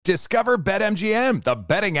Discover BetMGM, the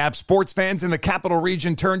betting app sports fans in the capital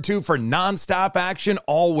region turn to for nonstop action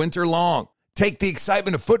all winter long. Take the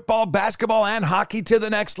excitement of football, basketball, and hockey to the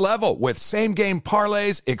next level with same-game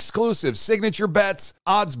parlays, exclusive signature bets,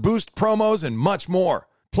 odds boost promos, and much more.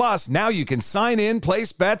 Plus, now you can sign in,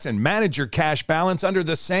 place bets, and manage your cash balance under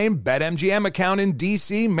the same BetMGM account in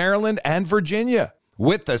D.C., Maryland, and Virginia.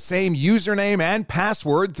 With the same username and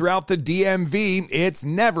password throughout the DMV, it's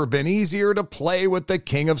never been easier to play with the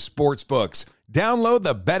king of sportsbooks. Download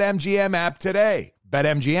the BetMGM app today.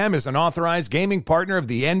 BetMGM is an authorized gaming partner of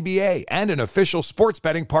the NBA and an official sports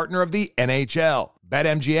betting partner of the NHL.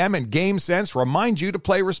 BetMGM and GameSense remind you to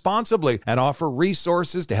play responsibly and offer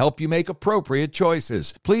resources to help you make appropriate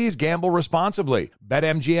choices. Please gamble responsibly.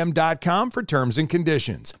 BetMGM.com for terms and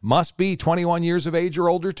conditions. Must be 21 years of age or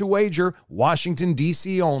older to wager. Washington,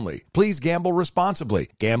 D.C. only. Please gamble responsibly.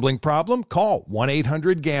 Gambling problem? Call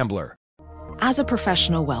 1-800-GAMBLER. As a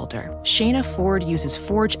professional welder, Shayna Ford uses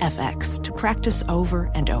Forge FX to practice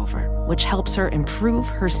over and over, which helps her improve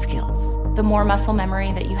her skills. The more muscle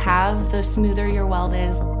memory that you have, the smoother your weld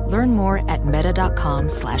is. Learn more at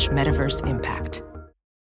meta.com/metaverse impact.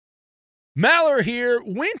 Maller here.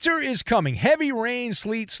 Winter is coming. Heavy rain,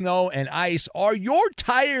 sleet, snow, and ice. Are your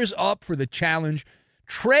tires up for the challenge?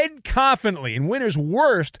 Tread confidently in winter's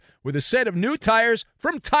worst with a set of new tires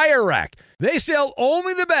from Tire Rack. They sell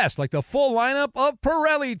only the best, like the full lineup of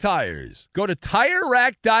Pirelli tires. Go to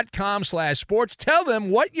TireRack.com/sports. Tell them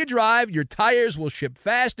what you drive. Your tires will ship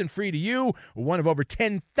fast and free to you. One of over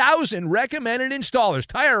 10,000 recommended installers.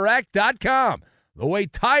 TireRack.com. The way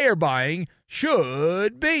tire buying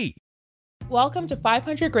should be. Welcome to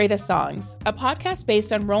 500 Greatest Songs, a podcast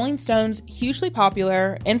based on Rolling Stone's hugely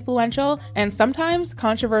popular, influential, and sometimes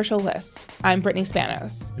controversial list. I'm Brittany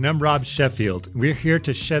Spanos. And I'm Rob Sheffield. We're here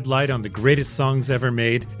to shed light on the greatest songs ever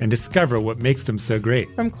made and discover what makes them so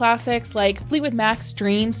great. From classics like Fleetwood Mac's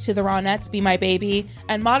Dreams to the Ronettes' Be My Baby,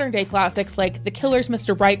 and modern-day classics like The Killer's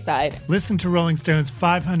Mr. Brightside. Listen to Rolling Stone's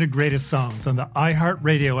 500 Greatest Songs on the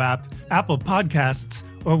iHeartRadio app, Apple Podcasts,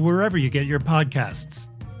 or wherever you get your podcasts.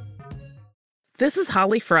 This is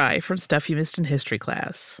Holly Fry from Stuff You Missed in History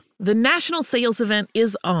class. The national sales event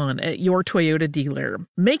is on at your Toyota dealer,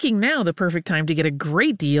 making now the perfect time to get a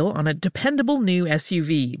great deal on a dependable new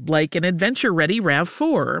SUV, like an adventure-ready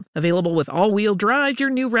RAV4. Available with all-wheel drive,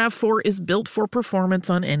 your new RAV4 is built for performance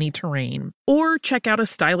on any terrain. Or check out a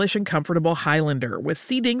stylish and comfortable Highlander with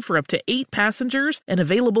seating for up to 8 passengers and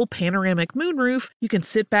available panoramic moonroof. You can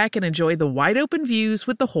sit back and enjoy the wide-open views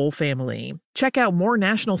with the whole family. Check out more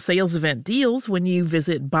national sales event deals when you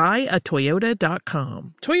visit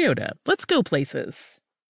buyatoyota.com. Toyota, let's go places.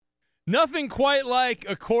 Nothing quite like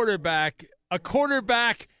a quarterback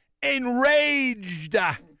enraged.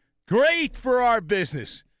 Great for our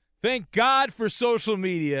business. Thank God for social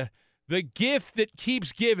media, the gift that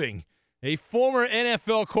keeps giving. A former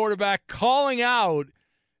NFL quarterback calling out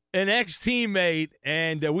an ex-teammate,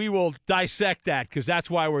 and we will dissect that because that's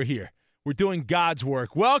why we're here. We're doing God's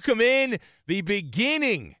work. Welcome in the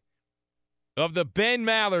beginning of the Ben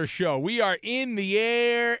Maller Show. We are in the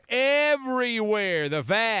air everywhere. The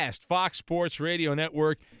vast Fox Sports Radio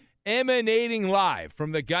Network emanating live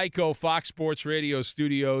from the Geico Fox Sports Radio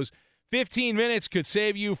studios. 15 minutes could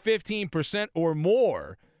save you 15% or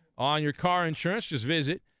more on your car insurance. Just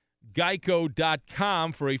visit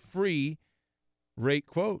geico.com for a free rate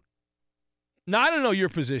quote. Now, I don't know your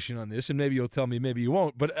position on this, and maybe you'll tell me, maybe you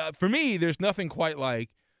won't. But for me, there's nothing quite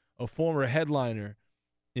like a former headliner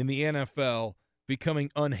in the NFL becoming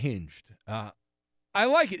unhinged. I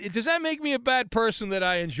like it. Does that make me a bad person that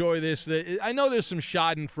I enjoy this? I know there's some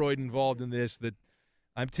schadenfreude involved in this, that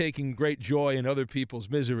I'm taking great joy in other people's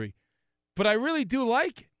misery. But I really do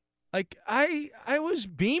like it. Like, I was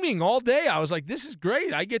beaming all day. I was like, this is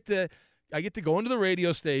great. I get to go into the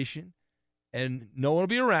radio station, and no one will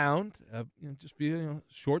be around. Just be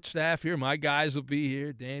short staff here. My guys will be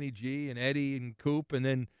here, Danny G and Eddie and Coop, and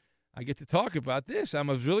then I get to talk about this. I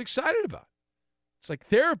was really excited about it. It's like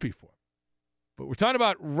therapy for me. But we're talking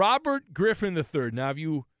about Robert Griffin III. Now, have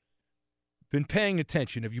you been paying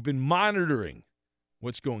attention? Have you been monitoring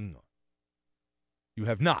what's going on? You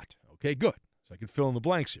have not. Okay, good. So I can fill in the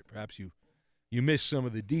blanks here. Perhaps you missed some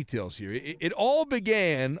of the details here. It all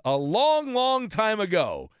began a long, long time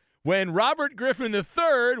ago when Robert Griffin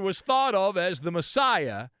III was thought of as the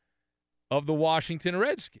Messiah of the Washington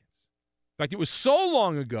Redskins. In fact, it was so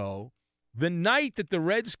long ago, the night that the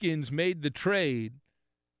Redskins made the trade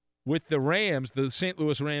with the Rams, the St.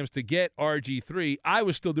 Louis Rams, to get RG3, I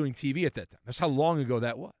was still doing TV at that time. That's how long ago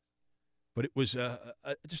that was. But it was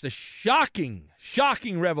just a shocking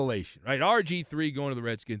revelation, right? RG3 going to the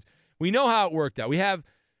Redskins. We know how it worked out. We have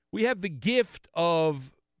we have the gift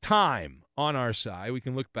of time on our side. We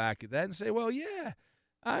can look back at that and say, well, yeah,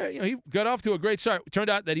 he got off to a great start. It turned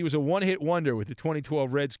out that he was a one-hit wonder with the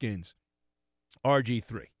 2012 Redskins,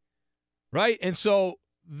 RG3, right? And so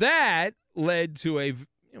that led to a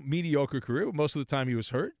mediocre career. Most of the time he was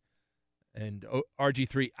hurt. And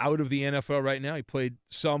RG3 out of the NFL right now. He played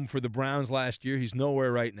some for the Browns last year. He's nowhere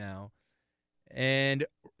right now. And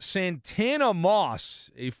Santana Moss,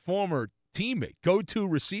 a former teammate, go-to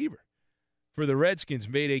receiver for the Redskins,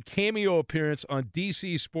 made a cameo appearance on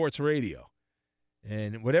DC Sports Radio.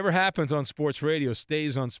 And whatever happens on sports radio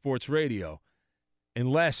stays on sports radio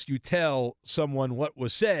unless you tell someone what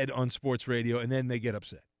was said on sports radio, and then they get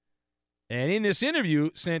upset. And in this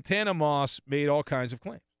interview, Santana Moss made all kinds of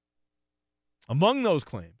claims. Among those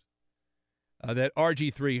claims that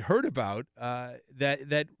RG3 heard about,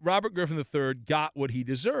 that Robert Griffin III got what he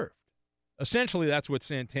deserved. Essentially, that's what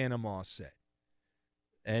Santana Moss said.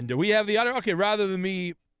 And we have the audio. Okay, rather than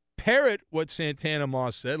me parrot what Santana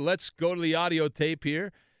Moss said, let's go to the audio tape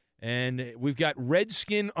here. And we've got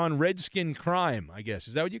Redskin on Redskin crime, I guess.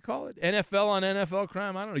 Is that what you call it? NFL on NFL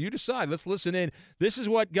crime? I don't know. You decide. Let's listen in. This is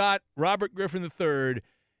what got Robert Griffin III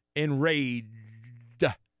enraged.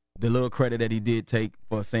 The little credit that he did take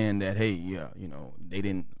for saying that, hey, yeah, they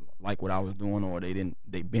didn't like what I was doing, or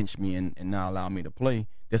they benched me and now allow me to play.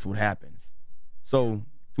 That's what happens. So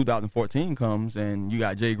 2014 comes and you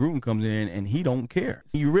got Jay Gruden comes in and he don't care.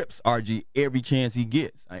 He rips RG every chance he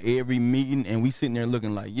gets, every meeting, and we sitting there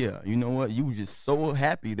looking like, yeah, you know what? You were just so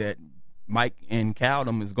happy that Mike and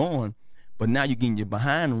Caldum is gone, but now you're getting your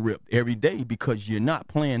behind ripped every day because you're not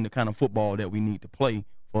playing the kind of football that we need to play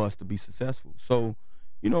for us to be successful. So,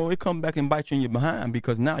 it comes back and bites you in your behind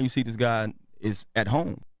because now you see this guy is at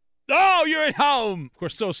home. Oh, you're at home. Of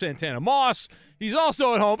course, so Santana Moss. He's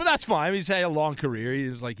also at home, but that's fine. He's had a long career.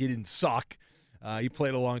 He didn't suck. He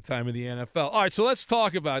played a long time in the NFL. All right, so let's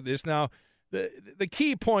talk about this. Now, the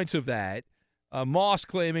key points of that, Moss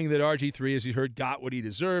claiming that RG3, as you heard, got what he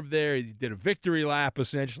deserved there. He did a victory lap,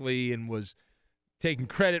 essentially, and was taking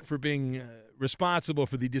credit for being responsible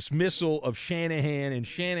for the dismissal of Shanahan and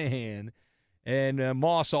Shanahan. And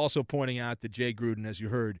Moss also pointing out that Jay Gruden, as you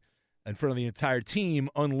heard, in front of the entire team,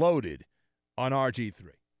 unloaded on RG3.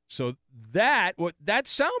 So that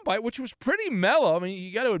soundbite, which was pretty mellow. I mean,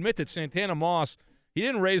 you got to admit that Santana Moss, he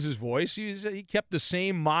didn't raise his voice. He kept the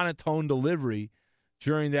same monotone delivery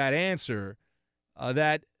during that answer.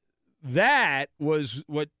 That was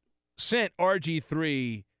what sent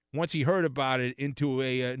RG3, once he heard about it, into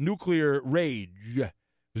a nuclear rage. He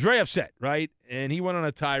was very upset, right? And he went on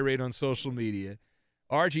a tirade on social media.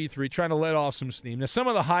 RG3 trying to let off some steam. Now, some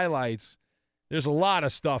of the highlights, there's a lot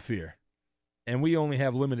of stuff here, and we only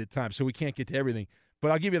have limited time, so we can't get to everything.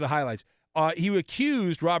 But I'll give you the highlights.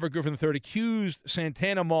 Robert Griffin III accused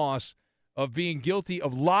Santana Moss of being guilty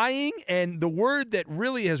of lying, and the word that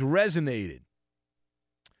really has resonated,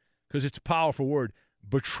 because it's a powerful word,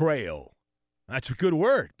 betrayal. That's a good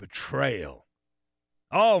word, betrayal.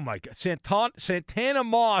 Oh, my God. Santana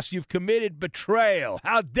Moss, you've committed betrayal.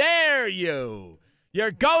 How dare you?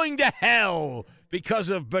 You're going to hell because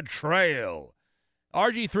of betrayal.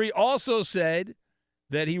 RG3 also said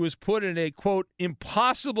that he was put in a, quote,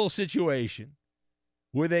 impossible situation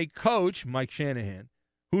with a coach, Mike Shanahan,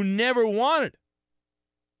 who never wanted him.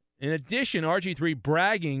 In addition, RG3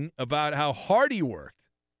 bragging about how hard he worked.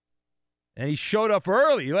 And he showed up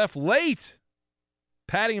early. He left late,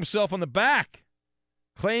 patting himself on the back.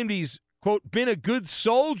 Claimed he's, quote, been a good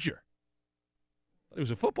soldier. He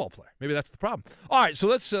was a football player. Maybe that's the problem. All right, so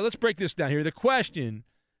let's break this down here. The question,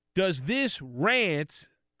 does this rant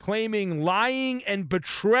claiming lying and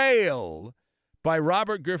betrayal by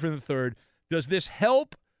Robert Griffin III, does this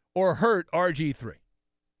help or hurt RG3? All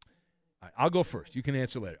right, I'll go first. You can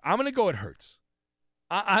answer later. I'm going to go it hurts.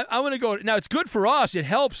 I'm going to go. Now, it's good for us. It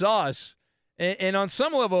helps us. And on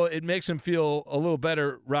some level, it makes him feel a little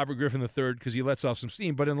better, Robert Griffin III, because he lets off some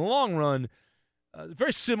steam. But in the long run,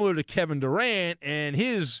 very similar to Kevin Durant and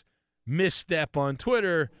his misstep on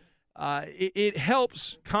Twitter, it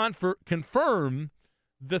helps confirm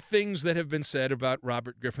the things that have been said about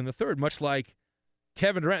Robert Griffin III, much like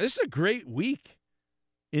Kevin Durant. This is a great week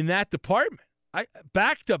in that department.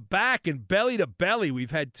 Back to back and belly to belly,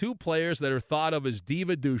 we've had two players that are thought of as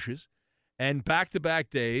diva douches, and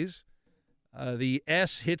back-to-back days, the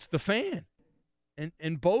S hits the fan,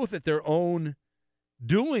 and both at their own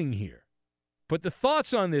doing here. But the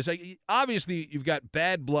thoughts on this, obviously you've got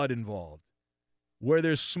bad blood involved. Where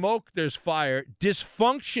there's smoke, there's fire.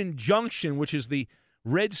 Dysfunction Junction, which is the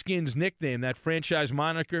Redskins nickname, that franchise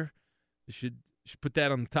moniker, you should put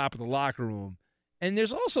that on the top of the locker room. And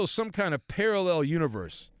there's also some kind of parallel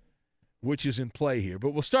universe which is in play here.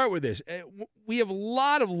 But we'll start with this. We have a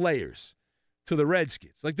lot of layers to the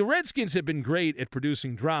Redskins. Like, the Redskins have been great at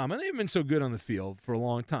producing drama. They haven't been so good on the field for a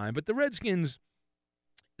long time. But the Redskins,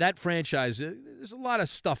 that franchise, there's a lot of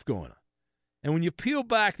stuff going on. And when you peel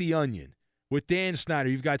back the onion with Dan Snyder,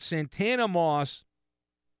 you've got Santana Moss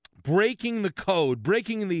breaking the code,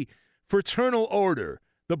 breaking the fraternal order,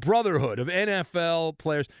 the brotherhood of NFL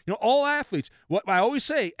players. You know, all athletes. What I always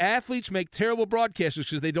say, athletes make terrible broadcasters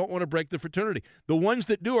because they don't want to break the fraternity. The ones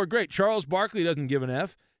that do are great. Charles Barkley doesn't give an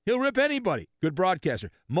F. He'll rip anybody. Good broadcaster.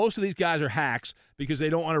 Most of these guys are hacks because they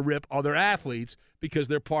don't want to rip other athletes because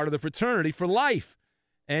they're part of the fraternity for life.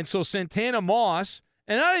 And so Santana Moss,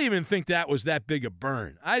 and I didn't even think that was that big a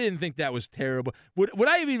burn. I didn't think that was terrible. Would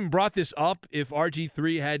I have even brought this up if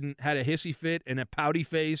RG3 hadn't had a hissy fit and a pouty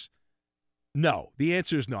face? No. The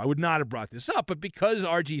answer is no. I would not have brought this up. But because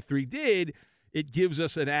RG3 did, it gives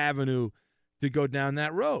us an avenue to go down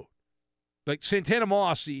that road. Like Santana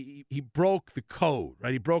Moss, he broke the code,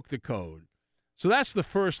 right? He broke the code. So that's the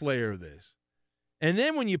first layer of this. And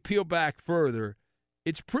then when you peel back further,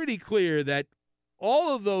 it's pretty clear that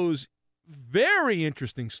all of those very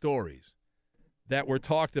interesting stories that were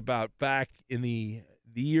talked about back in the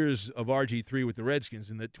years of RG3 with the Redskins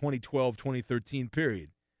in the 2012-2013 period,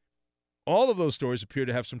 all of those stories appear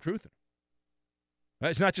to have some truth in them. Right?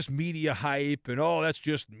 It's not just media hype and, that's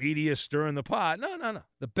just media stirring the pot. No.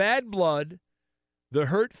 The bad blood, the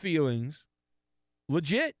hurt feelings,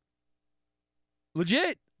 legit.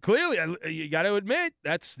 Clearly, you got to admit,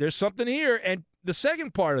 there's something here. And the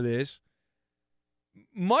second part of this,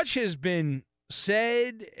 much has been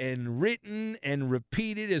said and written and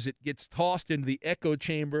repeated as it gets tossed into the echo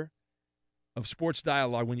chamber of sports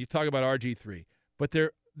dialogue when you talk about RG3. But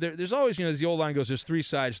there's always, as the old line goes, there's three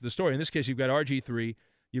sides to the story. In this case, you've got RG3,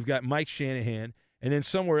 you've got Mike Shanahan, and then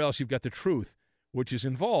somewhere else you've got the truth, which is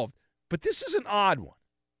involved. But this is an odd one.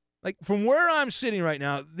 Like, from where I'm sitting right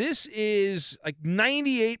now, this is like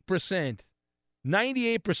 98%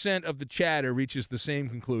 of the chatter reaches the same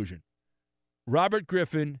conclusion. Robert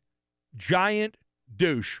Griffin, giant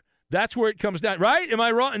douche. That's where it comes down. Right? Am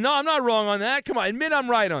I wrong? No, I'm not wrong on that. Come on, admit I'm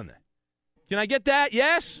right on that. Can I get that?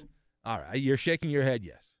 Yes? All right, you're shaking your head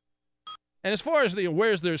yes. And as far as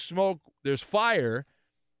where's there's smoke, there's fire,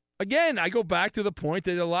 again, I go back to the point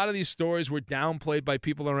that a lot of these stories were downplayed by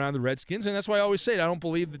people around the Redskins, and that's why I always say it. I don't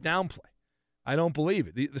believe the downplay. I don't believe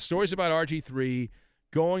it. The stories about RG3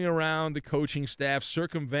 going around the coaching staff,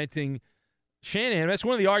 circumventing Shanahan, that's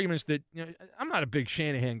one of the arguments that I'm not a big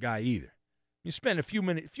Shanahan guy either. You spend a few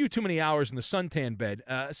too many hours in the suntan bed.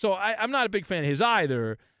 So I'm not a big fan of his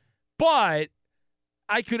either. But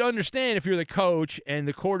I could understand if you're the coach and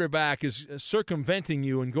the quarterback is circumventing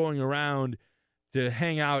you and going around to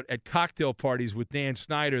hang out at cocktail parties with Dan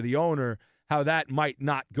Snyder, the owner, how that might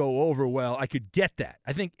not go over well. I could get that.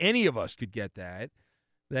 I think any of us could get that.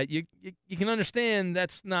 That you can understand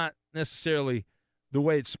that's not necessarily the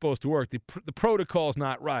way it's supposed to work. The protocol's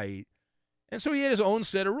not right. And so he had his own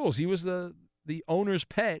set of rules. He was the owner's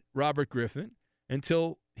pet, Robert Griffin,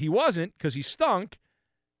 until he wasn't because he stunk.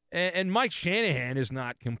 And Mike Shanahan is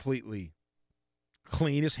not completely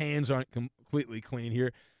clean. His hands aren't completely clean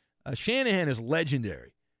here. Shanahan is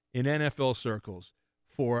legendary in NFL circles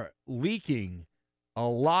for leaking a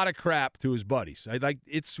lot of crap to his buddies.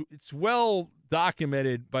 It's well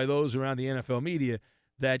documented by those around the NFL media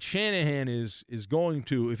that Shanahan is going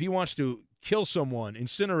to, if he wants to kill someone,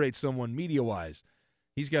 incinerate someone media-wise,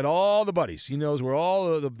 he's got all the buddies. He knows where all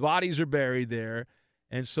of the bodies are buried there.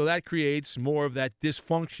 And so that creates more of that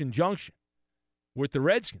dysfunction junction with the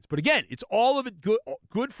Redskins. But again, it's all of it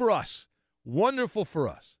good for us, wonderful for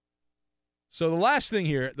us. So the last thing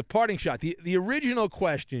here, the parting shot, the original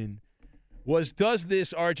question was, does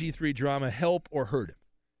this RG3 drama help or hurt him?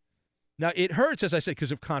 Now, it hurts, as I said,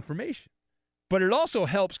 because of confirmation. But it also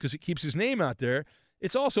helps because it keeps his name out there.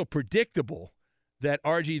 It's also predictable that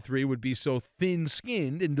RG3 would be so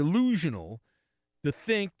thin-skinned and delusional to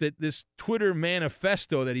think that this Twitter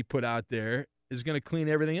manifesto that he put out there is going to clean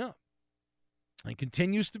everything up. And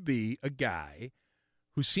continues to be a guy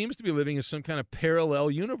who seems to be living in some kind of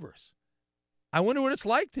parallel universe. I wonder what it's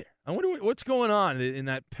like there. I wonder what's going on in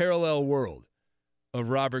that parallel world of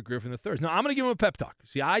Robert Griffin III. Now, I'm going to give him a pep talk.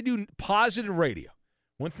 See, I do positive radio.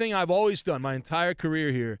 One thing I've always done my entire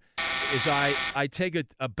career here is I take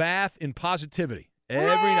a bath in positivity every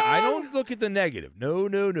night. I don't look at the negative. No.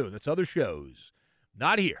 That's other shows.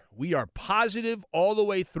 Not here. We are positive all the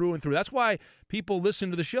way through and through. That's why people listen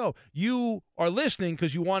to the show. You are listening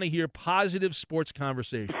because you want to hear positive sports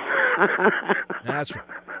conversation. That's right.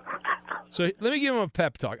 So let me give him a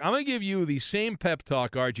pep talk. I'm going to give you the same pep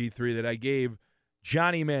talk, RG3, that I gave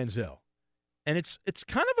Johnny Manziel And it's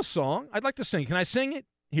kind of a song. I'd like to sing. Can I sing it?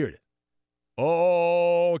 Here it is.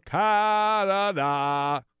 Oh,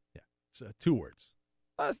 Canada. Yeah, it's 2 words.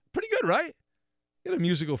 Pretty good, right? Get a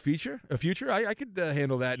musical future. I could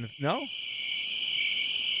handle that. No?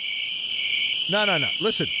 No.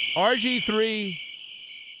 Listen, RG3,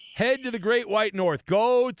 head to the Great White North.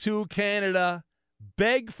 Go to Canada.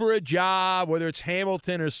 Beg for a job, whether it's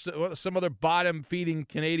Hamilton or some other bottom-feeding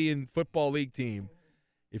Canadian Football League team.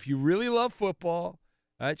 If you really love football,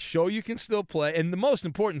 show you can still play. And the most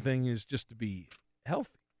important thing is just to be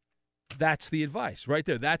healthy. That's the advice right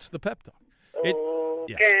there. That's the pep talk. Canada.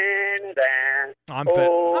 I'm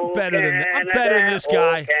better than that. I'm better than this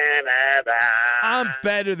guy. Canada. I'm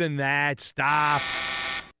better than that. Stop.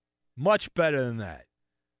 Much better than that.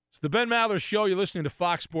 It's the Ben Maller Show. You're listening to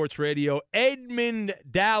Fox Sports Radio. Edmund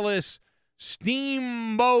Dallas,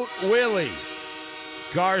 Steamboat Willie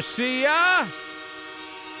Garcia.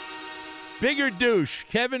 Bigger douche,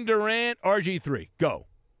 Kevin Durant, RG3. Go.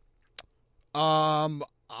 I'm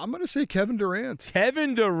going to say Kevin Durant.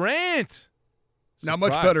 Kevin Durant. Now,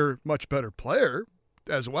 Surprise. much better player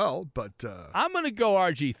as well, but I'm going to go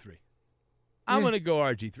RG3. I'm going to go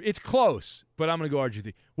RG3. It's close, but I'm going to go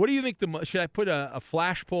RG3. What do you think? Should I put a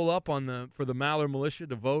flash poll up for the Maller Militia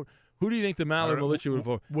to vote? Who do you think the Maller Militia would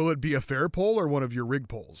vote? Will it be a fair poll or one of your rigged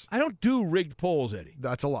polls? I don't do rigged polls, Eddie.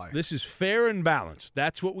 That's a lie. This is fair and balanced.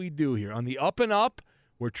 That's what we do here. On the up and up,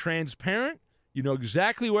 we're transparent. You know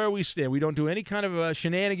exactly where we stand. We don't do any kind of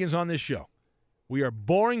shenanigans on this show. We are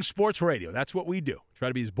boring sports radio. That's what we do. Try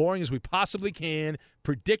to be as boring as we possibly can.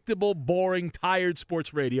 Predictable, boring, tired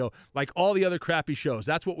sports radio, like all the other crappy shows.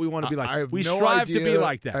 That's what we want to be like. We strive to be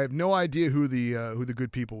like that. I have no idea who the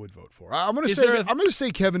good people would vote for. I'm going to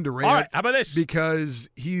say Kevin Durant. All right, how about this? Because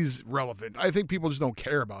he's relevant. I think people just don't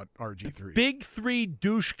care about RG3. Big 3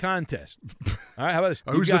 douche contest. All right, how about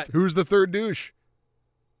this? Who's the third douche?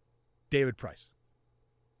 David Price.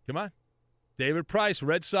 Come on. David Price,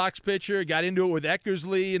 Red Sox pitcher, got into it with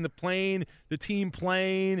Eckersley in the team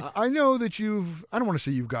plane. I know that I don't want to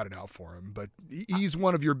say you've got it out for him, but he's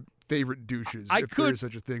one of your favorite douches, there is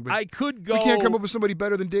such a thing. But I could go. We can't come up with somebody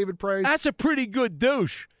better than David Price. That's a pretty good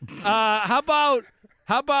douche. How about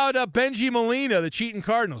Benji Molina, the cheating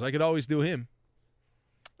Cardinals? I could always do him.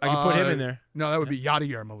 I could put him in there. No, that would be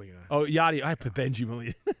Yadier Molina. Oh, Yadier. I put Benji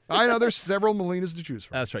Molina. I know there's several Molinas to choose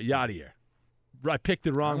from. That's right, Yadier. I picked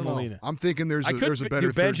the wrong Molina. I'm thinking there's a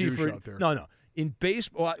better third douche out there. No. In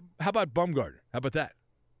baseball, how about Bumgarner? How about that?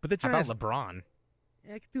 But the Giants, how about LeBron?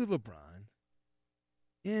 Yeah, I could do LeBron.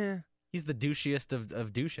 Yeah. He's the douchiest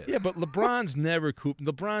of douches. Yeah, but LeBron's never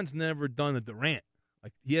done a Durant.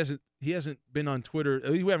 Like he hasn't been on Twitter.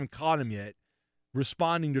 At least we haven't caught him yet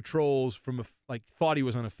responding to trolls from thought he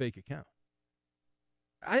was on a fake account.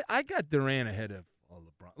 I got Durant ahead of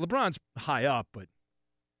LeBron. LeBron's high up, but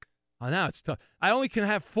now it's tough. I only can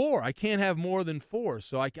have 4. I can't have more than 4.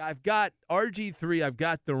 So I've got RG3. I've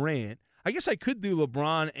got Durant. I guess I could do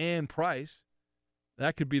LeBron and Price.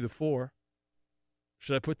 That could be the 4.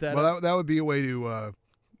 Should I put that? Well, that would be a way to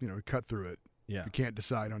cut through it. Yeah, you can't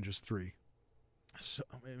decide on just 3. So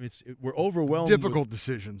we're overwhelmed. Difficult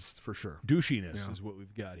decisions for sure. Douchiness is what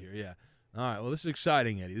we've got here. Yeah. All right. Well, this is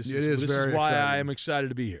exciting, Eddie. This is very why exciting. I am excited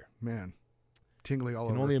to be here. Man, tingly all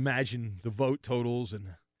over. I can only imagine the vote totals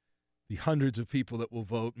and the hundreds of people that will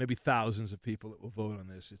vote, maybe thousands of people that will vote on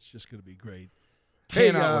this. It's just going to be great.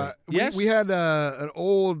 Yes? we had an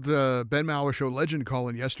old Ben Maller Show legend call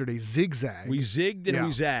in yesterday, Zigzag. We zigged and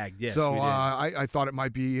we zagged, yes. So I thought it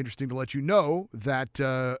might be interesting to let you know that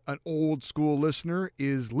an old school listener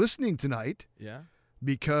is listening tonight. Yeah.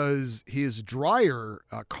 Because his dryer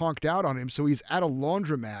conked out on him, so he's at a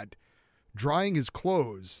laundromat drying his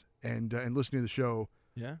clothes and listening to the show.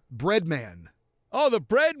 Yeah. Breadman. Oh, the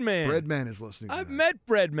Breadman. Breadman is listening. I've met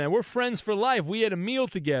Breadman. We're friends for life. We had a meal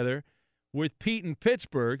together with Pete in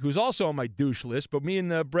Pittsburgh, who's also on my douche list. But me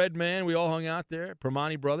and Breadman, we all hung out there.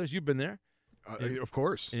 Permani Brothers, you've been there, of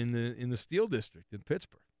course, in the Steel District in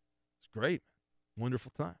Pittsburgh. It's great,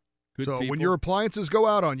 wonderful time. Good so people. When your appliances go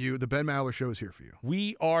out on you, the Ben Maller Show is here for you.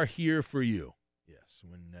 We are here for you. Yes,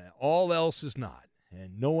 when all else is not,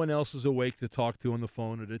 and no one else is awake to talk to on the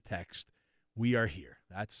phone or to text, we are here.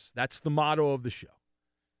 That's the motto of the show.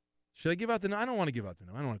 Should I give out the number? I don't want to give out the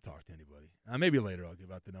number. I don't want to talk to anybody. Maybe later I'll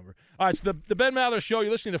give out the number. All right, it's the Ben Maller Show.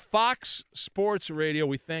 You're listening to Fox Sports Radio.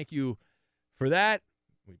 We thank you for that.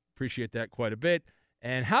 We appreciate that quite a bit.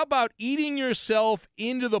 And how about eating yourself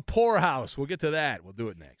into the poorhouse? We'll get to that. We'll do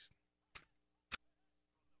it next.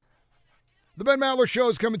 The Ben Maller Show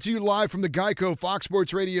is coming to you live from the Geico Fox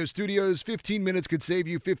Sports Radio studios. 15 minutes could save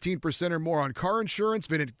you 15% or more on car insurance.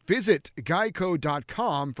 Visit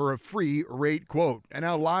geico.com for a free rate quote. And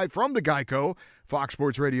now live from the Geico Fox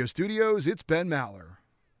Sports Radio studios, it's Ben Maller.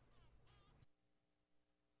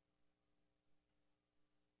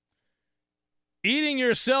 Eating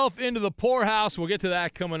yourself into the poorhouse. We'll get to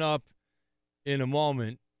that coming up in a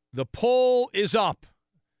moment. The poll is up.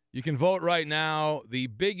 You can vote right now. The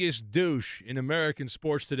biggest douche in American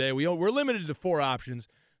sports today. We're limited to 4 options.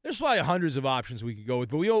 There's probably hundreds of options we could go with,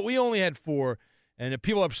 but we only had 4. And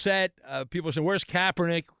people are upset. People are saying, where's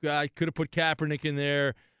Kaepernick? I could have put Kaepernick in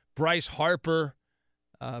there. Bryce Harper.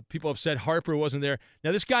 People upset Harper wasn't there.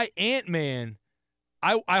 Now, this guy, Ant-Man,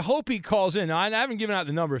 I hope he calls in. Now, I haven't given out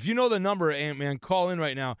the number. If you know the number, Ant-Man, call in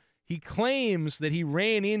right now. He claims that he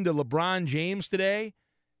ran into LeBron James today,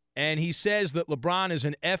 and he says that LeBron is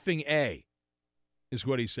an effing A, is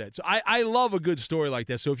what he said. So I love a good story like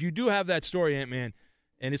that. So if you do have that story, Ant-Man,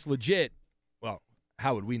 and it's legit, well,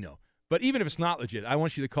 how would we know? But even if it's not legit, I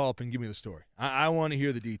want you to call up and give me the story. I want to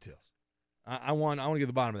hear the details. I want to get to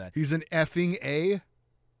the bottom of that. He's an effing A?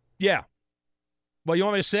 Yeah. Well, you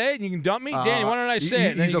want me to say it? You can dump me? Danny, why don't I say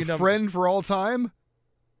it? He's a friend for all time?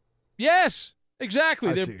 Yes, exactly.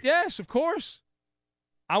 I see. Yes, of course.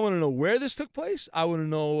 I want to know where this took place. I want to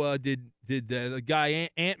know, did the guy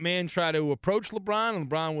Ant-Man try to approach LeBron and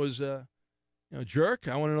LeBron was a jerk?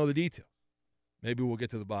 I want to know the details. Maybe we'll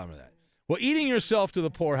get to the bottom of that. Well, eating yourself to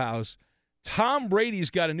the poorhouse, Tom Brady's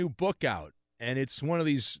got a new book out, and it's one of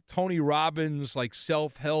these Tony Robbins, like,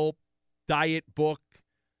 self-help diet book.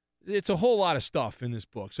 It's a whole lot of stuff in this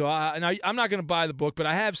book. So I'm not going to buy the book, but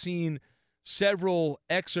I have seen several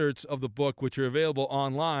excerpts of the book, which are available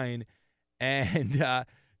online, and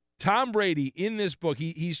Tom Brady, in this book,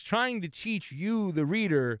 he's trying to teach you, the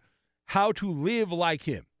reader, how to live like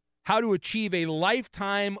him, how to achieve a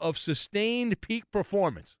lifetime of sustained peak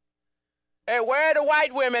performance. Hey, where are the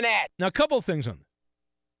white women at? Now, a couple of things on this.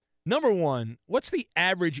 Number one, what's the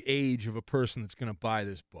average age of a person that's going to buy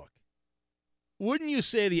this book? Wouldn't you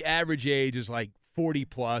say the average age is like 40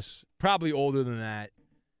 plus, probably older than that?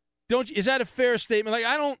 Is that a fair statement? Like,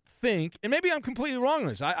 I don't think, and maybe I'm completely wrong on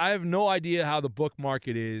this. I have no idea how the book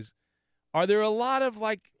market is. Are there a lot of,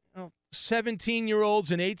 like,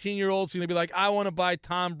 17-year-olds and 18-year-olds going to be like, I want to buy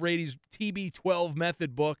Tom Brady's TB12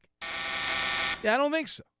 method book? Yeah, I don't think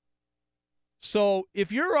so. So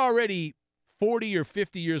if you're already 40 or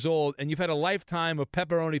 50 years old and you've had a lifetime of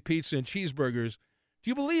pepperoni pizza and cheeseburgers, do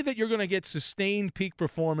you believe that you're going to get sustained peak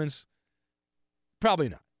performance? Probably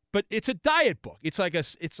not. But it's a diet book. It's like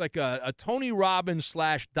a Tony Robbins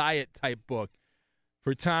 / diet type book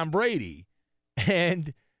for Tom Brady.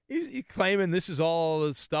 And he's claiming this is all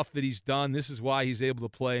the stuff that he's done. This is why he's able to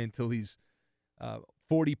play until he's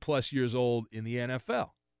 40-plus years old in the NFL.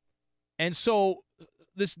 And so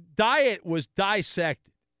this diet was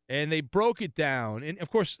dissected, and they broke it down. And, of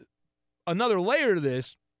course, another layer to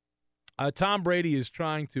this, Tom Brady is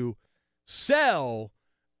trying to sell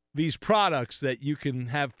these products that you can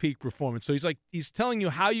have peak performance. So he's telling you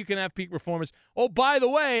how you can have peak performance. Oh, by the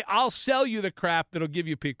way, I'll sell you the crap that'll give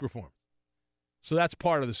you peak performance. So that's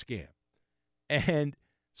part of the scam. And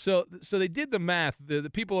so they did the math. The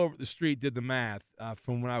people over the street did the math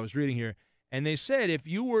from when I was reading here, and they said if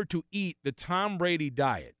you were to eat the Tom Brady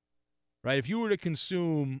diet, right, if you were to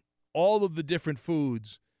consume all of the different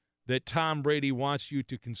foods that Tom Brady wants you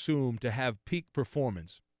to consume to have peak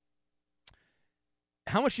performance,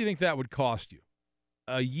 how much do you think that would cost you?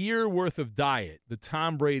 A year worth of diet, the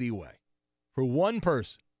Tom Brady way, for one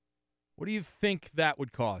person. What do you think that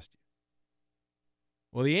would cost you?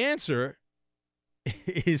 Well, the answer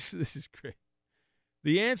is, this is great.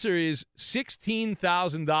 The answer is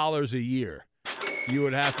 $16,000 a year you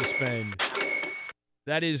would have to spend.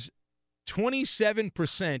 That is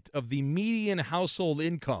 27% of the median household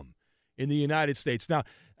income in the United States. Now,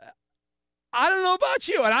 I don't know about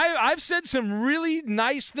you, and I've said some really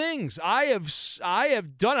nice things. I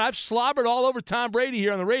have done it. I've slobbered all over Tom Brady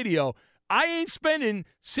here on the radio. I ain't spending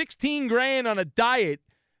 $16,000 on a diet,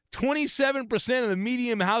 27% of the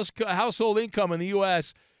median household income in the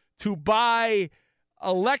U.S. to buy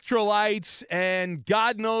electrolytes and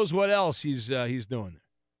God knows what else he's doing there.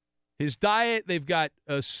 His diet, they've got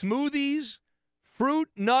smoothies, fruit,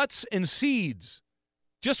 nuts, and seeds.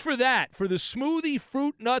 Just for that, for the smoothie,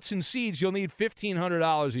 fruit, nuts, and seeds, you'll need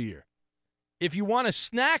 $1,500 a year. If you want a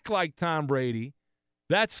snack like Tom Brady,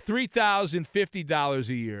 that's $3,050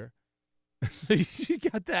 a year. So you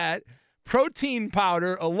got that. Protein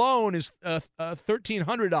powder alone is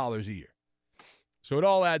 $1,300 a year. So it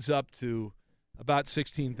all adds up to about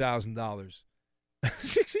 $16,000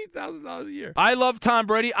 $16,000 a year. I love Tom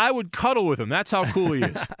Brady. I would cuddle with him. That's how cool he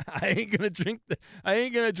is. I ain't gonna drink the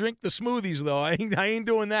smoothies though. I ain't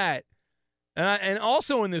doing that. And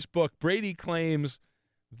also in this book, Brady claims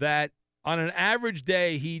that on an average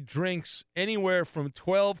day he drinks anywhere from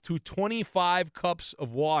 12 to 25 cups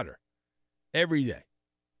of water every day.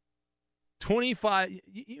 25.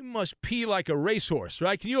 You must pee like a racehorse,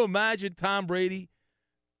 right? Can you imagine Tom Brady?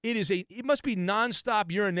 It must be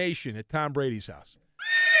nonstop urination at Tom Brady's house.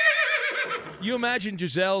 You imagine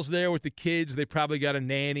Gisele's there with the kids. They probably got a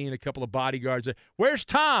nanny and a couple of bodyguards there. Where's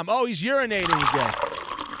Tom? Oh, he's urinating again.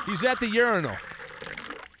 He's at the urinal.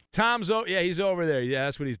 He's over there. Yeah,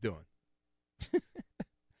 that's what he's doing.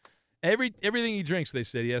 Everything he drinks, they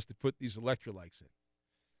said, he has to put these electrolytes in.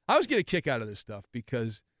 I always get a kick out of this stuff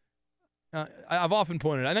because I've often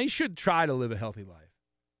pointed out, and you should try to live a healthy life.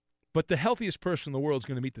 But the healthiest person in the world is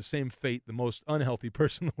going to meet the same fate the most unhealthy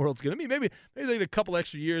person in the world is going to meet. Maybe they get a couple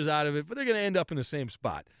extra years out of it, but they're going to end up in the same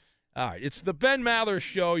spot. All right, it's the Ben Maller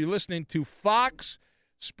Show. You're listening to Fox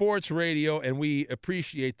Sports Radio, and we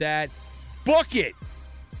appreciate that. Book it.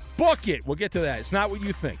 Book it. We'll get to that. It's not what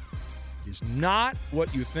you think. It's not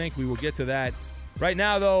what you think. We will get to that. Right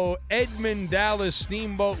now, though, Edmund Dallas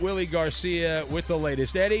Steamboat Willie Garcia with the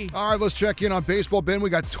latest. Eddie? All right, let's check in on baseball, Ben.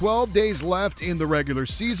 We got 12 days left in the regular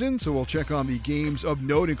season, so we'll check on the games of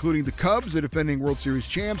note, including the Cubs, the defending World Series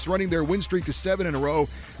champs, running their win streak to 7 in a row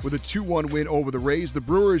with a 2-1 win over the Rays. The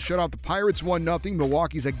Brewers shut out the Pirates 1-0.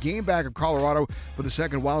 Milwaukee's a game back of Colorado for the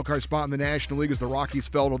second wildcard spot in the National League as the Rockies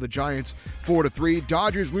fell to the Giants 4-3.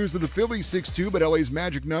 Dodgers lose to the Phillies 6-2, but LA's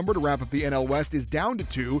magic number to wrap up the NL West is down to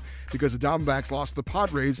 2 because the Diamondbacks lost the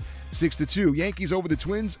Padres 6-2. Yankees over the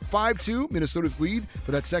Twins 5-2. Minnesota's lead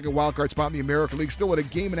for that second wildcard spot in the American League still at a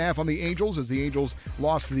game and a half on the Angels as the Angels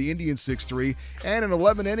lost to the Indians 6-3. And in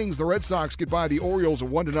 11 innings, the Red Sox get by the Orioles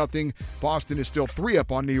 1-0. Boston is still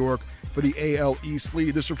 3-up on New York for the AL East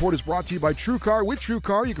lead. This report is brought to you by TrueCar. With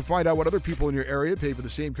TrueCar, you can find out what other people in your area pay for the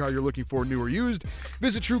same car you're looking for, new or used.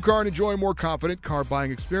 Visit TrueCar and enjoy a more confident car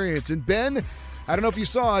buying experience. And Ben, I don't know if you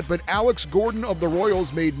saw it, but Alex Gordon of the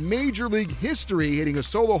Royals made Major League history hitting a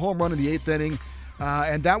solo home run in the 8th inning.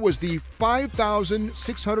 And that was the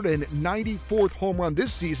 5,694th home run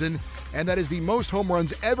this season. And that is the most home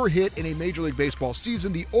runs ever hit in a Major League Baseball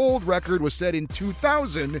season. The old record was set in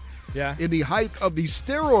 2000 in the height of the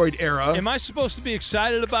steroid era. Am I supposed to be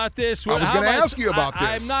excited about this? I was going to ask you about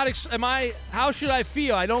this. I'm not. How should I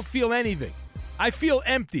feel? I don't feel anything. I feel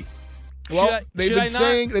empty. Well, they've been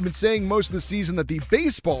saying most of the season that the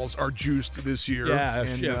baseballs are juiced this year. Yeah,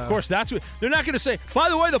 of course. That's what they're not going to say. By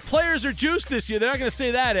the way, the players are juiced this year. They're not going to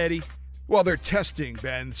say that, Eddie. Well, they're testing,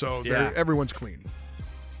 Ben, so everyone's clean.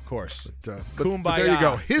 Of course. But there you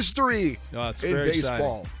go. History in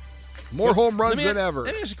baseball. Exciting. More home runs than ever.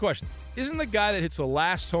 Let me ask you a question. Isn't the guy that hits the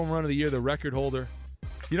last home run of the year the record holder?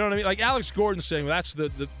 You know what I mean? Like Alex Gordon saying, well, that's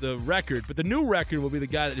the record, but the new record will be the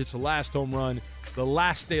guy that hits the last home run the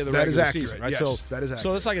last day of the regular season, right? Yes, that is accurate.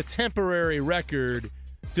 So it's like a temporary record.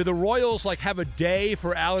 Do the Royals have a day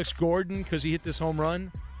for Alex Gordon because he hit this home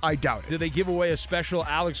run? I doubt it. Do they give away a special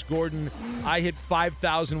Alex Gordon, I hit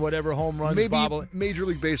 5,000 whatever home runs? Maybe bobble? Major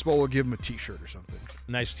League Baseball will give him a T-shirt or something.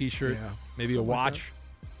 Nice T-shirt. Yeah. Maybe a watch.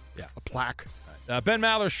 Yeah. A plaque. Ben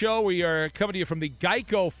Maller Show. We are coming to you from the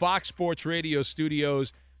Geico Fox Sports Radio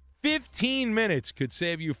studios. 15 minutes could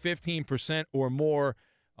save you 15% or more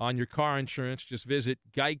on your car insurance. Just visit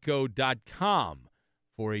geico.com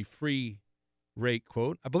for a free rate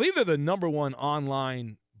quote. I believe they're the #1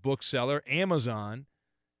 online bookseller, Amazon.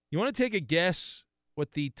 You want to take a guess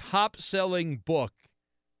what the top-selling book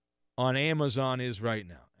on Amazon is right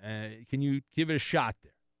now? Can you give it a shot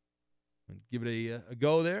there? Give it a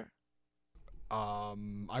go there? I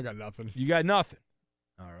got nothing. You got nothing.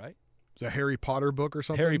 All right. Is that a Harry Potter book or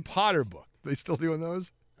something? Harry Potter book. They still doing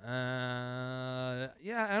those? Yeah,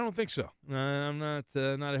 I don't think so. I'm not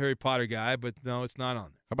a Harry Potter guy, but no, it's not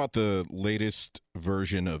on there. How about the latest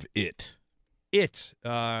version of It? It.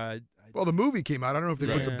 Well, the movie came out. I don't know if they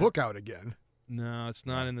put the book out again. No, it's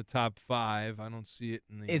not in the top 5. I don't see it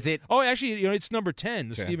in the. Is it? Oh, actually, it's number 10.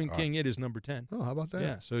 The Stephen King It is number 10. Oh, how about that?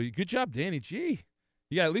 Yeah. So good job, Danny G.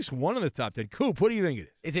 You got at least one in the top 10. Coop, what do you think it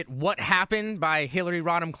is? Is it What Happened by Hillary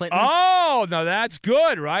Rodham Clinton? Oh, now that's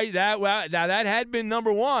good, right? That had been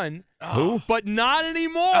 #1. Oh. But not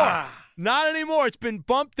anymore. Not anymore. It's been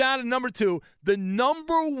bumped down to number 2. The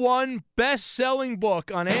 #1 best-selling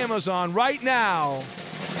book on Amazon right now.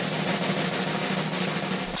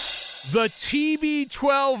 The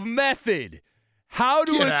TB12 Method. How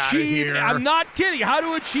to achieve, I'm not kidding, how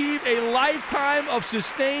to achieve a lifetime of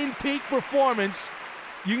sustained peak performance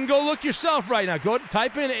You can go look yourself right now. Go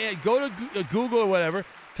to Google or whatever.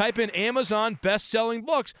 Type in Amazon best-selling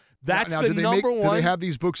books. That's now, the number one. Do they have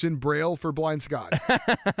these books in Braille for blind Scott?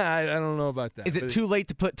 I don't know about that. Is it too late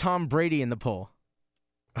to put Tom Brady in the poll?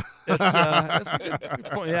 That's a good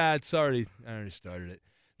point. Yeah, I already started it.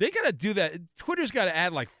 They got to do that. Twitter's got to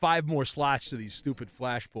add like 5 more slots to these stupid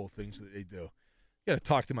flash poll things that they do. Got to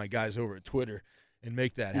talk to my guys over at Twitter and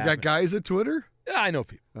make that happen. You got guys at Twitter? Yeah, I know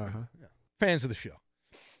people. Uh-huh. Yeah. Fans of the show.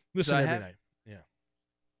 Listen every night. Yeah.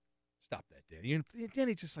 Stop that, Danny.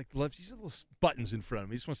 Danny just like loves these little buttons in front of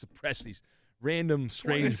him. He just wants to press these random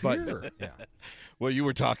strange buttons. Yeah. Well, you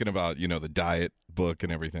were talking about, the diet book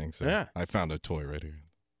and everything, so yeah. I found a toy right here.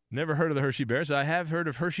 Never heard of the Hershey Bears. I have heard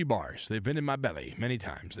of Hershey Bars. They've been in my belly many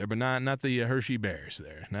times. They're but not the Hershey Bears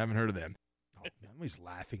there. I haven't heard of them. Oh, I'm always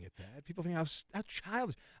laughing at that. People think how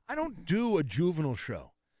childish. I don't do a juvenile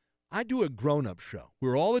show. I do a grown-up show.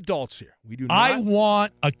 We're all adults here. We do. I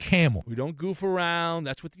want a camel. We don't goof around.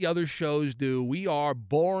 That's what the other shows do. We are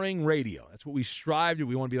boring radio. That's what we strive to.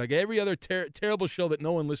 We want to be like every other terrible show that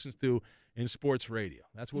no one listens to in sports radio.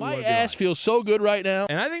 That's what we want to be. My ass feels so good right now.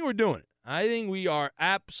 And I think we're doing it. I think we are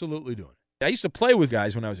absolutely doing it. I used to play with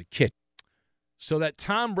guys when I was a kid. So that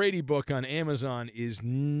Tom Brady book on Amazon is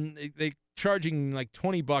they charging like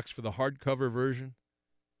 $20 for the hardcover version.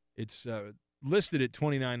 It's listed at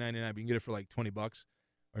 $29.99. You can get it for like $20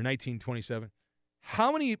 or $19.27.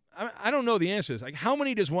 How many? I don't know the answer to this. Like, how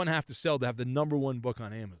many does one have to sell to have the number one book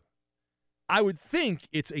on Amazon? I would think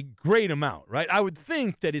it's a great amount, right? I would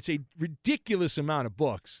think that it's a ridiculous amount of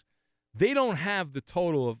books. They don't have the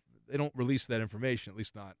total of. They don't release that information, at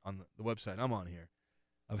least not on the website I'm on here,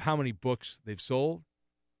 of how many books they've sold.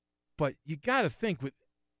 But you got to think, with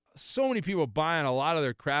so many people buying a lot of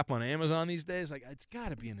their crap on Amazon these days, like it's got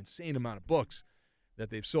to be an insane amount of books that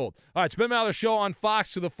they've sold. All right, it's Ben Maller Show on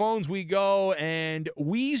Fox. To the phones we go, and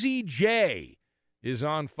Wheezy J is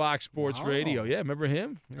on Fox Sports Radio. Yeah, remember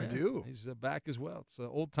him? Yeah, I do. He's back as well. It's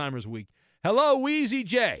Old Timers Week. Hello, Wheezy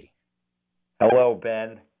J. Hello,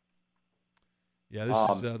 Ben. Yeah, this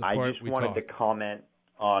is the part I just we wanted talk. to comment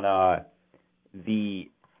on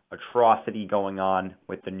the atrocity going on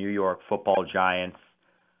with the New York Football Giants.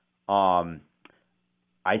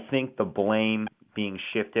 I think the blame being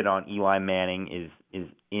shifted on Eli Manning is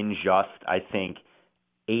unjust. I think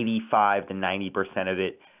 85 to 90% of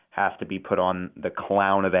it has to be put on the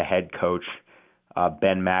clown of a head coach,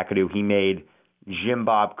 Ben McAdoo. He made Jim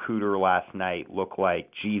Bob Cooter last night look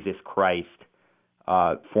like Jesus Christ.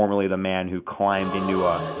 Formerly the man who climbed into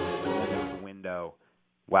a window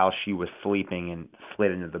while she was sleeping and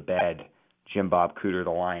slid into the bed. Jim Bob Cooter,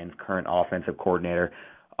 the Lions' current offensive coordinator.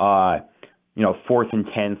 4th and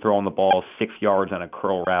 10, throwing the ball 6 yards on a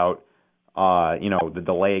curl route. The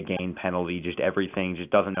delay of game penalty, just everything,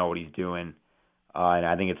 just doesn't know what he's doing. And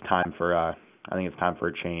I think it's time for a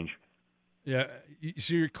change. Yeah,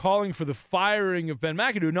 so you're calling for the firing of Ben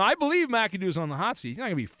McAdoo. No, I believe McAdoo's on the hot seat. He's not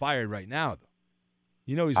going to be fired right now, though.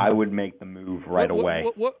 He's. I would make the move right away.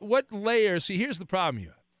 What layer? See, here's the problem you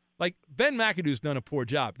have. Like, Ben McAdoo's done a poor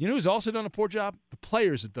job. You know who's also done a poor job? The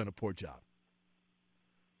players have done a poor job.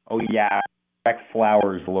 Oh, yeah. Rex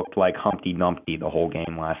Flowers looked like Humpty Dumpty the whole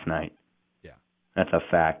game last night. Yeah. That's a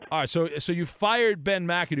fact. All right, so you fired Ben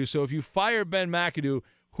McAdoo. So if you fire Ben McAdoo,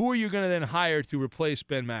 who are you going to then hire to replace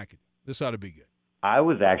Ben McAdoo? This ought to be good. I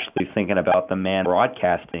was actually thinking about the man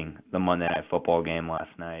broadcasting the Monday Night Football game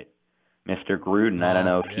last night. Mr. Gruden, I don't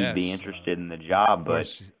know if he'd be interested in the job, but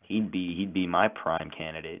he'd be my prime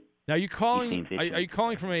candidate. Now, are you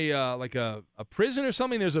calling from a prison or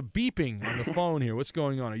something? There's a beeping on the phone here. What's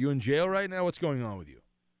going on? Are you in jail right now? What's going on with you?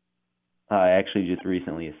 I actually just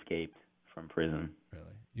recently escaped from prison. Really?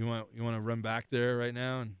 You want to run back there right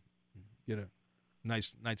now and get a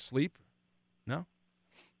nice night's sleep? No?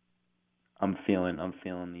 I'm feeling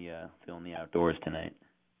the outdoors tonight.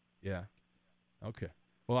 Yeah. Okay.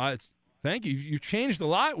 Well, thank you. You've changed a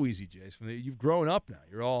lot, Wheezy J. You've grown up now.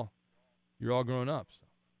 You're all grown up. So.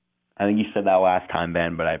 I think you said that last time,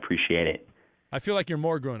 Ben, but I appreciate it. I feel like you're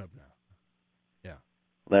more grown up now. Yeah.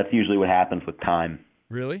 Well, that's usually what happens with time.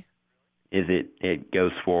 Really? Is it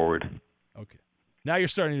goes forward. Okay. Now you're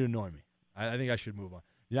starting to annoy me. I think I should move on.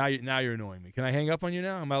 Now you're annoying me. Can I hang up on you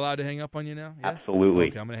now? Am I allowed to hang up on you now? Yeah? Absolutely.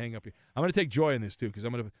 Okay, I'm going to hang up here. I'm going to take joy in this, too, because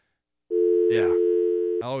I'm going to –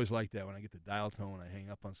 yeah. I always like that when I get the dial tone when I hang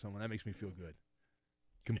up on someone. That makes me feel good.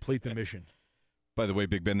 Complete the mission. By the way,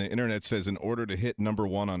 Big Ben, the internet says in order to hit number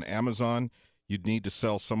one on Amazon, you'd need to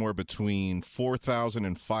sell somewhere between 4,000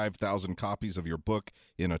 and 5,000 copies of your book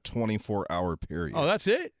in a 24-hour period. Oh, that's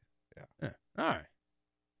it? Yeah. All right.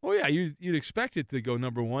 Oh, yeah, you'd expect it to go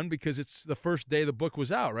number one because it's the first day the book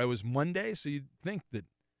was out, right? It was Monday, so you'd think that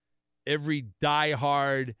every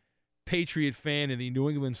diehard Patriot fan in the New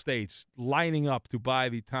England states lining up to buy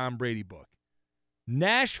the Tom Brady book.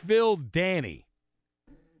 Nashville Danny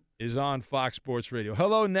is on Fox Sports Radio.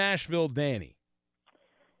 Hello, Nashville Danny.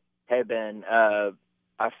 Hey, Ben.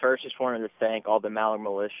 I first just wanted to thank all the Maller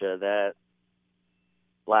militia that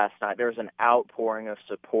last night there was an outpouring of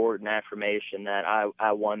support and affirmation that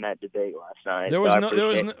I won that debate last night.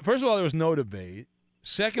 First of all, there was no debate.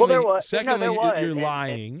 Secondly, you're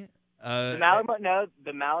lying. The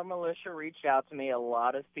Maller militia reached out to me, a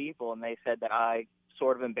lot of people, and they said that I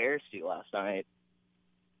sort of embarrassed you last night.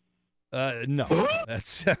 No,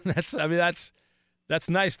 that's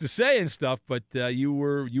nice to say and stuff, but you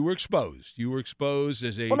were exposed. You were exposed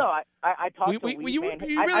as a. Well, no, I talked to Weedman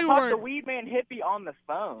Hippie on the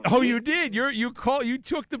phone. Oh, you did. You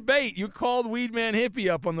took the bait. You called Weedman Hippie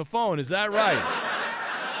up on the phone. Is that right?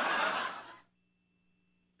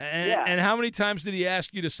 And how many times did he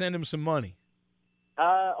ask you to send him some money?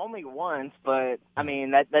 Only once, but I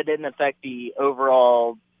mean that didn't affect the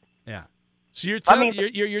overall. Yeah. So you're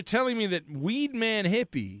telling me that Weedman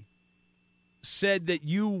Hippie said that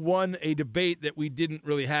you won a debate that we didn't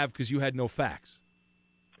really have because you had no facts.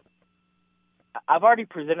 I've already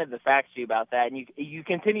presented the facts to you about that, and you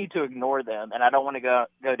continue to ignore them, and I don't want to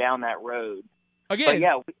go down that road. Again,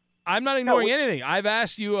 I'm not ignoring anything. I've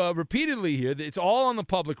asked you repeatedly here that it's all on the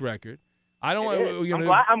public record. I don't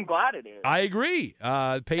want. I'm glad it is. I agree.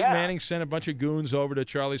 Peyton Manning sent a bunch of goons over to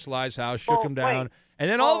Charlie Sly's house, shook him down, and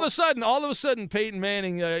then all of a sudden, Peyton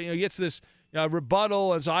Manning gets this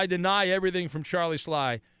rebuttal as I deny everything from Charlie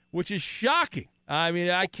Sly, which is shocking. I mean,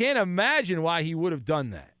 I can't imagine why he would have done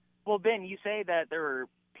that. Well, Ben, you say that there were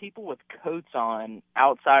people with coats on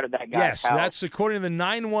outside of that guy's house. Yes, that's according to the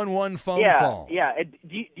 911 phone call. Yeah.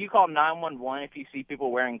 Do you call 911 if you see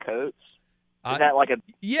people wearing coats? Is that like is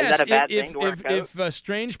that a bad thing to wear a coat? If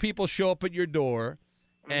strange people show up at your door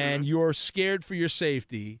and you're scared for your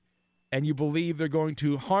safety and you believe they're going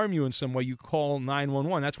to harm you in some way, you call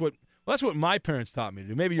 911. That's what my parents taught me to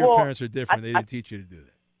do. Maybe your parents are different. They didn't teach you to do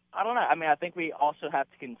that. I don't know. I mean, I think we also have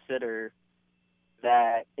to consider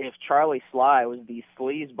that if Charlie Sly was the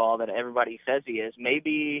sleazeball that everybody says he is,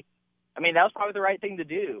 maybe, I mean, that was probably the right thing to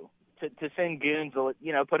do, to send goons,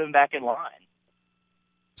 put him back in line.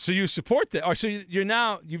 So you support that? Or so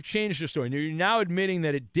you've changed your story. You're now admitting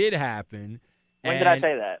that it did happen. When did I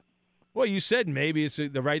say that? Well, you said maybe it's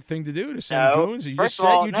the right thing to do to send goons. You just said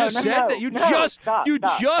that. You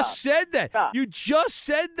just said that. Stop. You just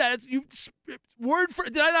said that.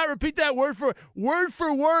 Did I not repeat that word for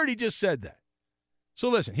word? He just said that. So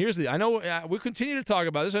listen, I know we'll continue to talk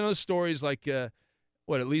about this. I know the story is like, at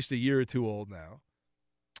least a year or two old now.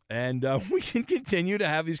 And we can continue to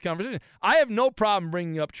have these conversations. I have no problem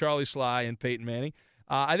bringing up Charlie Sly and Peyton Manning.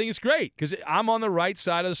 I think it's great because I'm on the right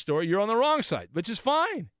side of the story. You're on the wrong side, which is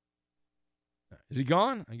fine. Is he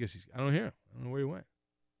gone? I guess I don't hear him. I don't know where he went.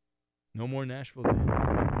 No more Nashville.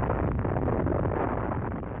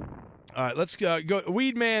 All right, let's go.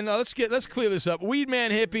 Weedman, let's clear this up.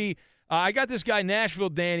 Weedman Hippie, I got this guy, Nashville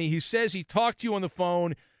Danny. He says he talked to you on the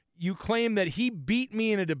phone. You claim that he beat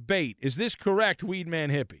me in a debate. Is this correct,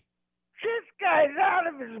 Weedman Hippie? This guy's out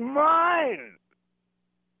of his mind.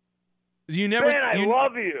 Ben, I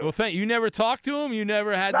love you. Well, thank you. You never talked to him? You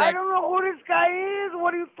never had that? I don't know who this guy is.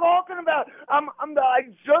 What are you talking about? I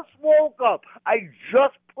just woke up. I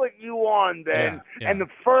just put you on, Ben. Yeah. And the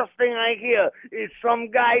first thing I hear is some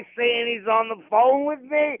guy saying he's on the phone with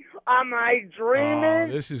me. Am I dreaming?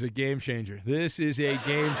 Oh, this is a game changer.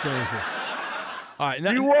 All right,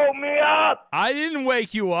 you woke me up. I didn't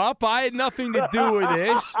wake you up. I had nothing to do with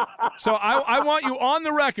this. So I want you on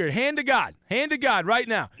the record. Hand to God. Hand to God right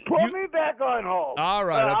now. Put me back on hold. All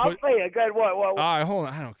right. I'll say it. Good. What? All right, hold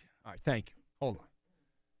on. I don't care. All right, thank you. Hold on.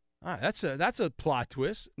 All right, that's a plot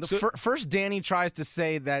twist. First Nashville Danny tries to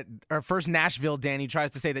say that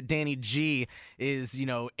Danny G is,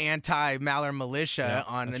 anti-Maller militia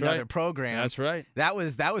on another program. That's right. That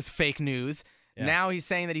was fake news. Yeah. Now he's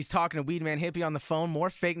saying that he's talking to Weedman Hippie on the phone. More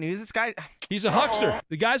fake news. This guy, he's a huckster.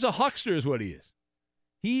 The guy's a huckster is what he is.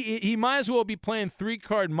 He might as well be playing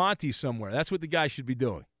 3-card Monty somewhere. That's what the guy should be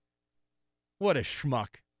doing. What a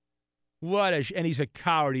schmuck. And he's a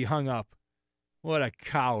coward. He hung up. What a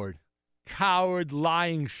coward. Coward,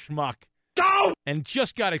 lying schmuck. Go! And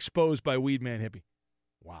just got exposed by Weedman Hippie.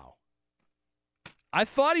 Wow. I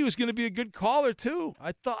thought he was going to be a good caller, too.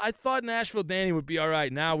 I thought Nashville Danny would be all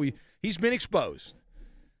right. Now he's been exposed.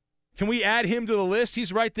 Can we add him to the list?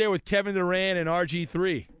 He's right there with Kevin Durant and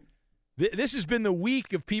RG3. This has been the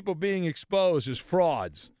week of people being exposed as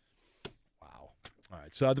frauds. Wow. All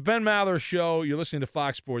right, so the Ben Maller Show, you're listening to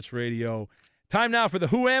Fox Sports Radio. Time now for the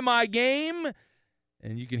Who Am I game.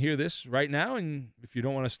 And you can hear this right now, and if you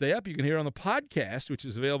don't want to stay up, you can hear it on the podcast, which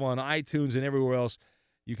is available on iTunes and everywhere else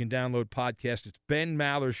you can download podcasts. It's Ben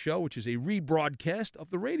Maller Show, which is a rebroadcast of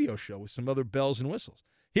the radio show with some other bells and whistles.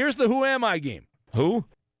 Here's the Who Am I game. Who?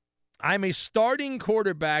 I'm a starting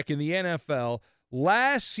quarterback in the NFL.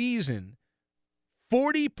 Last season,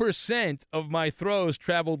 40% of my throws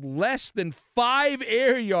traveled less than 5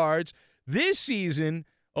 air yards. This season,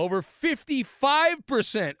 over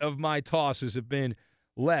 55% of my tosses have been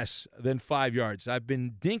less than 5 yards. I've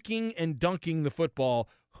been dinking and dunking the football.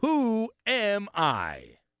 Who am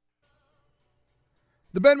I?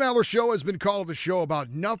 The Ben Maller Show has been called a show about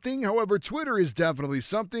nothing. However, Twitter is definitely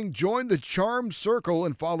something. Join the Charm Circle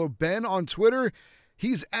and follow Ben on Twitter.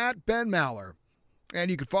 He's at Ben Maller. And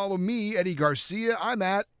you can follow me, Eddie Garcia. I'm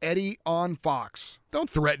at Eddie on Fox. Don't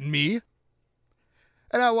threaten me.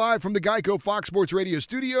 And now live from the Geico Fox Sports Radio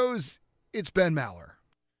studios, it's Ben Maller.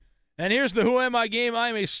 And here's the Who Am I game.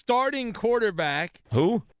 I'm a starting quarterback.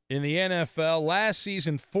 Who? In the NFL. Last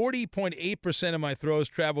season, 40.8% of my throws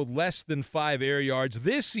traveled less than 5 air yards.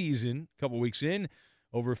 This season, a couple weeks in,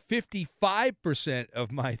 over 55%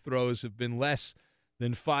 of my throws have been less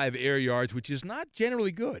than 5 air yards, which is not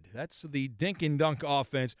generally good. That's the dink and dunk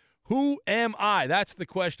offense. Who am I? That's the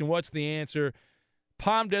question. What's the answer?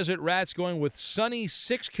 Palm Desert Rats going with Sonny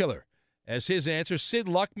Sixkiller as his answer. Sid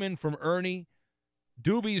Luckman from Ernie.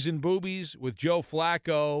 Doobies and Boobies with Joe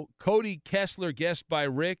Flacco. Cody Kessler, guessed by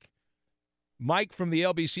Rick. Mike from the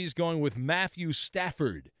LBC's going with Matthew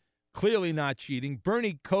Stafford. Clearly not cheating.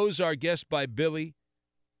 Bernie Kosar, guessed by Billy.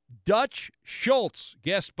 Dutch Schultz,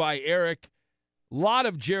 guessed by Eric. Lot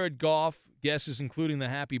of Jared Goff guesses, including the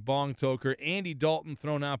Happy Bong Toker. Andy Dalton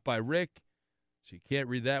thrown out by Rick. So you can't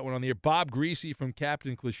read that one on the air. Bob Greasy from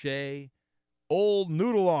Captain Cliche. Old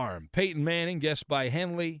Noodle Arm, Peyton Manning, guessed by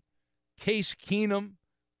Henley. Case Keenum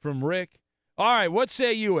from Rick. All right, what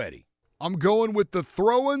say you, Eddie? I'm going with the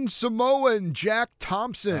throwing Samoan, Jack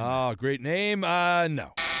Thompson. Oh, great name.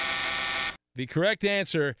 No. The correct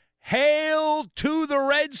answer, hail to the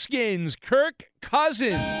Redskins, Kirk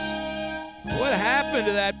Cousins. What happened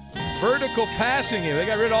to that vertical passing game? They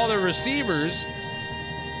got rid of all their receivers.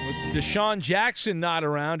 With Deshaun Jackson not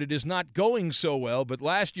around, it is not going so well. But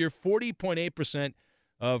last year, 40.8%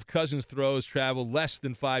 of Cousins' throws traveled less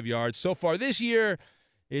than 5 yards. So far this year,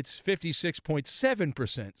 it's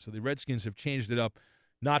 56.7%. So the Redskins have changed it up,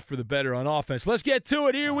 not for the better on offense. Let's get to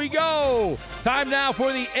it. Here we go. Time now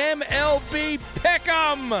for the MLB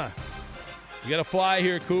Pick'em. You got to fly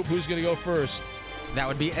here, Coop. Who's going to go first? That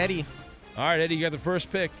would be Eddie. All right, Eddie, you got the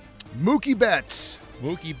first pick. Mookie Betts.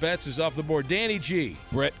 Mookie Betts is off the board. Danny G.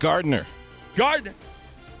 Brett Gardner. Gardner.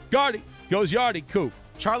 Gardy. Goes Yardy. Coop.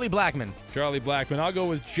 Charlie Blackmon. Charlie Blackmon. I'll go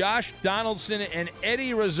with Josh Donaldson and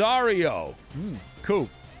Eddie Rosario. Coop.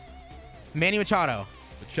 Manny Machado.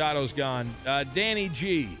 Machado's gone. Danny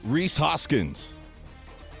G. Rhys Hoskins.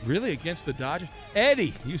 Really? Against the Dodgers?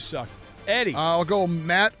 Eddie. You suck. Eddie. I'll go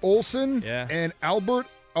Matt Olson and Albert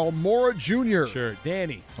Almora Jr. Sure.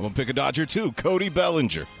 Danny. I'm going to pick a Dodger, too. Cody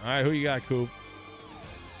Bellinger. All right, who you got, Coop?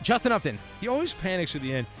 Justin Upton. He always panics at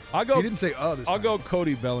the end. I'll go. He didn't say this I'll time. go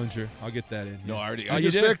Cody Bellinger. I'll get that in. No, I already. I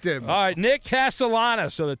just picked him. All right, Nick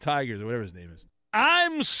Castellanos of the Tigers, or whatever his name is.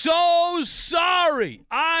 I'm so sorry.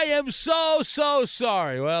 I am so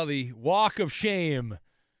sorry. Well, the walk of shame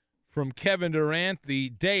from Kevin Durant the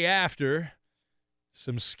day after.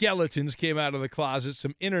 Some skeletons came out of the closet,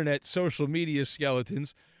 some internet social media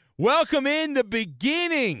skeletons. Welcome in the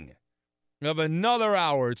beginning of another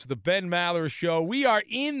hour. It's the Ben Maller Show. We are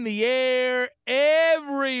in the air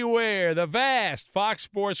everywhere. The vast Fox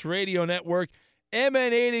Sports Radio Network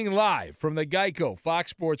emanating live from the Geico Fox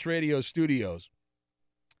Sports Radio studios.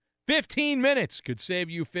 15 minutes could save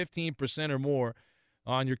you 15% or more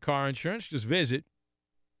on your car insurance. Just visit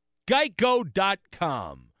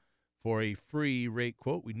geico.com for a free rate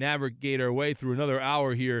quote. We navigate our way through another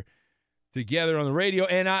hour here together on the radio.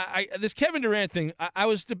 And I this Kevin Durant thing, I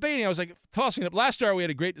was debating. I was like tossing it up. Last hour we had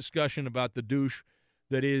a great discussion about the douche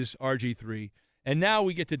that is RG3. And now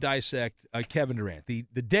we get to dissect Kevin Durant. The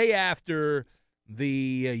day after the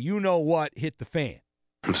you-know-what hit the fan.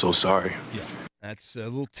 I'm so sorry. Yeah, that's a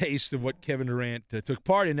little taste of what Kevin Durant took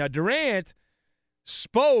part in. Now, Durant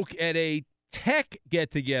spoke at a tech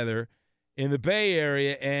get-together in the Bay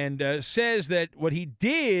Area and says that what he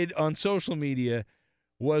did on social media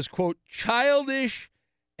was, quote, childish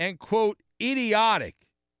and, quote, idiotic.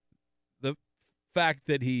 The fact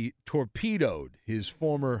that he torpedoed his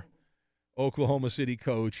former Oklahoma City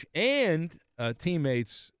coach and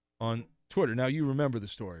teammates on Twitter. Now, you remember the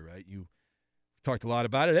story, right? You talked a lot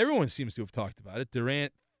about it. Everyone seems to have talked about it.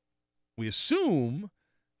 Durant, we assume,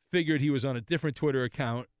 figured he was on a different Twitter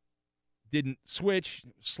account, didn't switch,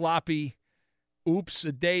 sloppy, oops,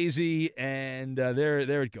 a daisy, and there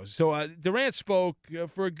it goes. So Durant spoke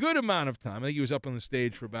for a good amount of time. I think he was up on the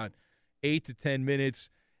stage for about 8 to 10 minutes,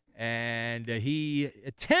 and he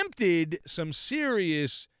attempted some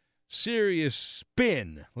serious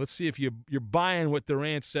spin. Let's see if you're buying what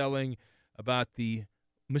Durant's selling about the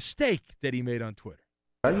mistake that he made on Twitter.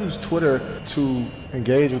 I use Twitter to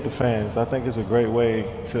engage with the fans. I think it's a great way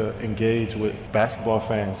to engage with basketball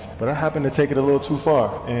fans. But I happen to take it a little too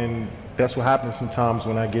far, and that's what happens sometimes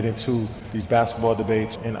when I get into these basketball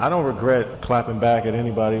debates. And I don't regret clapping back at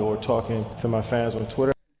anybody or talking to my fans on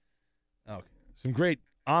Twitter. Okay. Some great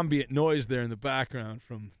ambient noise there in the background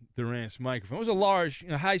from Durant's microphone. It was a large,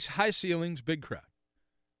 high ceilings, big crowd.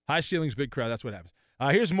 High ceilings, big crowd. That's what happens.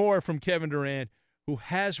 Here's more from Kevin Durant, who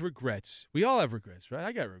has regrets. We all have regrets, right?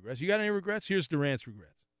 I got regrets. You got any regrets? Here's Durant's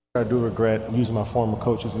regrets. I do regret using my former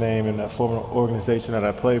coach's name in that former organization that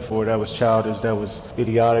I played for. That was childish. That was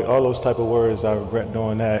idiotic. All those type of words, I regret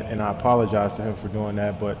doing that, and I apologize to him for doing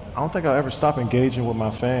that. But I don't think I'll ever stop engaging with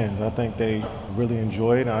my fans. I think they really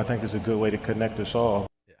enjoy it, and I think it's a good way to connect us all.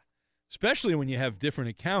 Yeah, especially when you have different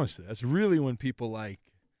accounts. That's really when people like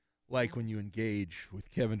when you engage with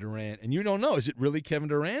Kevin Durant, and you don't know, is it really Kevin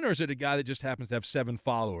Durant, or is it a guy that just happens to have 7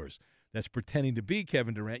 followers that's pretending to be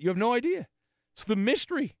Kevin Durant? You have no idea. It's the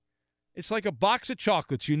mystery. It's like a box of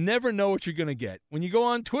chocolates. You never know what you're going to get. When you go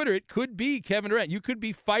on Twitter, it could be Kevin Durant. You could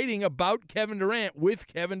be fighting about Kevin Durant with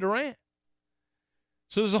Kevin Durant.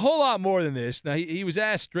 So there's a whole lot more than this. Now, he was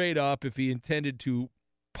asked straight up if he intended to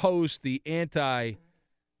post the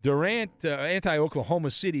anti-Durant,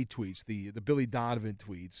 anti-Oklahoma City tweets, the Billy Donovan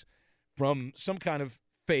tweets, from some kind of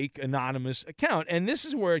fake anonymous account. And this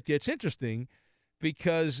is where it gets interesting,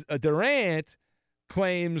 because Durant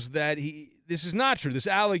claims that this is not true. This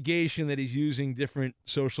allegation that he's using different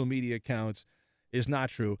social media accounts is not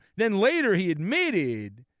true. Then later he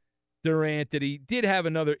admitted, Durant, that he did have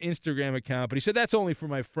another Instagram account, but he said that's only for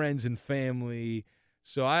my friends and family,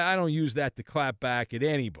 so I don't use that to clap back at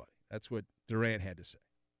anybody. That's what Durant had to say.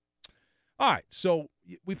 All right, so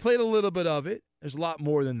we played a little bit of it. There's a lot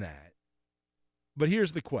more than that. But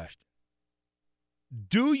here's the question.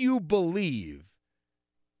 Do you believe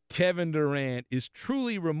Kevin Durant is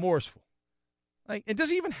truly remorseful? It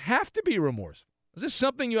doesn't even have to be remorseful. Is this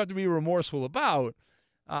something you have to be remorseful about?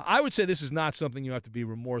 I would say this is not something you have to be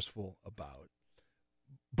remorseful about.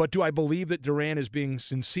 But do I believe that Durant is being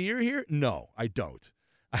sincere here? No, I don't.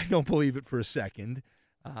 I don't believe it for a second.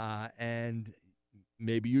 And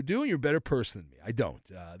maybe you do, and you're a better person than me. I don't.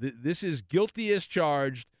 This is guilty as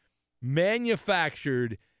charged,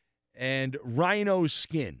 manufactured, and rhino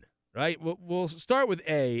skin, right? We'll start with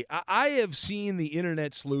A. I have seen the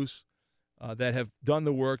internet sleuths that have done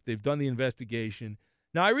the work. They've done the investigation.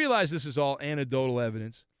 Now, I realize this is all anecdotal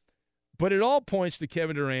evidence, but it all points to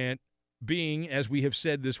Kevin Durant being, as we have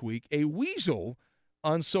said this week, a weasel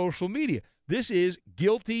on social media. This is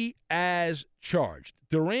guilty as charged.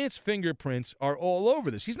 Durant's fingerprints are all over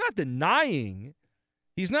this. He's not denying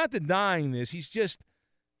this. He's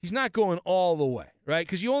not going all the way, right?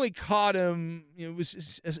 Because you only caught him, it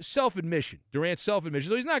was a self-admission, Durant's self-admission,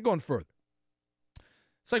 so he's not going further.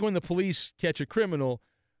 It's like when the police catch a criminal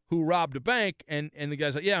who robbed a bank, and the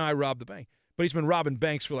guy's like, yeah, I robbed the bank. But he's been robbing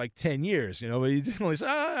banks for like 10 years, but he just only says,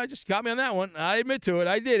 I just caught me on that one. I admit to it.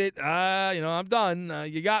 I did it. I'm done.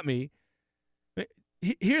 You got me.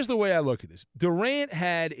 Here's the way I look at this. Durant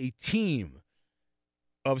had a team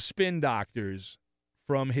of spin doctors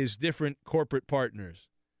from his different corporate partners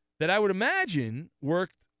that I would imagine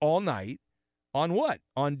worked all night on what?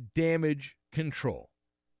 On damage control.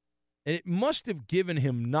 And it must have given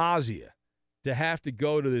him nausea to have to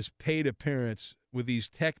go to this paid appearance with these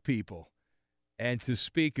tech people and to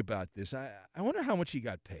speak about this. I wonder how much he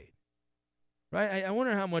got paid, right? I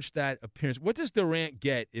wonder how much that appearance. What does Durant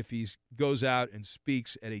get if he goes out and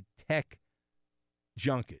speaks at a tech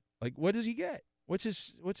junket? Like, what does he get? What's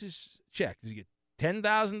his check? Does he get $10,000,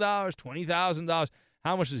 $20,000?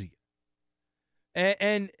 How much does he get?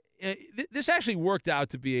 And this actually worked out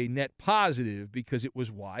to be a net positive because it was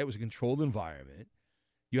a controlled environment.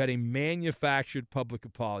 You had a manufactured public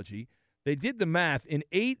apology. They did the math. In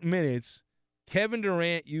 8 minutes, Kevin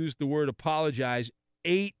Durant used the word apologize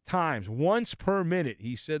 8 times. Once per minute,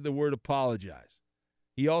 he said the word apologize.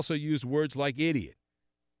 He also used words like idiot,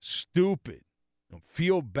 stupid,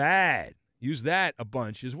 feel bad. Use that a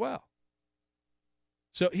bunch as well.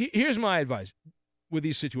 So here's my advice. with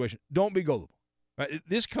these situations. Don't be gullible. Right?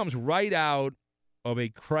 This comes right out of a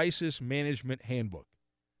crisis management handbook.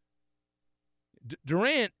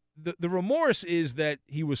 Durant, the remorse is that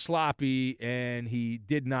he was sloppy and he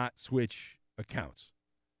did not switch accounts.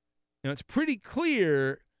 It's pretty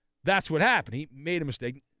clear that's what happened. He made a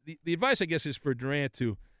mistake. The advice, I guess, is for Durant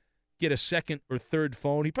to get a second or third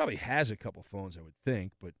phone. He probably has a couple phones, I would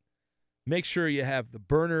think, but make sure you have the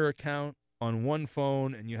burner account on one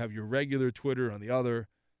phone and you have your regular Twitter on the other.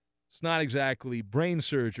 It's not exactly brain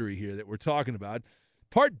surgery here that we're talking about.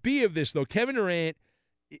 Part B of this, though, Kevin Durant,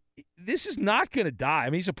 this is not going to die. I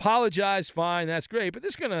mean, he's apologized, fine, that's great, but they're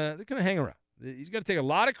going to hang around. He's going to take a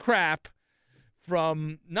lot of crap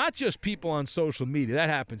from not just people on social media. That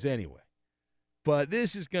happens anyway. But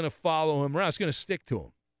this is going to follow him around. It's going to stick to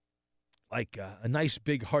him like a nice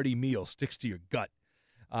big hearty meal sticks to your gut.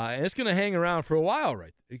 And it's going to hang around for a while,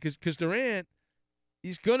 right? Because Durant,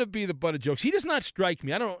 he's going to be the butt of jokes. He does not strike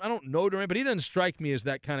me. I don't know Durant, but he doesn't strike me as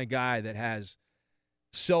that kind of guy that has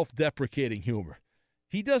self-deprecating humor.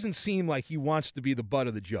 He doesn't seem like he wants to be the butt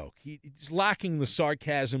of the joke. He's lacking the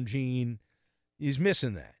sarcasm gene. He's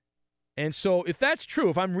missing that. And so if that's true,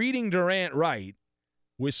 if I'm reading Durant right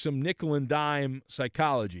with some nickel and dime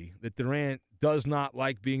psychology, that Durant does not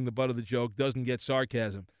like being the butt of the joke, doesn't get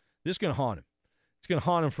sarcasm, this is going to haunt him. It's going to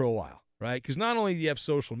haunt him for a while, right? Because not only do you have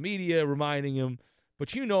social media reminding him, but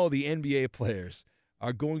the NBA players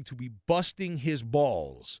are going to be busting his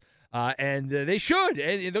balls. And they should.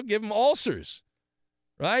 And they'll give him ulcers,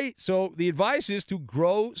 right? So the advice is to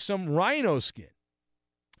grow some rhino skin.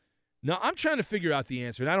 Now, I'm trying to figure out the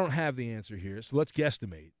answer, and I don't have the answer here, so let's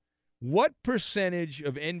guesstimate. What percentage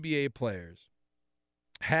of NBA players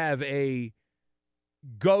have a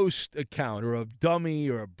ghost account or a dummy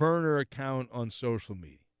or a burner account on social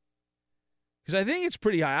media? Because I think it's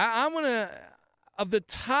pretty high. I'm going to, of the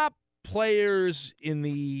top players in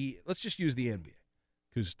let's just use the NBA,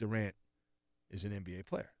 because Durant is an NBA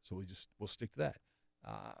player, so we'll stick to that.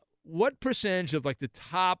 What percentage of like the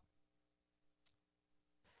top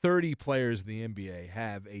 30 players in the NBA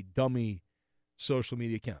have a dummy social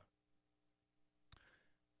media account?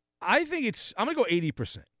 I think I'm going to go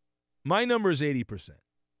 80%. My number is 80%.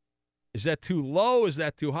 Is that too low? Is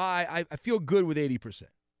that too high? I feel good with 80%.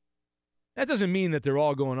 That doesn't mean that they're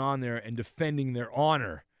all going on there and defending their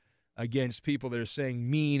honor against people that are saying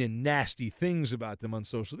mean and nasty things about them on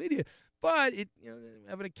social media. But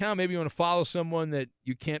have an account. Maybe you want to follow someone that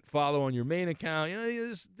you can't follow on your main account.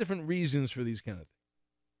 There's different reasons for these kind of things.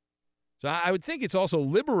 So I would think it's also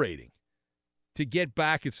liberating to get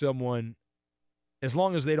back at someone as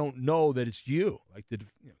long as they don't know that it's you. Like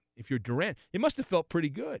if you're Durant, it must have felt pretty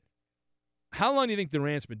good. How long do you think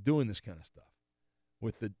Durant's been doing this kind of stuff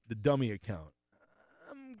with the dummy account?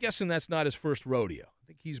 I'm guessing that's not his first rodeo. I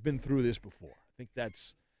think he's been through this before. I think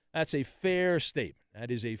that's a fair statement.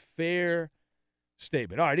 That is a fair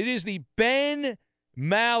statement. All right, it is the Ben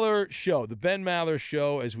Maller Show. The Ben Maller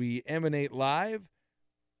Show as we emanate live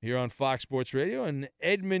here on Fox Sports Radio. And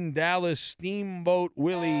Edmund Dallas Steamboat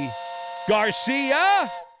Willie Garcia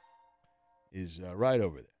is right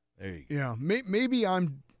over there. There you go. Yeah, maybe I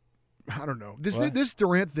don't know. This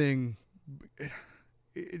Durant thing,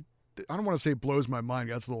 I don't want to say it blows my mind.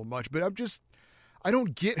 That's a little much, but I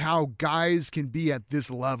don't get how guys can be at this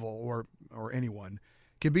level, or anyone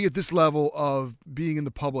can be at this level of being in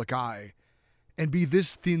the public eye and be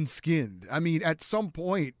this thin-skinned. I mean, at some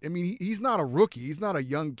point, he's not a rookie. He's not a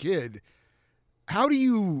young kid. How do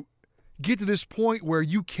you get to this point where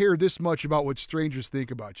you care this much about what strangers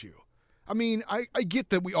think about you? I mean, I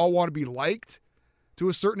get that we all want to be liked to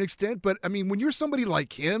a certain extent, but, when you're somebody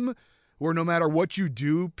like him, where no matter what you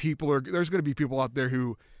do, there's going to be people out there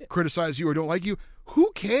who criticize you or don't like you.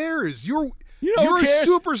 Who cares? You're a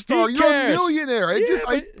superstar. You're a millionaire.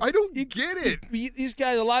 I don't get it.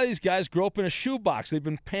 A lot of these guys grow up in a shoebox. They've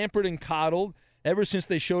been pampered and coddled ever since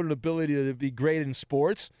they showed an ability to be great in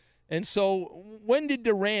sports. And so when did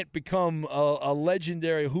Durant become a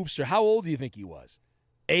legendary hoopster? How old do you think he was?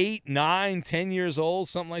 8, 9, 10 years old,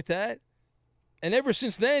 something like that? And ever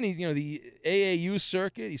since then, the AAU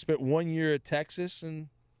circuit, he spent 1 year at Texas, and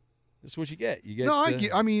that's what you get.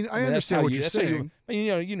 I understand what you're saying.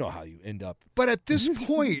 You know how you end up. But at this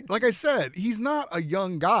point, like I said, he's not a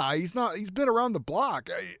young guy. He's been around the block.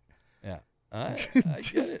 I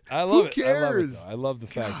get it. I love it. Who cares? I love the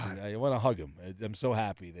fact that I want to hug him. I'm so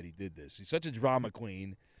happy that he did this. He's such a drama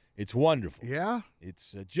queen. It's wonderful. Yeah?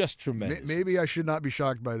 It's just tremendous. Maybe I should not be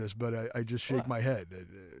shocked by this, but I just shake my head.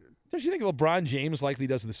 Don't you think LeBron James likely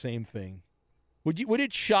does the same thing? Would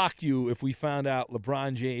it shock you if we found out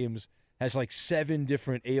LeBron James has like 7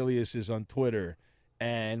 different aliases on Twitter,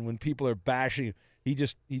 and when people are bashing, He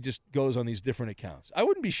just goes on these different accounts. I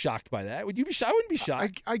wouldn't be shocked by that. Would you be shocked? I wouldn't be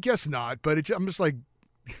shocked. I guess not, but I'm just like,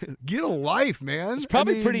 get a life, man. It's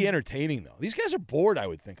probably pretty entertaining, though. These guys are bored, I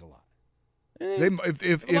would think, a lot.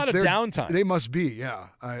 If a lot of downtime. They must be, yeah.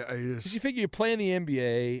 Because you figure you play in the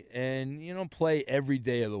NBA, and you don't play every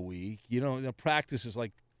day of the week. Practice is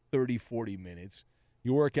like 30, 40 minutes.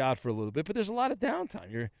 You work out for a little bit, but there's a lot of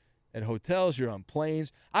downtime. You're at hotels, you're on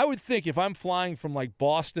planes. I would think if I'm flying from like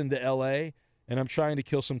Boston to L.A., and I'm trying to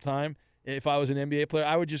kill some time, if I was an NBA player,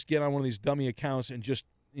 I would just get on one of these dummy accounts and just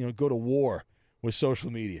go to war with social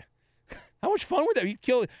media. How much fun would that be?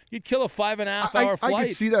 You'd kill a 5.5-hour flight. I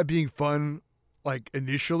could see that being fun, like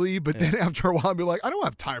initially, but then after a while, I'd be like, I don't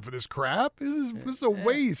have time for this crap. This is a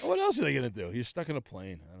waste. What else are they going to do? You're stuck in a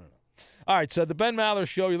plane. I don't know. All right, so the Ben Maller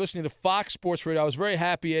Show. You're listening to Fox Sports Radio. I was very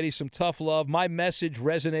happy, Eddie. Some tough love. My message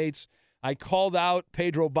resonates. I called out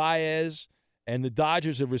Pedro Baez. And the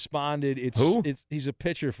Dodgers have responded. He's a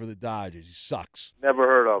pitcher for the Dodgers. He sucks. Never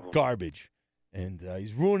heard of him. Garbage. And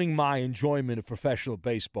he's ruining my enjoyment of professional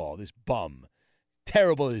baseball, this bum.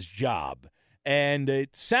 Terrible at his job. And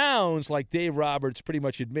it sounds like Dave Roberts pretty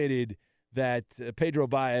much admitted that Pedro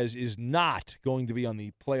Baez is not going to be on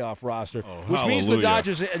the playoff roster, which means the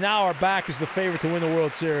Dodgers now are back as the favorite to win the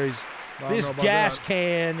World Series. This gas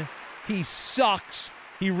can, he sucks.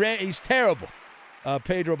 He's terrible.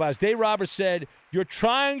 Pedro Baez. Dave Roberts said, you're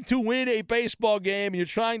trying to win a baseball game, and you're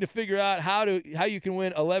trying to figure out how you can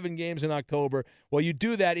win 11 games in October. Well, you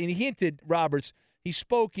do that, and he hinted, Roberts, he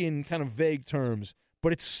spoke in kind of vague terms,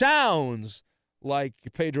 but it sounds like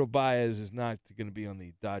Pedro Baez is not going to be on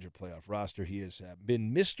the Dodger playoff roster. He has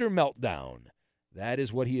been Mr. Meltdown. That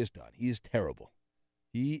is what he has done. He is terrible.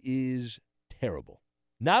 He is terrible.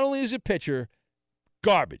 Not only is a pitcher,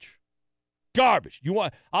 garbage. Garbage. You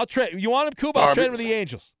want him, Cuba? I'll trade him with the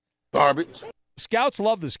Angels. Garbage. Scouts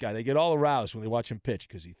love this guy. They get all aroused when they watch him pitch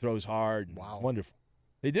because he throws hard. And wonderful.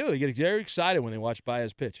 They do. They get very excited when they watch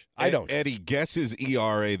Baez pitch. I don't. Eddie, guess his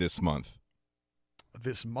ERA this month.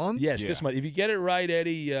 This month? Yes, this month. If you get it right,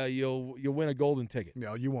 Eddie, you'll win a golden ticket.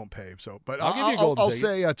 No, you won't pay. But I'll give you a golden ticket.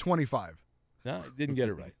 I'll say 25. No, didn't get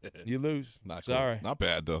it right. You lose. Sorry. Not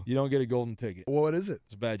bad, though. You don't get a golden ticket. Well, what is it?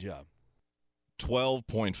 It's a bad job.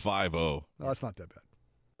 12.50. No, that's not that bad.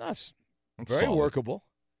 That's very solid. Workable.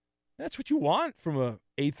 That's what you want from a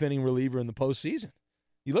eighth-inning reliever in the postseason.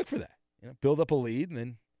 You look for that. Build up a lead, and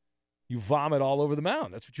then you vomit all over the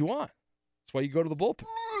mound. That's what you want. That's why you go to the bullpen.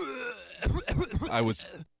 I was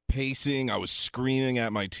pacing. I was screaming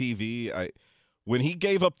at my TV. When he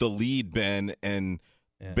gave up the lead, Ben, and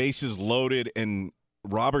bases loaded, and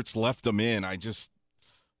Roberts left him in, I just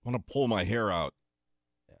want to pull my hair out.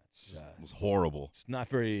 It was horrible. It's not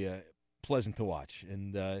very pleasant to watch.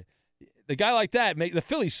 And the guy like that, the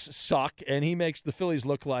Phillies suck, and he makes the Phillies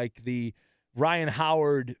look like the Ryan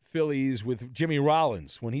Howard Phillies with Jimmy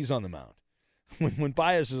Rollins when he's on the mound. When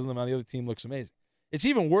Baez is on the mound, the other team looks amazing. It's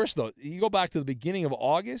even worse, though. You go back to the beginning of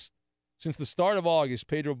August. Since the start of August,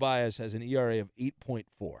 Pedro Baez has an ERA of 8.4.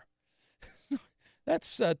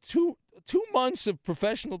 That's 2 months of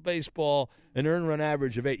professional baseball, an earned run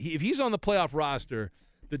average of 8. If he's on the playoff roster,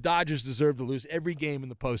 the Dodgers deserve to lose every game in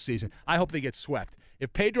the postseason. I hope they get swept.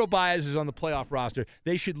 If Pedro Baez is on the playoff roster,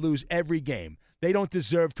 they should lose every game. They don't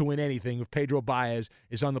deserve to win anything if Pedro Baez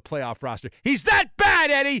is on the playoff roster. He's that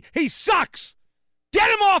bad, Eddie. He sucks. Get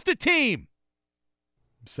him off the team.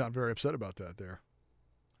 You sound very upset about that there.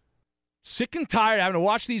 Sick and tired of having to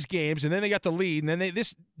watch these games, and then they got the lead, and then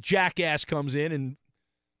this jackass comes in and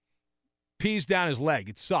pees down his leg.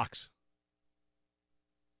 It sucks.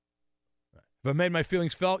 Have I made my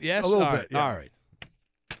feelings felt? Yes? A little bit, yeah. All right.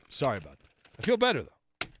 Sorry about that. I feel better, though.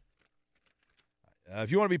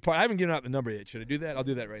 If you want to be part, I haven't given out the number yet. Should I do that? I'll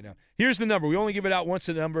do that right now. Here's the number. We only give it out once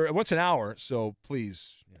an hour, so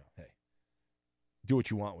please, hey, do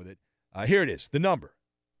what you want with it. Here it is, the number.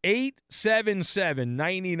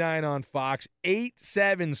 877-99 on Fox,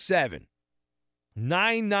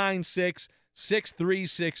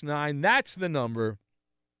 877-996-6369. That's the number.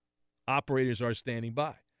 Operators are standing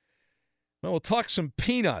by. Well, we'll talk some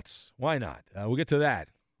peanuts. Why not? We'll get to that.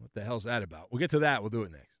 What the hell's that about? We'll get to that. We'll do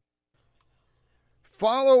it next.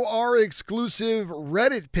 Follow our exclusive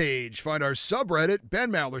Reddit page. Find our subreddit,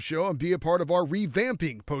 Ben Maller Show, and be a part of our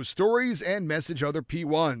revamping. Post stories and message other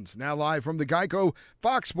P1s. Now live from the Geico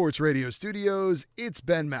Fox Sports Radio studios, it's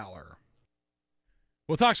Ben Maller.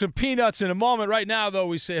 We'll talk some peanuts in a moment. Right now, though,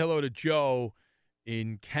 we say hello to Joe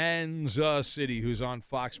in Kansas City, who's on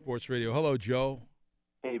Fox Sports Radio. Hello, Joe.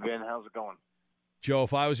 Hey, Ben. How's it going? Joe,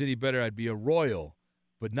 if I was any better, I'd be a Royal,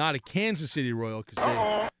 but not a Kansas City Royal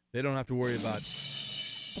because they don't have to worry about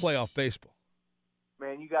playoff baseball.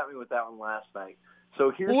 Man, you got me with that one last night.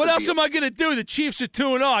 So here's Well, what the else deal. am I going to do? The Chiefs are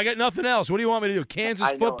 2-0. I got nothing else. What do you want me to do? Kansas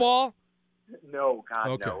I know football? No, God,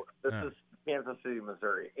 Okay. no. This All right. is Kansas City,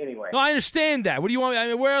 Missouri. Anyway. No, I understand that. What do you want? I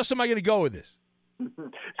mean, where else am I going to go with this?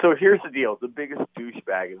 So here's the deal. The biggest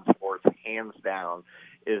douchebag in sports, hands down,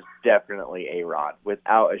 is definitely A-Rod,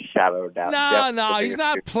 without a shadow of doubt. No, Definitely the he's biggest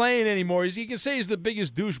not playing anymore. You can say he's the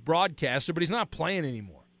biggest douche broadcaster, but he's not playing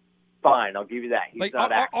anymore. Fine, I'll give you that. He's Like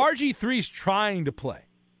not active. RG3's trying to play.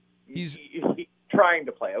 He's trying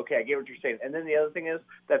to play. Okay, I get what you're saying. And then the other thing is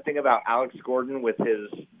that thing about Alex Gordon with his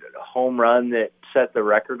home run that set the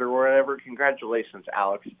record or whatever. Congratulations,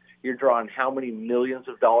 Alex. You're drawing how many millions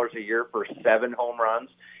of dollars a year for 7 home runs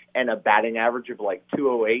and a batting average of like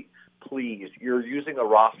 208? Please, you're using a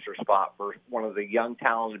roster spot for one of the young,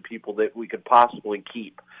 talented people that we could possibly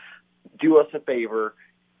keep. Do us a favor,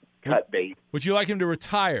 cut bait. Would you like him to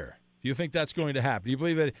retire? Do you think that's going to happen? Do you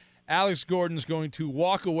believe that Alex Gordon's going to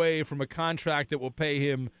walk away from a contract that will pay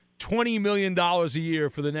him $20 million a year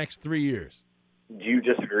for the next 3 years? Do you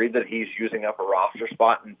disagree that he's using up a roster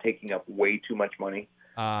spot and taking up way too much money?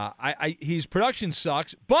 His production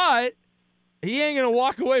sucks, but he ain't going to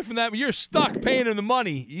walk away from that. You're stuck paying him the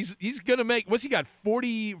money. He's going to make, what's he got,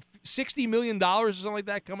 $60 million or something like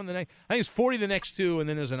that coming the next? I think it's 40 the next 2, and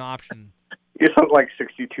then there's an option. You sound like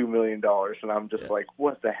 $62 million, and I'm just like,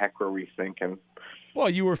 what the heck were we thinking? Well,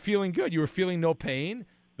 you were feeling good. You were feeling no pain.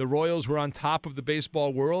 The Royals were on top of the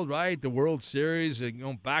baseball world, right? The World Series,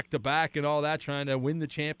 going back-to-back and all that, trying to win the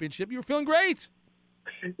championship. You were feeling great.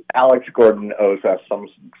 Alex Gordon owes us some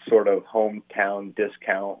sort of hometown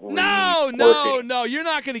discount. No. You're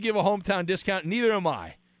not going to give a hometown discount. Neither am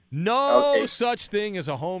I. No such thing as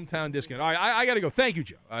a hometown discount. All right, I got to go. Thank you,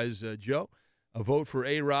 Joe. As Joe, a vote for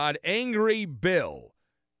A-Rod. Angry Bill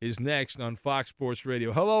is next on Fox Sports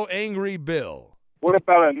Radio. Hello, Angry Bill. What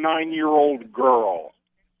about a 9-year-old girl?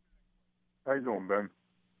 How you doing, Ben?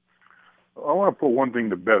 I want to put one thing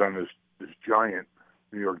to bed on this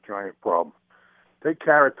New York Giant problem. Take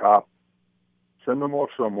Carrot Top, send them off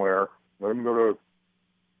somewhere, let him go to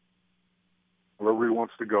wherever he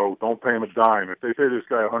wants to go. Don't pay him a dime. If they pay this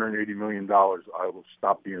guy $180 million, I will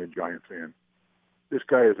stop being a Giant fan. This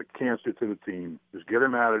guy is a cancer to the team. Just get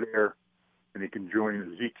him out of there, and he can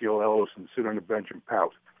join Ezekiel Ellis and sit on the bench and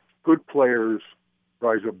pout. Good players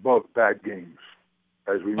rise above bad games,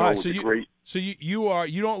 as we know. Right, so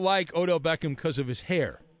you don't like Odell Beckham because of his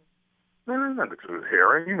hair? No, not because of his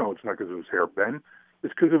hair. You know it's not because of his hair, Ben.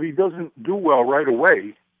 It's because if he doesn't do well right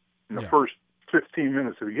away in the first 15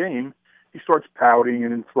 minutes of the game, he starts pouting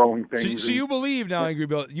and throwing things. So you believe now, Angry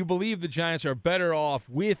Bill, you believe the Giants are better off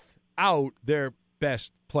without their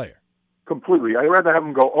best player? Completely. I'd rather have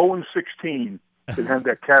them go 0-16 than have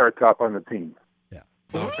that Carrot Top on the team. Yeah.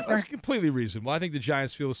 That's completely reasonable. I think the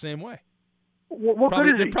Giants feel the same way. What good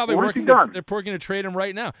is he? They're probably what working. has he done? They're working to trade him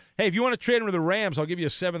right now. Hey, if you want to trade him to the Rams, I'll give you a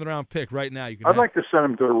 7th-round pick right now. I'd like to send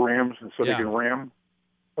him to the Rams so they can ram.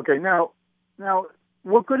 Okay, now,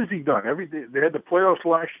 what good has he done? They had the playoffs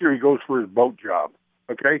last year. He goes for his boat job.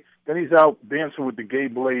 Okay, then he's out dancing with the gay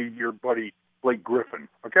blade, your buddy Blake Griffin.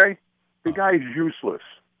 Okay, the guy is useless.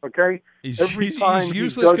 Okay, He's does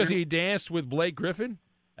useless because he danced with Blake Griffin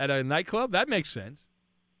at a nightclub. That makes sense.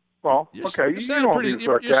 Well, You're okay,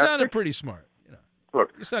 sounding pretty smart.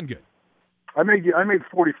 Look, you sound good. I made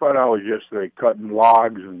 $45 yesterday cutting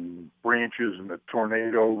logs and branches and the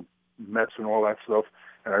tornado mess and all that stuff,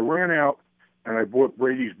 and I ran out and I bought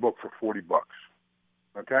Brady's book for $40.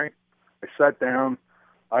 Okay, I sat down.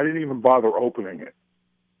 I didn't even bother opening it,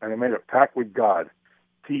 and I made a pact with God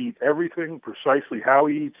to eat everything precisely how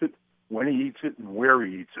he eats it, when he eats it, and where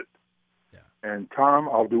he eats it. Yeah. And Tom,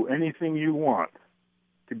 I'll do anything you want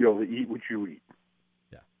to be able to eat what you eat.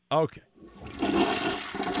 Yeah. Okay.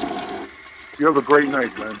 You have a great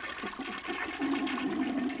night, man.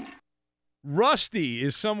 Rusty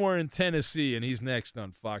is somewhere in Tennessee, and he's next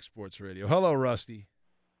on Fox Sports Radio. Hello, Rusty.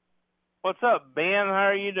 What's up, Ben? How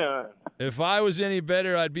are you doing? If I was any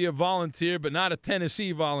better, I'd be a volunteer, but not a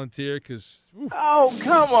Tennessee volunteer, because... Oh,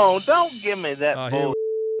 come on. Don't give me that bull.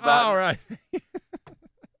 All right.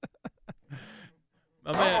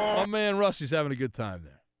 My man Rusty's having a good time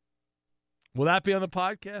there. Will that be on the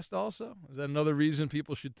podcast also? Is that another reason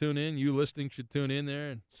people should tune in? You listening should tune in there?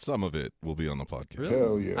 And some of it will be on the podcast. Really?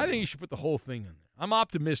 Hell yeah. I think you should put the whole thing in there. I'm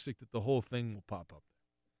optimistic that the whole thing will pop up.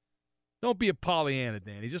 Don't be a Pollyanna,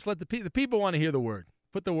 Danny. Just let the people want to hear the word.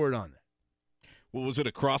 Put the word on there. Well, was it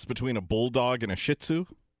a cross between a bulldog and a Shih Tzu?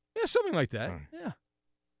 Yeah, something like that. Right. Yeah,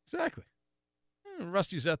 exactly.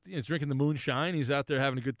 Rusty's out drinking the moonshine. He's out there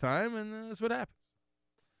having a good time, and that's what happens.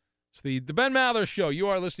 It's the Ben Maller Show. You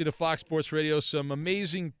are listening to Fox Sports Radio. Some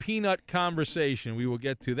amazing peanut conversation. We will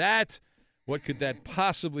get to that. What could that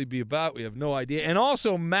possibly be about? We have no idea. And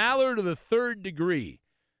also, Maller to the third degree,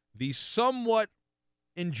 the somewhat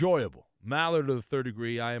enjoyable Maller to the third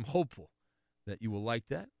degree. I am hopeful that you will like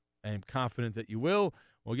that. I am confident that you will.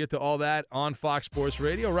 We'll get to all that on Fox Sports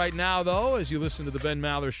Radio. Right now, though, as you listen to the Ben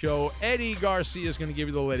Maller Show, Eddie Garcia is going to give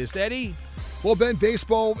you the latest. Eddie? Well, Ben,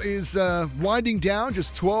 baseball is winding down.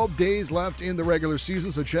 Just 12 days left in the regular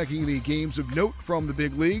season, so checking the games of note from the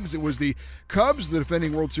big leagues. It was the Cubs, the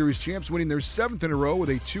defending World Series champs, winning their 7th in a row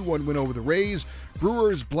with a 2-1 win over the Rays.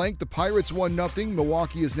 Brewers blanked the Pirates 1-0.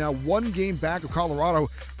 Milwaukee is now 1 game back of Colorado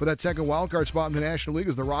for that second wildcard spot in the National League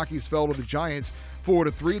as the Rockies fell to the Giants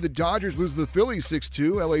 4-3. The Dodgers lose to the Phillies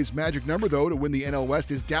 6-2. LA's magic number, though, to win the NL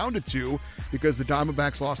West is down to 2 because the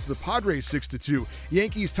Diamondbacks lost to the Padres 6-2.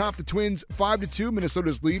 Yankees top the Twins 5-2.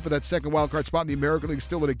 Minnesota's lead for that second wildcard spot in the American League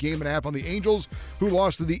still at a game and a half on the Angels, who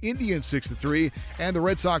lost to the Indians 6-3. And the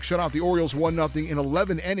Red Sox shut out the Orioles 1-0 in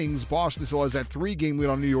 11 innings. Boston still has that 3-game lead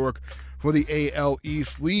on New York for the AL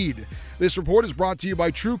East lead. This report is brought to you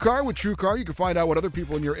by TrueCar. With TrueCar, you can find out what other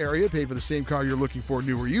people in your area paid for the same car you're looking for,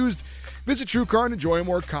 new or used. Visit TrueCar and enjoy a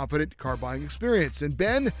more confident car buying experience. And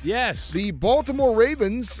Ben, yes, the Baltimore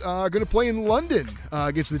Ravens are going to play in London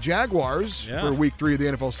against the Jaguars for Week 3 of the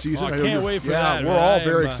NFL season. I can't wait for that. We're all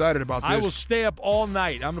very excited about this. I will stay up all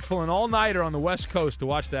night. I'm going to pull an all-nighter on the West Coast to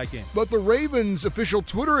watch that game. But the Ravens' official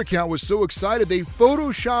Twitter account was so excited they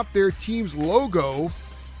photoshopped their team's logo,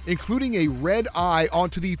 including a red eye,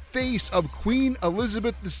 onto the face of Queen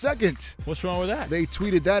Elizabeth II. What's wrong with that? They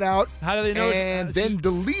tweeted that out. How do they know? And then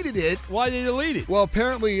deleted it. Why did they delete it? Well,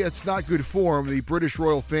 apparently it's not good form. The British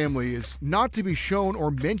royal family is not to be shown or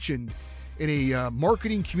mentioned in a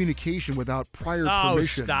marketing communication without prior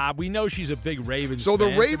permission. Oh, stop. We know she's a big Ravens fan. So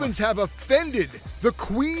the Ravens have offended the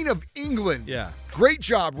Queen of England. Yeah. Great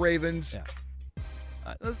job, Ravens. Yeah.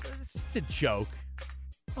 It's a joke.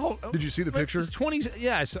 Oh, did you see the picture? It's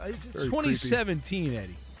 2017,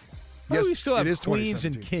 Eddie. Yes, we still have it is queens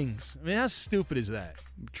and kings. I mean, how stupid is that?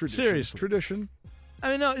 Tradition. Seriously. Tradition.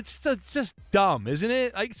 I mean, no, it's just dumb, isn't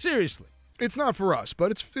it? Like, seriously. It's not for us, but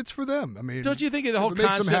it's for them. I mean, don't you think of the whole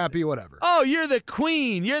concept? Makes them happy, whatever. Oh, you're the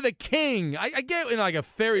queen. You're the king. I get in like a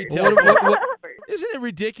fairy tale. Isn't it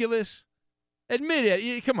ridiculous? Admit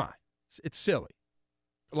it. Come on. It's silly.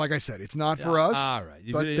 Like I said, it's not for us, all right.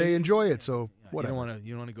 but they enjoy it, so whatever.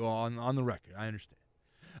 You don't want to go on the record. I understand.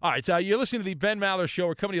 All right, so you're listening to the Ben Maller Show.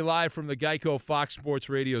 We're coming to you live from the Geico Fox Sports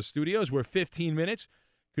Radio studios, where 15 minutes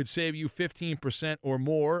could save you 15% or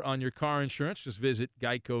more on your car insurance. Just visit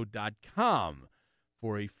geico.com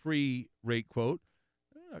for a free rate quote.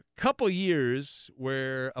 A couple years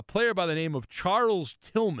where a player by the name of Charles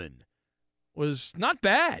Tillman was not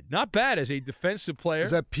bad as a defensive player.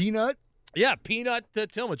 Is that Peanut? Yeah, Peanut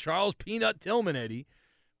Tillman, Charles Peanut Tillman, Eddie,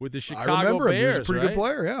 with the Chicago I remember him. Bears. He was a pretty good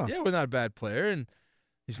player, yeah. Yeah, was not a bad player, and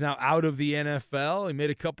he's now out of the NFL. He made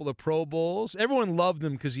a couple of Pro Bowls. Everyone loved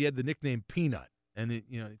him because he had the nickname Peanut, and it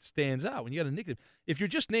stands out when you got a nickname. If you're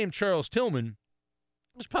just named Charles Tillman,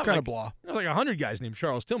 it's kind of blah. There's like 100 guys named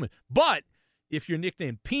Charles Tillman. But if you're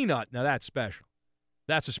nicknamed Peanut, now that's special.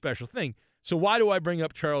 That's a special thing. So why do I bring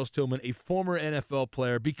up Charles Tillman, a former NFL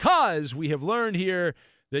player? Because we have learned here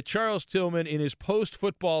that Charles Tillman, in his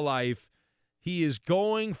post-football life, he is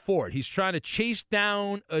going for it. He's trying to chase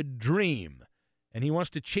down a dream, and he wants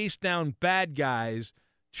to chase down bad guys.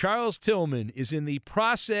 Charles Tillman is in the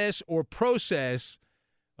process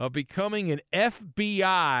of becoming an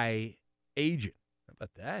FBI agent. How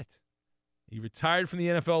about that? He retired from the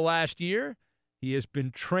NFL last year. He has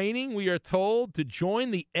been training, we are told, to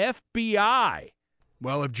join the FBI.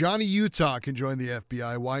 Well, if Johnny Utah can join the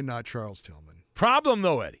FBI, why not Charles Tillman? Problem,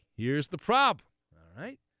 though, Eddie. Here's the problem. All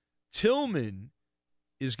right. Tillman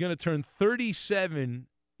is going to turn 37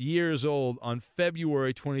 years old on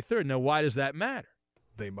February 23rd. Now, why does that matter?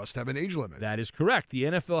 They must have an age limit. That is correct. The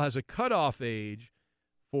NFL has a cutoff age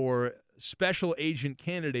for special agent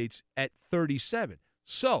candidates at 37.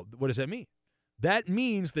 So, what does that mean? That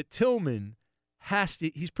means that Tillman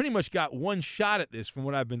he's pretty much got one shot at this, from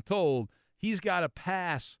what I've been told. He's got to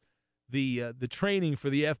pass the training for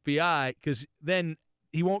the FBI, because then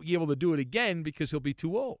he won't be able to do it again because he'll be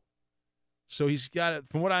too old. So he's got to,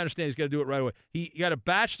 from what I understand, he's got to do it right away. He got a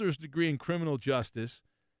bachelor's degree in criminal justice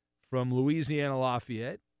from Louisiana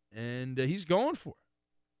Lafayette, and he's going for it.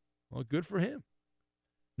 Well, good for him.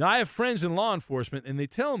 Now, I have friends in law enforcement, and they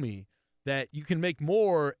tell me that you can make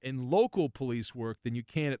more in local police work than you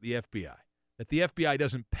can at the FBI. That the FBI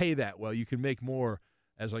doesn't pay that well. You can make more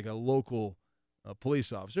as like a local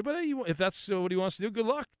police officer. But if that's what he wants to do, good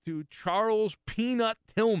luck to Charles Peanut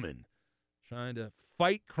Tillman trying to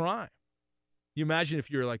fight crime. You imagine if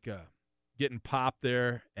you're like getting popped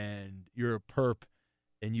there and you're a perp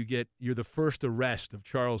and you're the first arrest of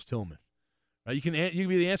Charles Tillman. Right? You can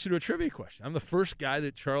be the answer to a trivia question. I'm the first guy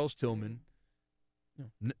that Charles Tillman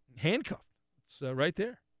handcuffed. It's right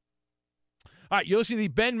there. All right, you're listening to the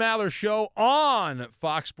Ben Maller Show on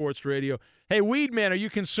Fox Sports Radio. Hey, Weedman, are you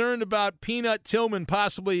concerned about Peanut Tillman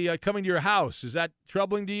possibly coming to your house? Is that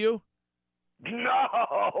troubling to you?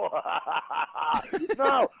 No.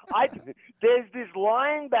 No. There's this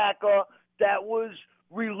linebacker that was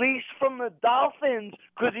released from the Dolphins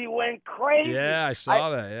because he went crazy. Yeah, I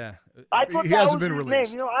saw that, yeah. I thought he that hasn't was been his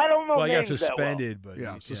released. name. You know, I don't know Well, he got names suspended. that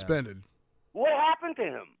But suspended. well. What happened to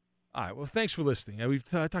him? All right, well, thanks for listening. We've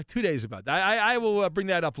talked 2 days about that. I will bring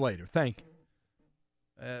that up later. Thank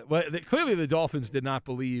you. Clearly the Dolphins did not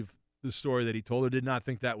believe the story that he told or did not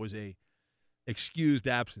think that was a excused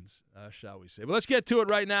absence, shall we say. But let's get to it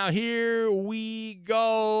right now. Here we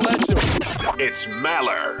go. Let's do it. It's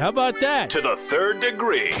Maller. How about that? To the third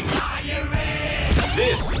degree.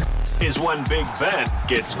 This is when Big Ben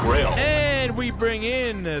gets grilled. And we bring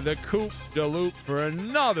in the Coop de Loop for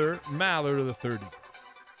another Maller to the third degree.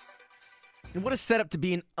 And what is set up to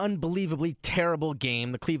be an unbelievably terrible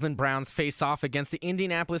game, the Cleveland Browns face off against the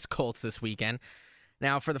Indianapolis Colts this weekend.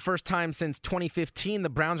 Now, for the first time since 2015, the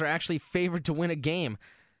Browns are actually favored to win a game.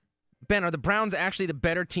 Ben, are the Browns actually the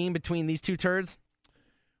better team between these two turds?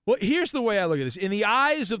 Well, here's the way I look at this. In the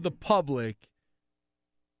eyes of the public,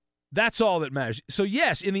 that's all that matters. So,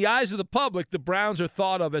 yes, in the eyes of the public, the Browns are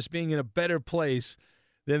thought of as being in a better place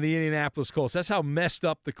than the Indianapolis Colts. That's how messed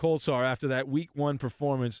up the Colts are after that Week 1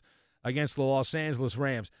 performance against the Los Angeles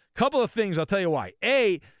Rams. Couple of things, I'll tell you why.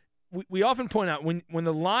 We often point out when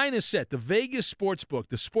the line is set, the Vegas sportsbook,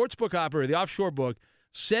 the sportsbook operator, the offshore book,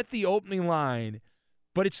 set the opening line,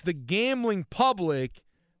 but it's the gambling public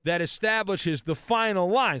that establishes the final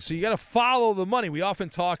line. So you got to follow the money. We often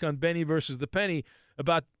talk on Benny versus the Penny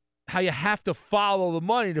about how you have to follow the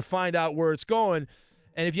money to find out where it's going.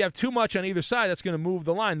 And if you have too much on either side, that's going to move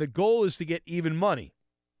the line. The goal is to get even money.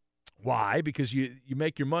 Why? Because you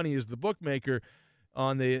make your money as the bookmaker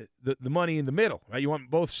on the money in the middle, right? You want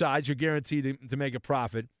both sides. You're guaranteed to make a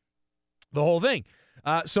profit. The whole thing.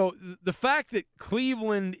 So the fact that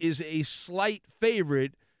Cleveland is a slight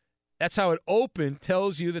favorite, that's how it opened,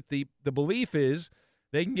 tells you that the belief is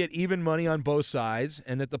they can get even money on both sides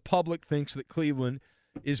and that the public thinks that Cleveland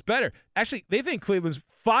is better. Actually, they think Cleveland's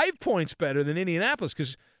 5 points better than Indianapolis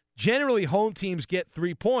because generally home teams get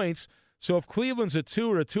 3 points. So if Cleveland's a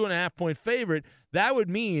 2 or a 2.5 point favorite, that would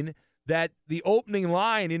mean that the opening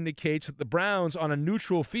line indicates that the Browns on a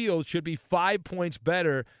neutral field should be 5 points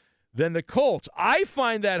better than the Colts. I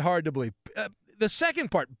find that hard to believe. The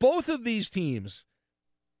second part, both of these teams,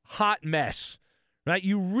 hot mess, right?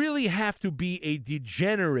 You really have to be a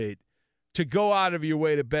degenerate to go out of your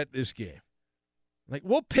way to bet this game. Like,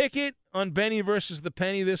 we'll pick it on Benny versus the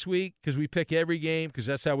Penny this week because we pick every game because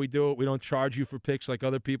that's how we do it. We don't charge you for picks like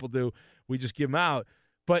other people do. We just give them out.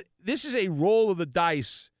 But this is a roll of the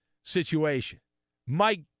dice situation.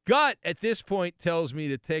 My gut at this point tells me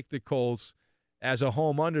to take the Colts as a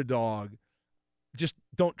home underdog. Just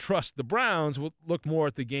don't trust the Browns. We'll look more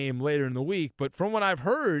at the game later in the week. But from what I've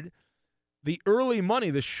heard, the early money,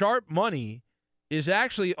 the sharp money, is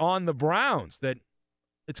actually on the Browns. That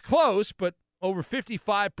it's close, but over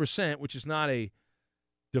 55%, which is not a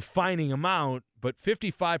defining amount, but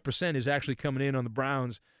 55% is actually coming in on the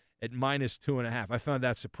Browns at -2.5. I found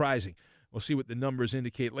that surprising. We'll see what the numbers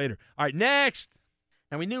indicate later. All right, next.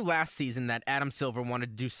 Now, we knew last season that Adam Silver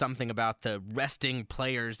wanted to do something about the resting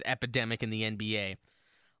players epidemic in the NBA.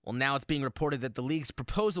 Well, now it's being reported that the league's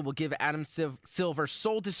proposal will give Adam Silver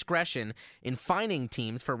sole discretion in fining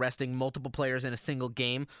teams for resting multiple players in a single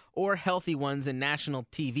game or healthy ones in national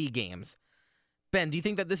TV games. Ben, do you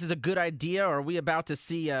think that this is a good idea, or are we about to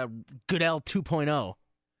see Goodell 2.0?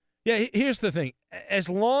 Yeah, here's the thing. As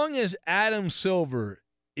long as Adam Silver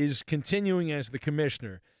is continuing as the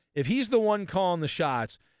commissioner, if he's the one calling the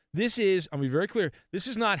shots, this is, I'll be very clear, this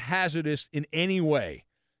is not hazardous in any way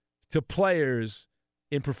to players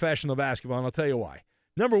in professional basketball, and I'll tell you why.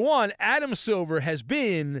 Number one, Adam Silver has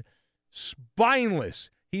been spineless.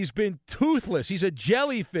 He's been toothless. He's a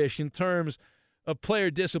jellyfish in terms of player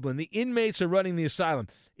discipline. The inmates are running the asylum.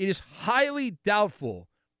 It is highly doubtful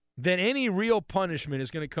that any real punishment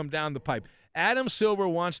is going to come down the pipe. Adam Silver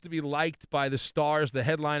wants to be liked by the stars, the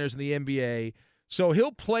headliners in the NBA, so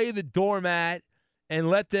he'll play the doormat and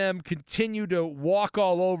let them continue to walk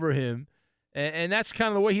all over him And that's kind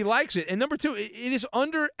of the way he likes it. And number two, it is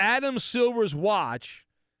under Adam Silver's watch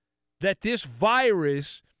that this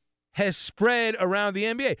virus has spread around the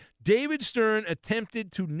NBA. David Stern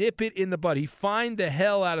attempted to nip it in the bud. He fined the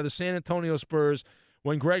hell out of the San Antonio Spurs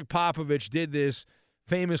when Greg Popovich did this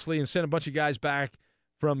famously and sent a bunch of guys back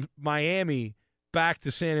from Miami back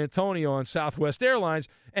to San Antonio on Southwest Airlines.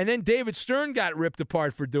 And then David Stern got ripped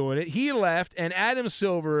apart for doing it. He left, and Adam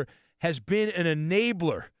Silver has been an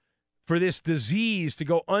enabler for this disease to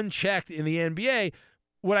go unchecked in the NBA.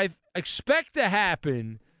 What I expect to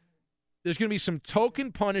happen, there's going to be some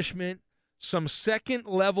token punishment. Some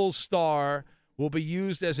second-level star will be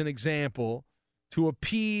used as an example to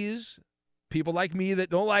appease people like me that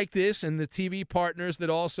don't like this and the TV partners that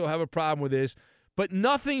also have a problem with this, but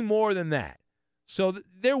nothing more than that. So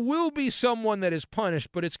there will be someone that is punished,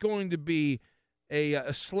 but it's going to be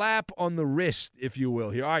a slap on the wrist, if you will,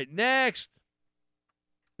 here. All right, next.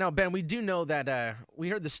 Now, Ben, we do know that we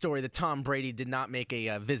heard the story that Tom Brady did not make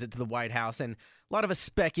a visit to the White House, and a lot of us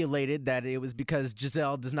speculated that it was because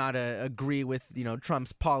Giselle does not agree with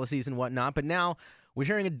Trump's policies and whatnot. But now we're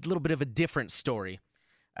hearing a little bit of a different story.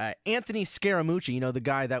 Anthony Scaramucci, the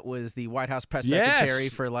guy that was the White House press secretary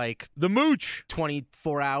for like the mooch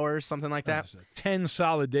 24 hours, something like that. 10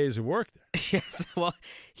 solid days of work there. Yes, well,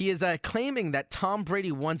 he is claiming that Tom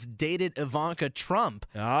Brady once dated Ivanka Trump.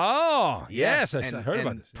 Oh, yes, I heard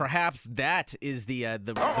about and this. Perhaps that is the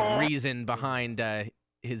reason behind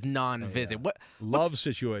his non-visit. Love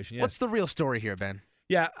situation. Yes. What's the real story here, Ben?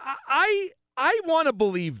 Yeah, I want to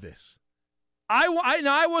believe this. I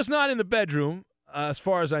was not in the bedroom, as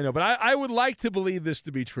far as I know, but I would like to believe this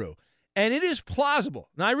to be true. And it is plausible.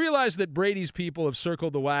 Now, I realize that Brady's people have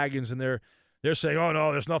circled the wagons, and they're saying, oh,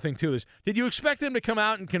 no, there's nothing to this. Did you expect them to come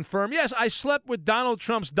out and confirm, yes, I slept with Donald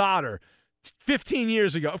Trump's daughter 15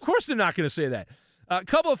 years ago? Of course they're not going to say that. A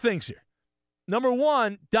couple of things here. Number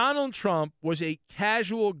one, Donald Trump was a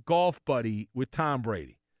casual golf buddy with Tom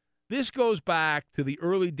Brady. This goes back to the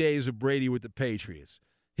early days of Brady with the Patriots,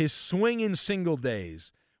 his swinging single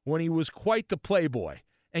days, when he was quite the playboy.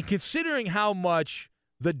 And considering how much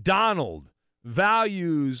the Donald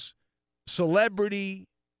values celebrity,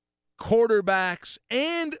 quarterbacks,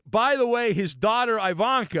 and, by the way, his daughter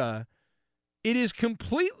Ivanka, it is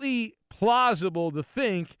completely plausible to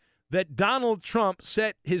think that Donald Trump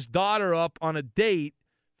set his daughter up on a date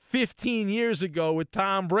 15 years ago with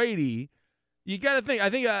Tom Brady. You got to think,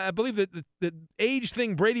 I believe that the age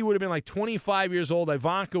thing, Brady would have been like 25 years old,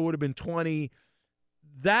 Ivanka would have been 20.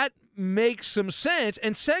 That makes some sense.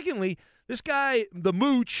 And secondly, this guy, the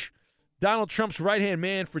mooch, Donald Trump's right-hand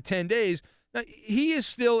man for 10 days, now, he is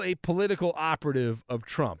still a political operative of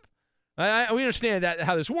Trump. We understand that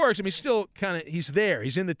how this works. I mean, he's there.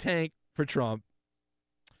 He's in the tank for Trump,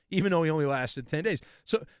 even though he only lasted 10 days.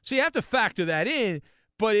 So you have to factor that in.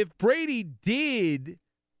 But if Brady did,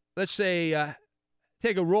 let's say,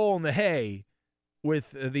 take a roll in the hay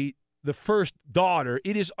with the first daughter,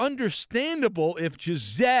 it is understandable if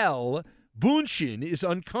Gisele Bündchen is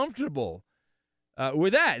uncomfortable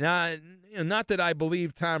with that. Now, not that I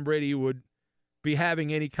believe Tom Brady would be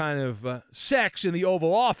having any kind of sex in the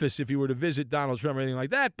Oval Office if he were to visit Donald Trump or anything like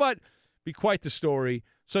that, but be quite the story.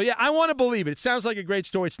 So, yeah, I want to believe it. It sounds like a great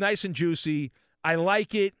story. It's nice and juicy. I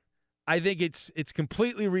like it. I think it's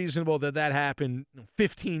completely reasonable that happened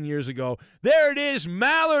 15 years ago. There it is,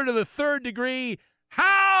 Maller to the third degree.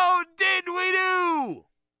 How did we do?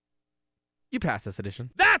 You passed this edition.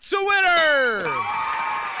 That's a winner!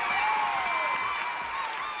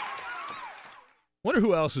 Wonder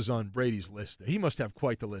who else is on Brady's list there. He must have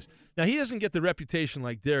quite the list. Now, he doesn't get the reputation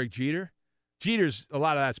like Derek Jeter. Jeter's, a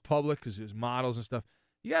lot of that's public because his models and stuff.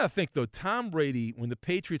 You got to think, though, Tom Brady, when the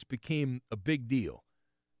Patriots became a big deal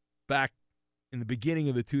back in the beginning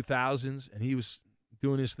of the 2000s, and he was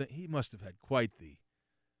doing his thing, he must have had quite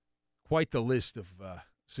the list of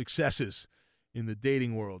successes in the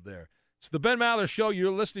dating world there. It's the Ben Maller Show.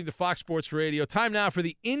 You're listening to Fox Sports Radio. Time now for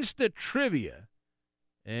the Insta Trivia.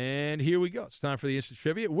 And here we go. It's time for the Insta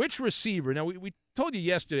Trivia. Which receiver? Now, we told you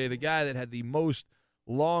yesterday the guy that had the most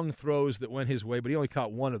long throws that went his way, but he only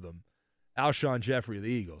caught one of them, Alshon Jeffrey of the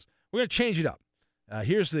Eagles. We're going to change it up.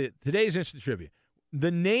 Here's today's Insta Trivia.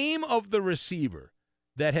 The name of the receiver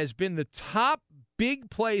that has been the top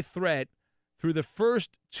big play threat through the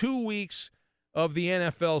first 2 weeks of the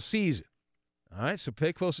NFL season. All right, so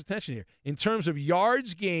pay close attention here. In terms of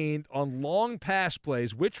yards gained on long pass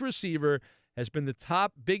plays, which receiver has been the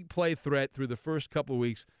top big play threat through the first couple of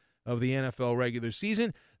weeks of the NFL regular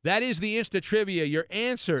season? That is the Insta Trivia. Your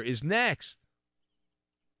answer is next.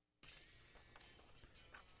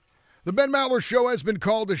 The Ben Maller Show has been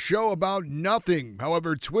called a show about nothing.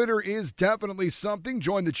 However, Twitter is definitely something.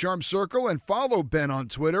 Join the Charm Circle and follow Ben on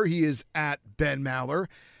Twitter. He is at Ben Maller.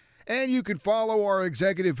 And you can follow our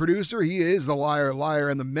executive producer. He is the liar,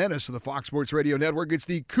 and the menace of the Fox Sports Radio Network. It's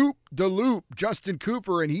the Coop de Loop, Justin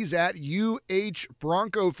Cooper, and he's at UH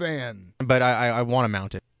Bronco Fan. But I want to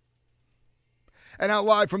mount it. And out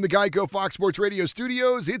live from the Geico Fox Sports Radio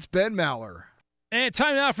studios, it's Ben Maller. And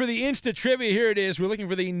time now for the Insta Trivia. Here it is. We're looking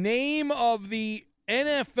for the name of the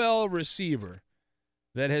NFL receiver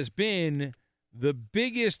that has been the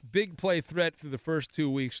biggest big play threat through the first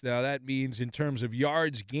 2 weeks now. That means in terms of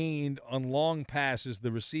yards gained on long passes,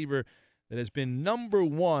 the receiver that has been number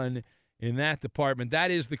one in that department.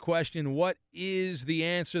 That is the question. What is the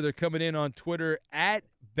answer? They're coming in on Twitter at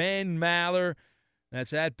Ben Maller.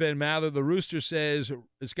 That's at Ben Maller. The Rooster says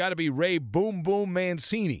it's got to be Ray Boom Boom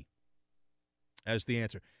Mancini as the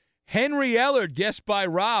answer. Henry Ellard, guessed by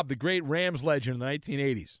Rob, the great Rams legend in the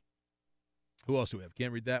 1980s. Who else do we have?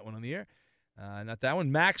 Can't read that one on the air. Not that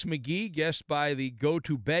one. Max McGee, guessed by the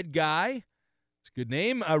go-to-bed guy. It's a good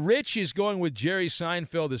name. Rich is going with Jerry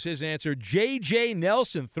Seinfeld as his answer. J.J.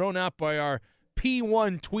 Nelson, thrown out by our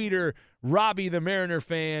P1 tweeter, Robbie the Mariner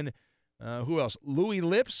fan. Who else? Louis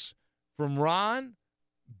Lips from Ron.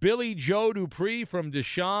 Billy Joe Dupree from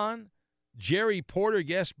Deshaun. Jerry Porter,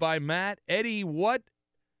 guessed by Matt. Eddie, what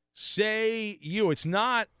say you? It's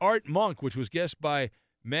not Art Monk, which was guessed by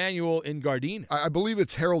Manuel in Gardena. I believe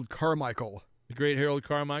it's Harold Carmichael. The great Harold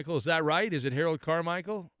Carmichael. Is that right? Is it Harold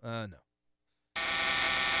Carmichael? No.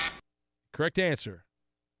 Correct answer.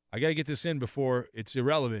 I got to get this in before it's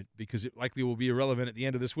irrelevant, because it likely will be irrelevant at the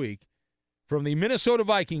end of this week. From the Minnesota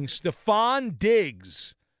Vikings, Stephon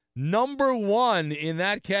Diggs. Number one in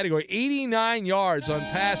that category, 89 yards on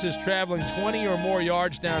passes traveling 20 or more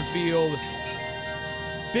yards downfield.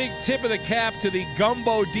 Big tip of the cap to the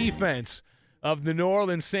gumbo defense of the New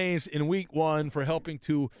Orleans Saints in Week 1 for helping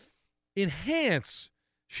to enhance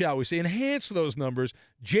those numbers.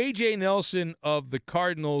 J.J. Nelson of the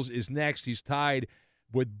Cardinals is next. He's tied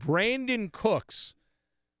with Brandon Cooks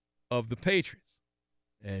of the Patriots.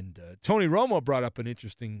 And Tony Romo brought up an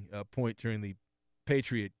interesting point during the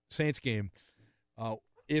Patriot-Saints game.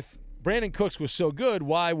 If Brandon Cooks was so good,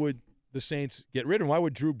 why would the Saints get rid of him? Why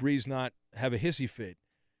would Drew Brees not have a hissy fit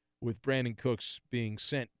with Brandon Cooks being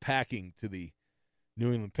sent packing to the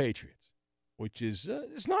New England Patriots, which is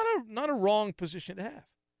it's not a wrong position to have.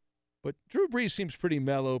 But Drew Brees seems pretty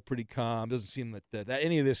mellow, pretty calm. Doesn't seem that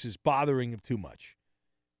any of this is bothering him too much.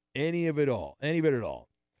 Any of it at all.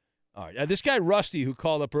 All right, this guy Rusty, who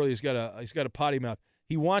called up earlier, he's got a potty mouth.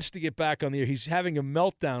 He wants to get back on the air. He's having a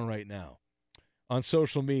meltdown right now on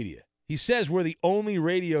social media. He says we're the only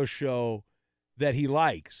radio show that he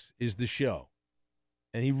likes is the show.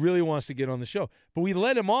 And he really wants to get on the show. But we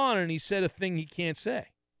let him on, and he said a thing he can't say.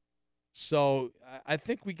 So I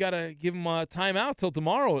think we got to give him a timeout till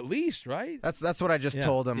tomorrow at least, right? That's what I just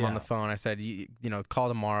told him on the phone. I said, you know, call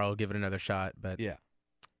tomorrow, give it another shot. But yeah,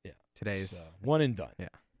 today's one and done. Yeah.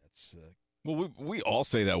 That's well, we all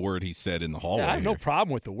say that word he said in the hallway. I have no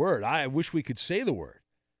problem with the word. I wish we could say the word.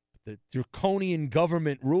 The draconian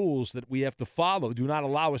government rules that we have to follow do not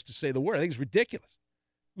allow us to say the word. I think it's ridiculous.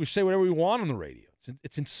 We say whatever we want on the radio.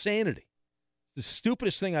 It's insanity. It's the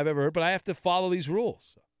stupidest thing I've ever heard, but I have to follow these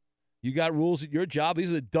rules. So you got rules at your job. These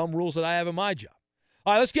are the dumb rules that I have at my job.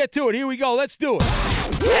 All right, let's get to it. Here we go. Let's do it.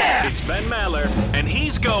 Yeah! It's Ben Maller, and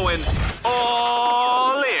he's going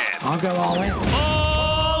all in. I'll go all in.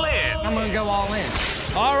 All in. I'm going to go all in.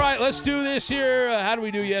 All right, let's do this here. How did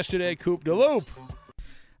we do yesterday, Coop de Loop?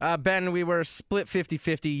 Ben, we were split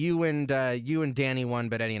 50-50. You and Danny won,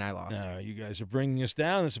 but Eddie and I lost. You guys are bringing us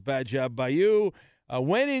down. That's a bad job by you.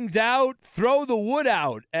 When in doubt, throw the wood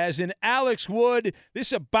out, as in Alex Wood. This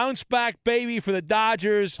is a bounce-back baby for the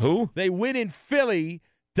Dodgers. Who? They win in Philly.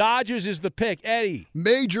 Dodgers is the pick. Eddie.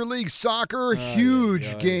 Major League Soccer,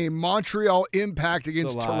 huge game. Montreal Impact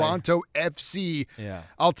against Toronto FC. Yeah.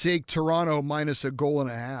 I'll take Toronto minus a goal and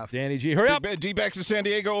a half. Danny G, hurry up. D-backs to San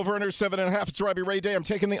Diego, over under 7.5. It's Robbie Ray Day. I'm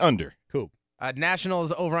taking the under. Cool.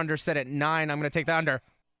 Nationals over-under set at 9. I'm going to take the under.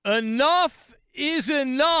 Enough is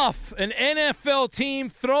enough. An NFL team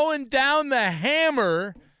throwing down the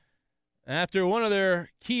hammer after one of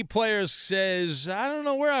their key players says, I don't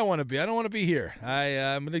know where I want to be. I don't want to be here.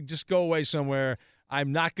 I'm going to just go away somewhere.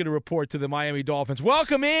 I'm not going to report to the Miami Dolphins.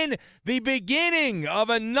 Welcome in the beginning of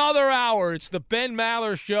another hour. It's the Ben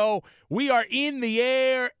Maller Show. We are in the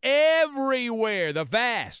air everywhere. The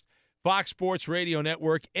vast Fox Sports Radio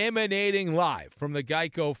Network emanating live from the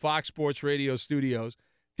Geico Fox Sports Radio studios.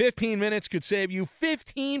 15 minutes could save you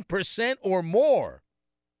 15% or more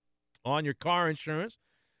on your car insurance.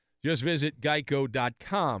 Just visit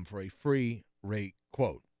geico.com for a free rate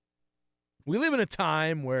quote. We live in a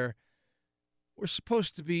time where we're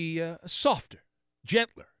supposed to be softer,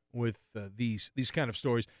 gentler with these kind of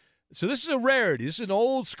stories. So this is a rarity. This is an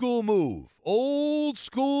old school move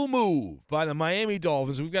by the Miami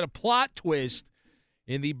Dolphins. We've got a plot twist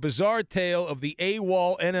in the bizarre tale of the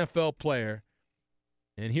AWOL NFL player.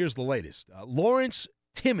 And here's the latest. Lawrence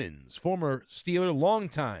Timmons, former Steeler,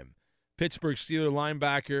 longtime Pittsburgh Steeler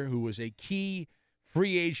linebacker who was a key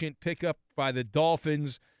free agent pickup by the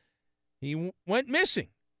Dolphins. He went missing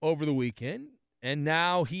over the weekend, and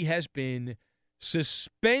now he has been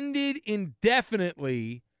suspended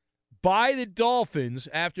indefinitely by the Dolphins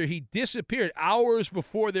after he disappeared hours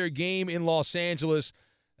before their game in Los Angeles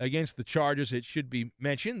against the Chargers. It should be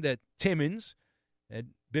mentioned that Timmons had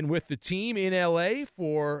been with the team in L.A.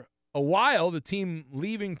 for a while, the team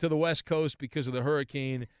leaving to the West Coast because of the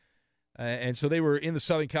hurricane. And so they were in the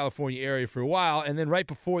Southern California area for a while. And then right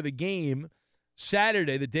before the game,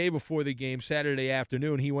 Saturday, the day before the game, Saturday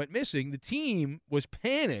afternoon, he went missing. The team was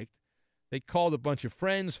panicked. They called a bunch of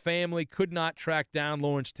friends, family, could not track down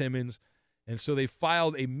Lawrence Timmons. And so they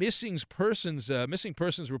filed a missing persons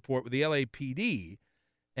report with the LAPD.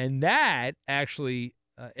 And that actually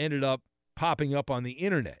ended up popping up on the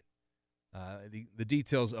internet. The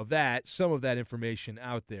details of that, some of that information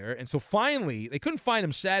out there. And so finally, they couldn't find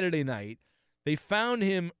him Saturday night. They found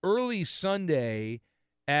him early Sunday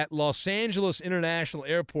at Los Angeles International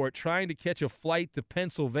Airport trying to catch a flight to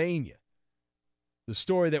Pennsylvania. The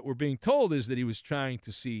story that we're being told is that he was trying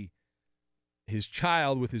to see his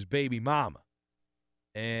child with his baby mama.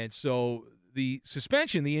 And so the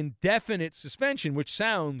suspension, the indefinite suspension, which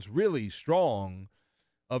sounds really strong,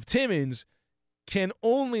 of Timmons can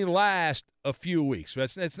only last a few weeks. So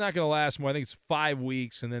it's not going to last more. I think it's 5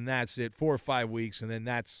 weeks, and then that's it, 4 or 5 weeks, and then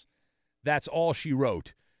that's all she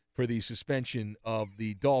wrote for the suspension of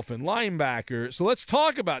the Dolphin linebacker. So let's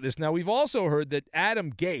talk about this. Now, we've also heard that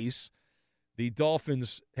Adam Gase, the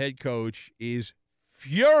Dolphins head coach, is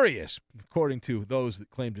furious, according to those that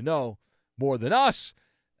claim to know more than us.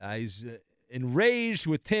 He's enraged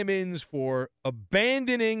with Timmons for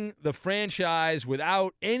abandoning the franchise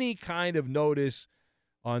without any kind of notice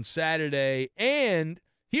on Saturday. And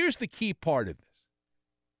here's the key part of this.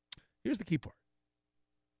 Here's the key part.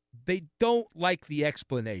 They don't like the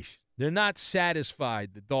explanation. They're not satisfied,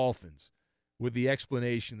 the Dolphins, with the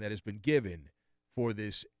explanation that has been given for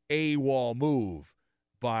this AWOL move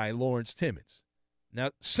by Lawrence Timmons.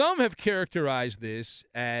 Now, some have characterized this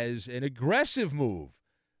as an aggressive move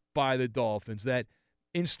by the Dolphins, that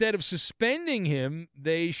instead of suspending him,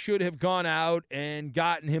 they should have gone out and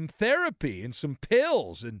gotten him therapy and some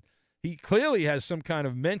pills. And he clearly has some kind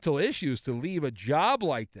of mental issues to leave a job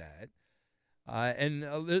like that.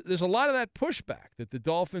 There's a lot of that pushback that the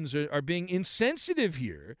Dolphins are being insensitive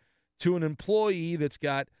here to an employee that's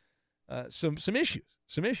got some issues.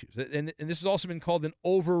 And this has also been called an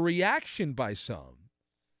overreaction by some.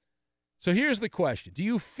 So here's the question. Do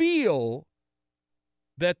you feel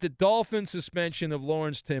that the Dolphin suspension of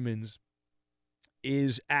Lawrence Timmons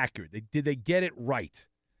is accurate? Did they get it right?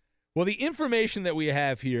 Well, the information that we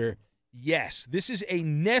have here, yes, this is a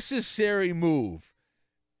necessary move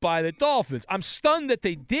by the Dolphins. I'm stunned that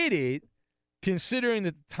they did it, considering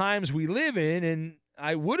the times we live in, and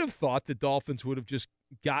I would have thought the Dolphins would have just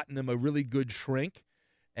gotten him a really good shrink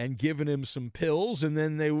and given him some pills, and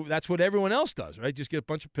then that's what everyone else does, right? Just get a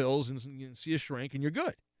bunch of pills and see a shrink, and you're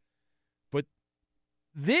good. But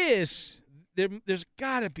there's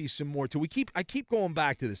got to be some more to it. I keep going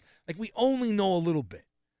back to this. Like, we only know a little bit.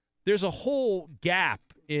 There's a whole gap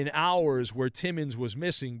in hours where Timmons was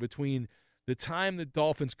missing between the time the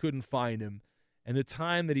Dolphins couldn't find him and the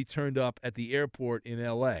time that he turned up at the airport in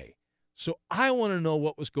L.A. So I want to know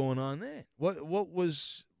what was going on then. What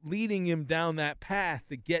was leading him down that path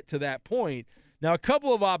to get to that point? Now, a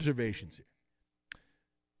couple of observations here.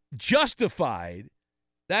 Justified,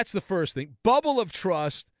 that's the first thing. Bubble of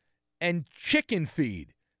trust and chicken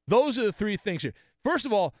feed. Those are the three things here. First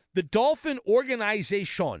of all, the Dolphin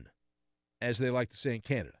organization, as they like to say in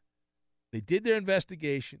Canada, they did their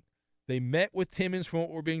investigation. They met with Timmons, from what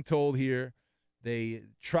we're being told here. They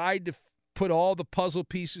tried to put all the puzzle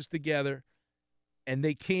pieces together, and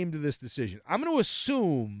they came to this decision. I'm going to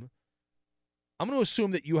assume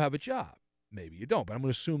that you have a job. Maybe you don't, but I'm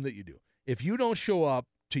going to assume that you do. If you don't show up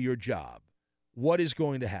to your job, what is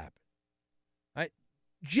going to happen? Right?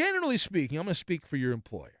 Generally speaking, I'm going to speak for your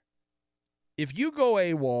employer. If you go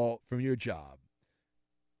AWOL from your job,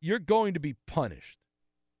 you're going to be punished.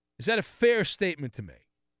 Is that a fair statement to make?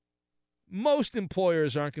 Most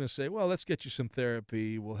employers aren't going to say, well, let's get you some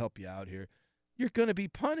therapy. We'll help you out here. you're going to be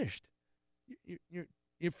punished.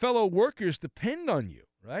 Your fellow workers depend on you,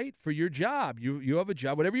 right, for your job. You have a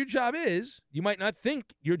job. Whatever your job is, you might not think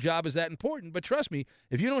your job is that important, but trust me,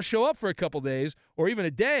 if you don't show up for a couple days or even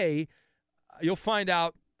a day, you'll find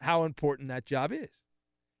out how important that job is.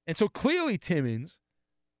 And so clearly Timmons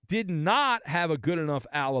did not have a good enough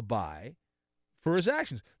alibi for his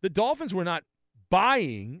actions. The Dolphins were not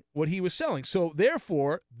buying what he was selling. So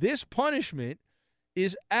therefore, this punishment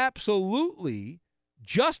is absolutely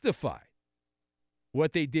justified,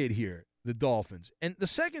 what they did here, the Dolphins. And the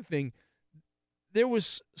second thing, there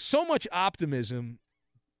was so much optimism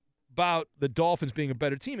about the Dolphins being a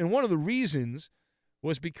better team. And one of the reasons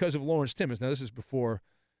was because of Lawrence Timmons. Now, this is before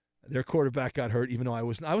their quarterback got hurt, even though I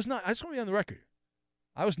just want to be on the record.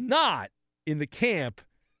 I was not in the camp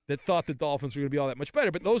that thought the Dolphins were going to be all that much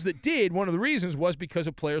better. But those that did, one of the reasons was because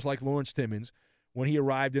of players like Lawrence Timmons when he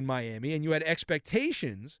arrived in Miami. And you had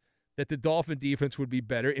expectations that the Dolphin defense would be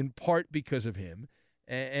better, in part because of him.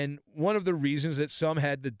 And one of the reasons that some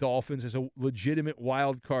had the Dolphins as a legitimate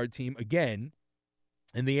wild card team again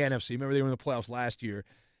in the NFC. Remember, they were in the playoffs last year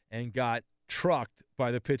and got trucked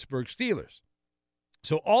by the Pittsburgh Steelers.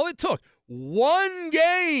 So all it took, one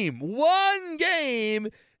game,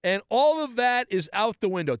 and all of that is out the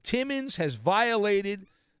window. Timmons has violated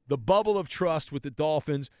the bubble of trust with the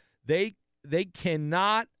Dolphins. They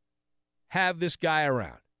cannot have this guy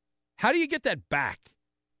around. How do you get that back?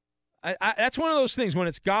 That's one of those things. When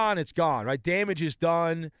it's gone, right? Damage is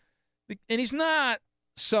done. And he's not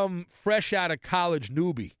some fresh out of college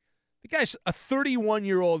newbie. The guy's a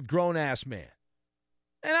 31-year-old grown-ass man.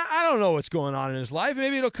 And I don't know what's going on in his life.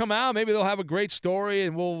 Maybe it'll come out. Maybe they'll have a great story,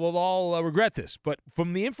 and we'll all regret this. But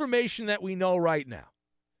from the information that we know right now,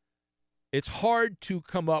 it's hard to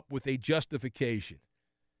come up with a justification.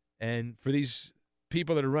 And for these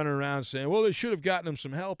people that are running around saying, well, they should have gotten him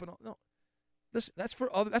some help. And all, no. Listen, that's for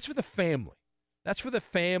the family. That's for the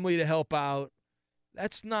family to help out.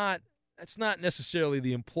 That's not necessarily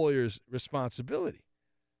the employer's responsibility.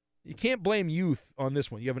 You can't blame youth on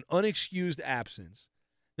this one. You have an unexcused absence.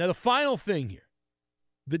 Now, the final thing here,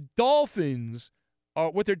 the Dolphins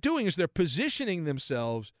what they're doing is they're positioning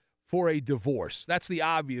themselves for a divorce. That's the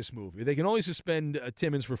obvious move. They can only suspend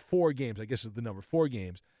Timmons for 4 games, I guess is the number, 4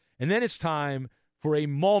 games. And then it's time for a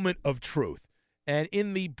moment of truth. And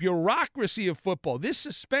in the bureaucracy of football, this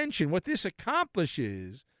suspension, what this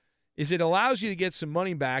accomplishes is it allows you to get some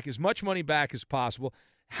money back, as much money back as possible.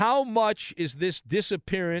 How much is this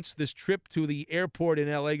disappearance, this trip to the airport in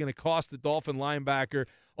L.A. going to cost the Dolphin linebacker?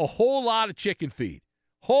 A whole lot of chicken feed.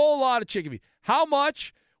 How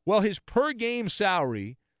much? Well, his per-game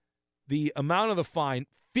salary, the amount of the fine,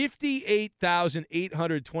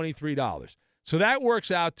 $58,823. So that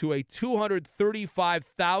works out to a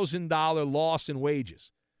 $235,000 loss in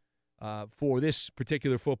wages for this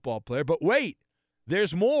particular football player. But wait,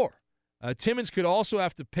 there's more. Timmons could also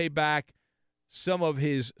have to pay back some of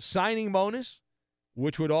his signing bonus,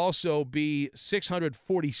 which would also be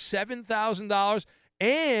 $647,000.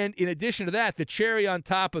 And in addition to that, the cherry on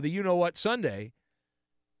top of the you-know-what Sunday,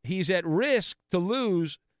 he's at risk to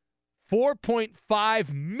lose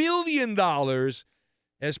 $4.5 million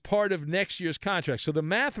as part of next year's contract. So the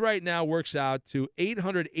math right now works out to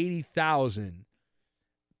 $880,000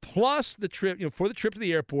 plus the trip, for the trip to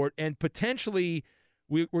the airport, and potentially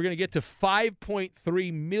we're going to get to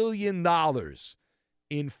 $5.3 million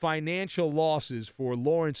in financial losses for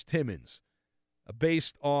Lawrence Timmons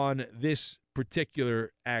based on this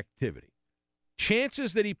particular activity.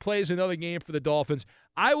 Chances that he plays another game for the Dolphins,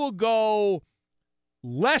 I will go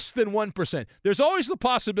less than 1%. There's always the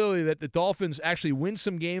possibility that the Dolphins actually win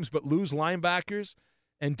some games but lose linebackers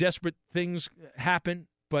and desperate things happen,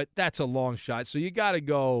 but that's a long shot. So you got to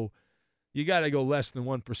go less than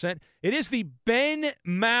 1%. It is the Ben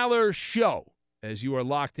Maller Show. As you are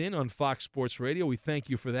locked in on Fox Sports Radio, we thank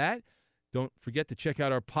you for that. Don't forget to check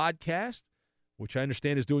out our podcast, which I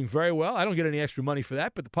understand is doing very well. I don't get any extra money for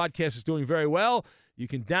that, but the podcast is doing very well. You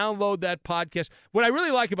can download that podcast. What I really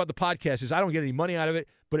like about the podcast is I don't get any money out of it,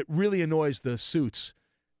 but it really annoys the suits,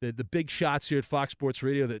 the big shots here at Fox Sports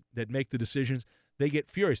Radio that make the decisions. They get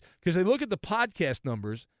furious because they look at the podcast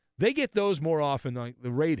numbers. They get those more often than the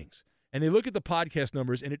ratings. And they look at the podcast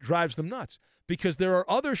numbers, and it drives them nuts because there are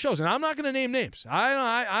other shows, and I'm not going to name names.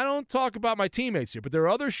 I don't talk about my teammates here, but there are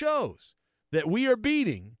other shows that we are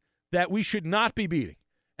beating that we should not be beating.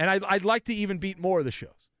 And I'd like to even beat more of the shows.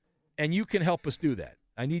 And you can help us do that.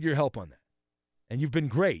 I need your help on that. And you've been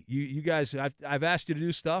great. You guys, I've asked you to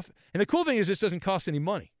do stuff. And the cool thing is this doesn't cost any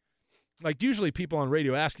money. Like usually people on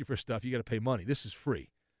radio ask you for stuff, you got to pay money. This is free,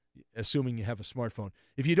 assuming you have a smartphone.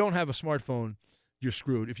 If you don't have a smartphone, you're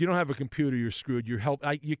screwed. If you don't have a computer, you're screwed. You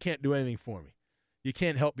can't do anything for me. You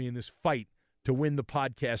can't help me in this fight to win the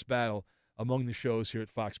podcast battle among the shows here at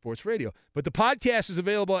Fox Sports Radio. But the podcast is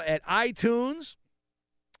available at iTunes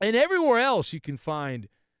and everywhere else you can find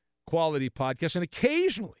quality podcasts. And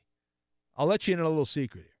occasionally, I'll let you in on a little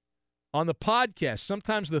secret here. On the podcast,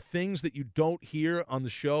 sometimes the things that you don't hear on the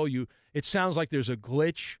show, it sounds like there's a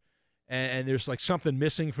glitch and there's like something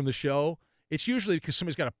missing from the show. It's usually because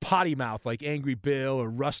somebody's got a potty mouth like Angry Bill or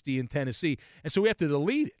Rusty in Tennessee, and so we have to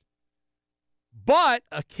delete it. But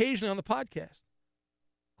occasionally on the podcast,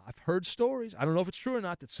 I've heard stories, I don't know if it's true or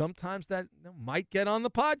not, that sometimes that might get on the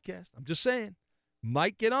podcast. I'm just saying,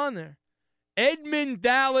 might get on there. Edmund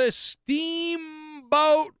Dallas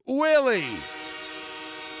Steamboat Willie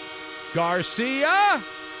Garcia.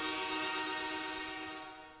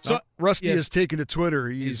 So Rusty has taken to Twitter.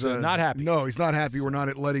 He's not happy. No, he's not happy. We're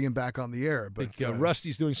not letting him back on the air. But I think,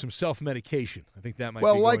 Rusty's doing some self-medication. I think that might.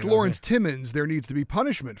 Well, be like going Lawrence Timmons, there needs to be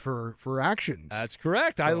punishment for actions. That's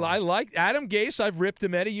correct. So. I like Adam Gase. I've ripped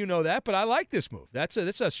him, Eddie. You know that, but I like this move. That's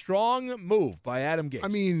a strong move by Adam Gase. I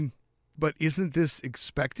mean, but isn't this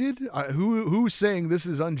expected? Who's saying this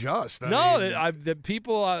is unjust? The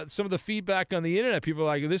people. Some of the feedback on the internet, people are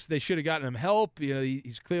like this. They should have gotten him help. You know,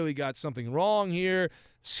 he's clearly got something wrong here.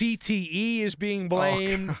 CTE is being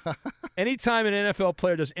blamed. Anytime an NFL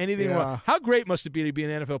player does anything wrong, how great must it be to be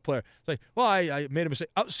an NFL player? It's like, well, I made a mistake.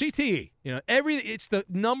 Oh, CTE. You know, it's the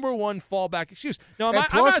number one fallback excuse. Now, I'm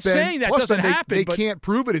not saying that doesn't happen. They can't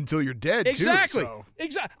prove it until you're dead. Exactly. Too, so.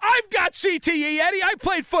 Exactly. I've got CTE, Eddie. I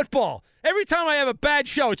played football. Every time I have a bad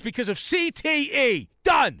show, it's because of CTE.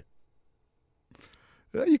 Done.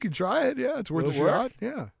 Yeah, you can try it. Yeah, it's worth a shot.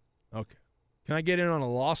 Yeah. Okay. Can I get in on a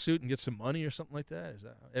lawsuit and get some money or something like that?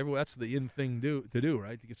 That's the in thing to do,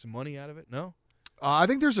 right? To get some money out of it? No? I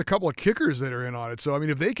think there's a couple of kickers that are in on it. So, I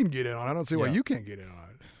mean, if they can get in on it, I don't see why you can't get in on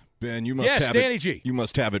it. Ben, you must have Danny it. G. You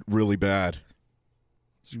must have it really bad.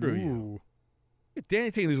 Screw you.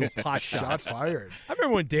 Danny taking these little pot shots. Shot fired. I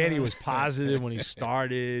remember when Danny was positive when he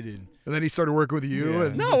started. And then he started working with you. Yeah.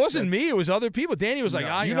 And no, it wasn't me. It was other people. Danny was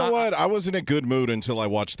like, you know what? I was in a good mood until I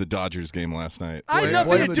watched the Dodgers game last night. I had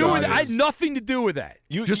nothing to do with it. I had nothing to do with that.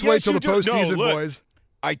 Just wait till the postseason, boys.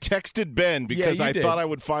 I texted Ben because I thought I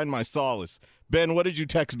would find my solace. Ben, what did you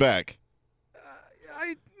text back?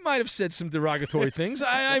 I might have said some derogatory things.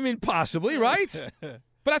 I mean, possibly, right? But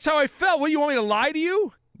that's how I felt. What, you want me to lie to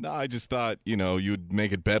you? No, I just thought, you'd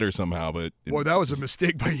make it better somehow, but... Boy, that was a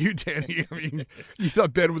mistake by you, Danny. I mean, you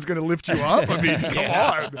thought Ben was going to lift you up? I mean, come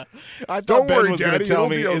on. I thought Don't Ben worry, was going to Daddy, tell it'll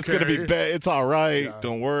me be it's going to be okay. it's all right. Yeah.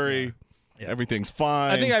 Don't worry. Yeah. Everything's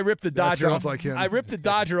fine. I think I ripped the Dodger. That sounds like him. I ripped the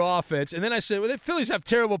Dodger offense, and then I said, well, the Phillies have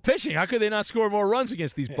terrible pitching. How could they not score more runs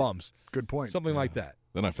against these bums? Good point. Something like that.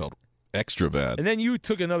 Then I felt extra bad. And then you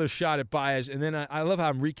took another shot at Baez, and then I love how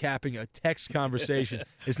I'm recapping a text conversation.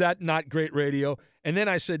 Is that not great radio? And then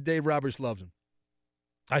I said Dave Roberts loves him.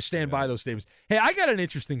 I stand by those statements. Hey, I got an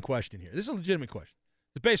interesting question here. This is a legitimate question.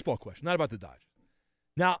 It's a baseball question, not about the Dodgers.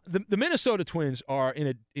 Now, the Minnesota Twins are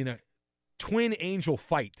in a twin angel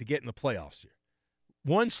fight to get in the playoffs here.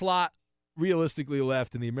 One slot realistically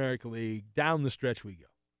left in the American League. Down the stretch we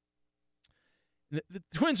go. The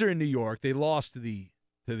Twins are in New York. They lost to the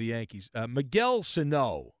Yankees. Miguel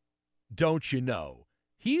Sano, don't you know?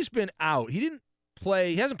 He's been out. He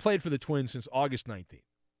hasn't played for the Twins since August 19th.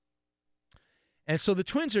 And so the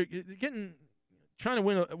Twins are trying to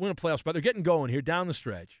win a playoff spot. They're getting going here down the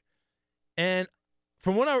stretch. And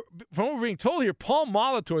from what we're being told here, Paul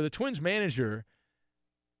Molitor, the Twins manager,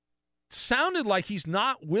 sounded like he's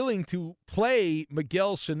not willing to play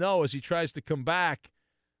Miguel Sano as he tries to come back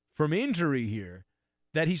from injury here,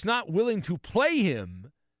 that he's not willing to play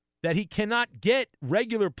him, that he cannot get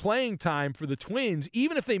regular playing time for the Twins,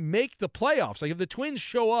 even if they make the playoffs. Like if the Twins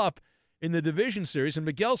show up in the division series and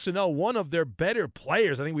Miguel Sano, one of their better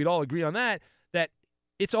players, I think we'd all agree on that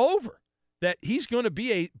it's over, that he's going to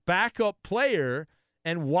be a backup player.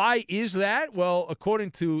 And why is that? Well,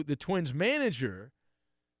 according to the Twins manager,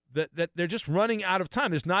 that they're just running out of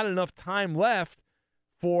time. There's not enough time left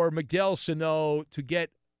for Miguel Sano to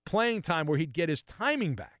get playing time where he'd get his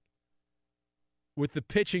timing back with the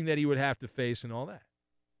pitching that he would have to face and all that.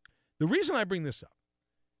 The reason I bring this up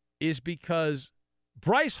is because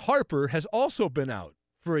Bryce Harper has also been out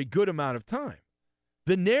for a good amount of time.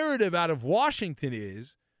 The narrative out of Washington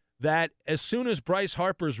is that as soon as Bryce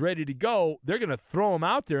Harper is ready to go, they're going to throw him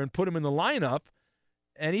out there and put him in the lineup.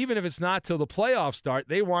 And even if it's not till the playoffs start,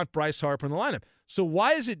 they want Bryce Harper in the lineup. So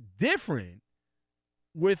why is it different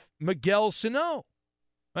with Miguel Sano?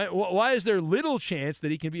 Right? Why is there little chance that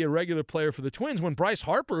he can be a regular player for the Twins when Bryce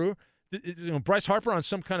Harper on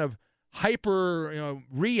some kind of hyper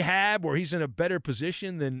rehab where he's in a better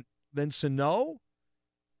position than Sano?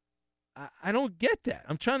 I don't get that.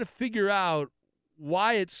 I'm trying to figure out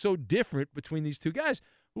why it's so different between these two guys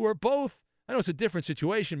who are both, I know it's a different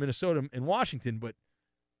situation, Minnesota and Washington, but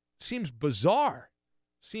seems bizarre.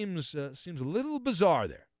 Seems a little bizarre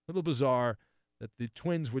there. A little bizarre that the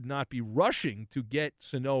Twins would not be rushing to get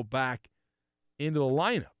Sano back into the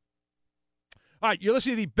lineup. All right, you're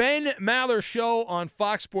listening to the Ben Maller Show on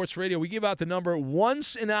Fox Sports Radio. We give out the number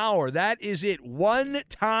once an hour. That is it, one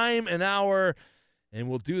time an hour, and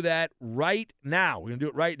we'll do that right now. We're going to do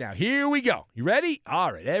it right now. Here we go. You ready?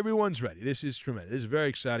 All right, everyone's ready. This is tremendous. This is very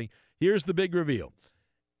exciting. Here's the big reveal.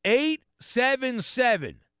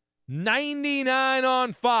 877-99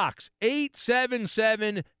 on Fox.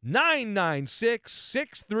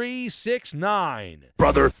 877-996-6369.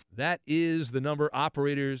 Brother. That is the number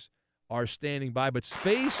operators are standing by, but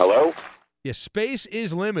space. Hello? Yes, space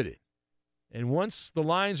is limited. And once the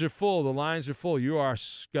lines are full, you are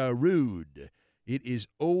screwed. It is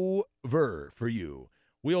over for you.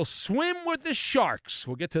 We'll swim with the sharks.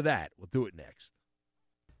 We'll get to that. We'll do it next.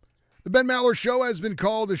 The Ben Maller Show has been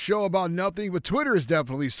called a show about nothing, but Twitter is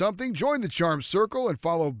definitely something. Join the Charm Circle and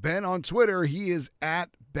follow Ben on Twitter. He is at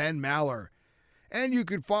Ben Maller. And you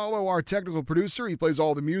can follow our technical producer. He plays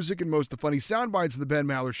all the music and most of the funny sound bites of the Ben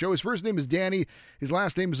Maller Show. His first name is Danny. His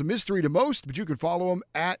last name is a mystery to most, but you can follow him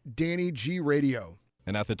at Danny G Radio.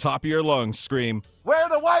 And at the top of your lungs, scream, "Where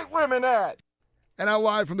the white women at?" And now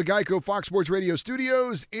live from the Geico Fox Sports Radio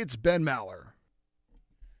studios, it's Ben Maller.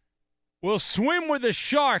 We'll swim with the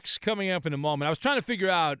sharks coming up in a moment. I was trying to figure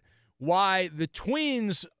out why the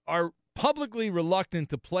Twins are publicly reluctant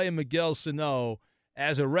to play Miguel Sano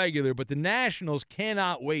as a regular, but the Nationals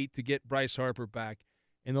cannot wait to get Bryce Harper back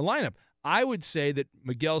in the lineup. I would say that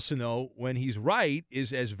Miguel Sano, when he's right,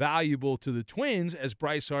 is as valuable to the Twins as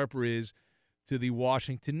Bryce Harper is to the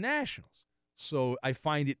Washington Nationals. So I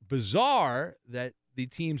find it bizarre that the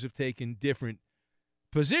teams have taken different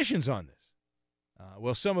positions on this.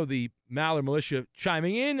 Well, some of the Maller militia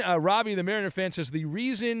chiming in. Robbie, the Mariner fan, says the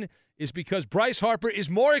reason is because Bryce Harper is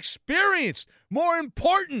more experienced, more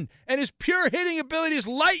important, and his pure hitting ability is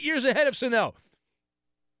light years ahead of Sano.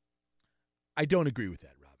 I don't agree with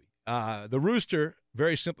that, Robbie. The Rooster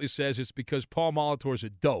very simply says it's because Paul Molitor's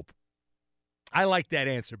a dope. I like that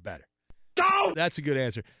answer better. Dope! That's a good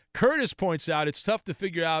answer. Curtis points out it's tough to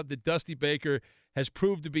figure out that Dusty Baker has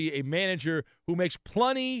proved to be a manager who makes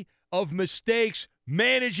plenty of mistakes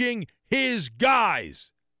managing his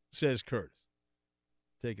guys, says Curtis.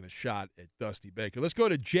 Taking a shot at Dusty Baker. Let's go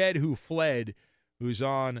to Jed Who Fled, who's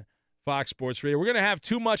on Fox Sports Radio. We're going to have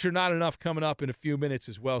Too Much or Not Enough coming up in a few minutes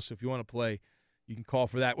as well, so if you want to play, you can call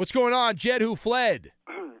for that. What's going on, Jed Who Fled?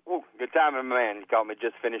 Ooh, good timing, man. You caught me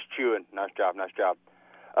just finished chewing. Nice job.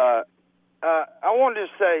 I wanted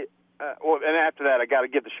to say, and after that, I got to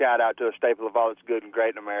give the shout-out to a staple of all that's good and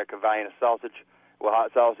great in America, Vienna sausage with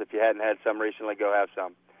hot sauce. If you hadn't had some recently, go have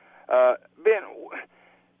some. Ben,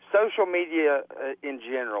 social media in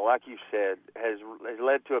general, like you said, has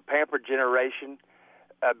led to a pampered generation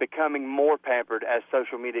becoming more pampered as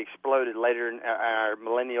social media exploded later in our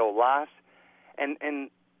millennial lives. And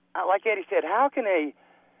like Eddie said, how can a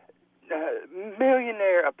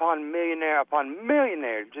millionaire upon millionaire upon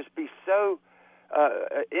millionaire just be so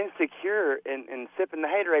insecure and sipping the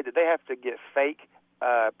haterade that they have to get fake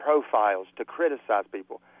profiles to criticize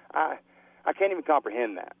people? I can't even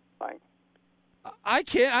comprehend that. Like, I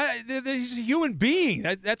can't. He's a human being.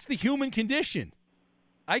 That's the human condition.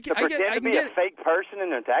 Pretend to be a fake person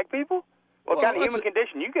and attack people? What kind of human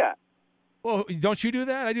condition you got? Well, don't you do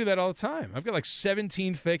that? I do that all the time. I've got like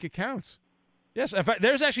 17 fake accounts. Yes, in fact,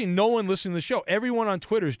 there's actually no one listening to the show. Everyone on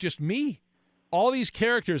Twitter is just me. All these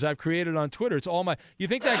characters I've created on Twitter, it's all my. You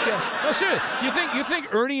think that? No, seriously. You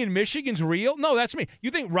think Ernie in Michigan's real? No, that's me. You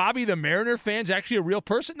think Robbie the Mariner fan's actually a real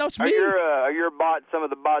person? No, it's me. Are your bots some of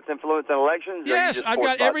the bots influencing elections? Yes, I've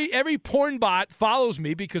got every porn bot follows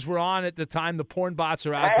me because we're on at the time the porn bots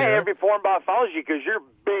are out there. Every porn bot follows you because you're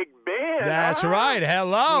Big Ben. That's right.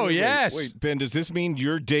 Hello, yes. Wait, Ben, does this mean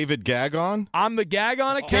you're David Gagon? I'm the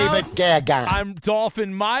Gagon account. David Gagon. I'm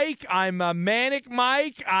Dolphin Mike. I'm Manic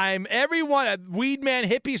Mike. I'm everyone. Weed Man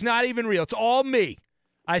Hippie's not even real. It's all me.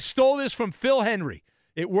 I stole this from Phil Henry.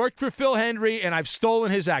 It worked for Phil Henry, and I've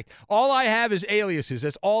stolen his act. All I have is aliases.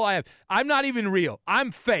 That's all I have. I'm not even real.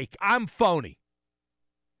 I'm fake. I'm phony.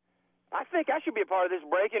 I think I should be a part of this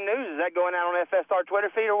breaking news. Is that going out on FSR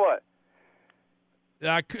Twitter feed or what?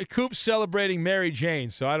 Coop's celebrating Mary Jane,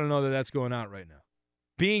 so I don't know that that's going out right now.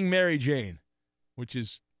 Being Mary Jane, which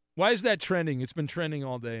is why is that trending? It's been trending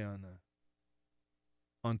all day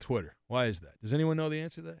on Twitter. Why is that? Does anyone know the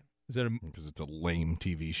answer to that? Is that because it's a lame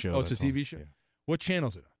TV show? Oh, it's a that's all. TV show. Yeah. What channel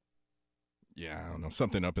is it on? Yeah, I don't know.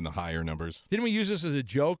 Something up in the higher numbers. Didn't we use this as a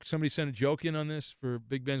joke? Somebody sent a joke in on this for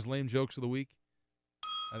Big Ben's lame jokes of the week.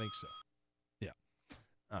 I think so. Yeah.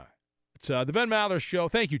 All right. It's the Ben Maller Show.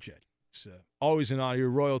 Thank you, Jed. It's always an honor. Your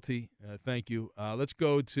royalty. Thank you. Let's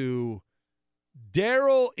go to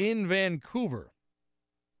Daryl in Vancouver,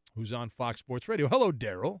 who's on Fox Sports Radio. Hello,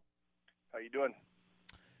 Daryl. How you doing?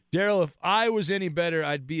 Daryl, if I was any better,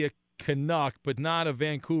 I'd be a Canuck, but not a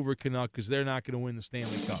Vancouver Canuck because they're not going to win the Stanley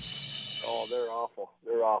Cup. Oh, they're awful.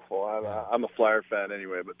 They're awful. I'm a Flyer fan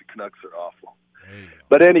anyway, but the Canucks are awful.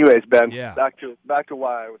 But anyways, Ben, back to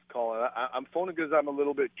why I was calling. I'm phoning because I'm a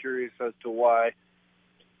little bit curious as to why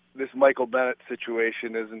this Michael Bennett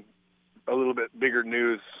situation isn't a little bit bigger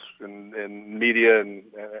news in media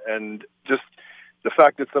and just the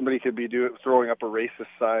fact that somebody could be throwing up a racist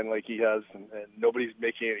sign like he has and nobody's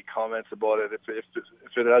making any comments about it. If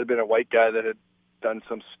it had been a white guy that had done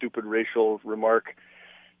some stupid racial remark,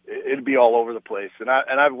 it'd be all over the place. And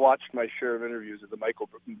I've watched my share of interviews of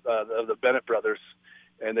the Bennett brothers,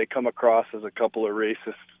 and they come across as a couple of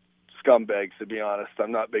racist scumbags, to be honest.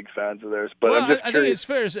 I'm not big fans of theirs, but I'm just I curious. think it's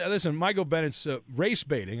fair to say, listen, Michael Bennett's race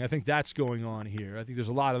baiting. I think that's going on here. I think there's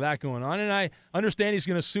a lot of that going on, and I understand he's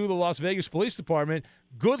going to sue the Las Vegas Police Department.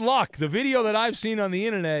 Good luck. The video that I've seen on the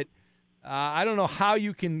internet, I don't know how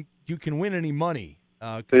you can win any money.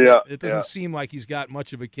 It doesn't seem like he's got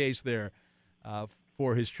much of a case there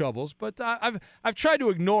for his troubles. But I've tried to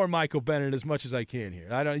ignore Michael Bennett as much as I can here.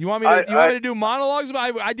 I don't. You want me to do monologues?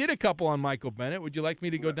 I did a couple on Michael Bennett. Would you like me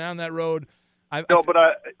to go down that road? I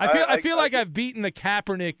feel like I've beaten the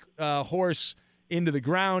Kaepernick horse into the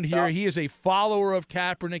ground here. He is a follower of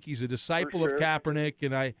Kaepernick. He's a disciple of Kaepernick,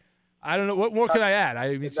 and I don't know what more can I add.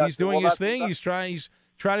 I mean, he's doing his thing. He's trying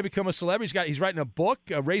to become a celebrity. He's writing a book,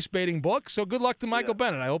 a race baiting book. So good luck to Michael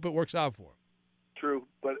Bennett. I hope it works out for him. True,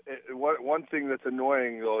 but one thing that's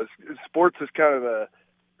annoying though is sports is kind of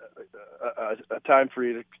a time for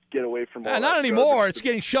you to get away from. All not anymore. It's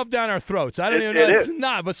getting shoved down our throats. I don't even know. It is.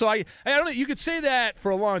 Nah, but so I don't know. You could say that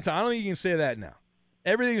for a long time. I don't think you can say that now.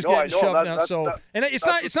 Everything's getting shoved down.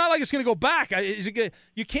 It's not like it's going to go back.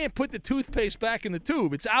 You can't put the toothpaste back in the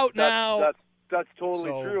tube. It's out now. That's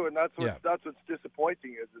totally true, and that's what's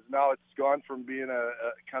disappointing is now it's gone from being a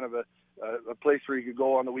kind of a place where you could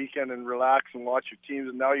go on the weekend and relax and watch your teams,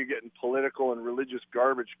 and now you're getting political and religious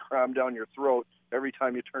garbage crammed down your throat every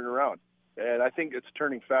time you turn around. And I think it's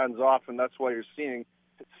turning fans off, and that's why you're seeing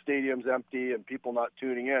stadiums empty and people not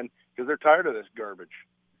tuning in because they're tired of this garbage.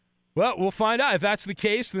 Well, we'll find out. If that's the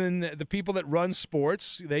case, then the people that run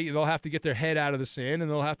sports, they'll have to get their head out of the sand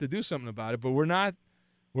and they'll have to do something about it. But we're not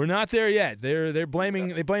there yet. They blame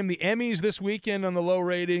the Emmys this weekend on the low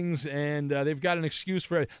ratings, and they've got an excuse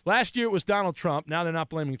for it. Last year it was Donald Trump. Now they're not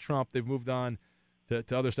blaming Trump. They've moved on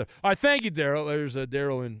to other stuff. All right, thank you, Daryl. There's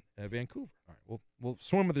Daryl in Vancouver. All right, we'll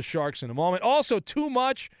swim with the Sharks in a moment. Also, too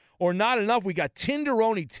much or not enough. We got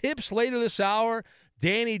Tinderoni tips later this hour.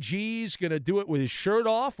 Danny G's going to do it with his shirt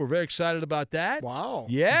off. We're very excited about that. Wow.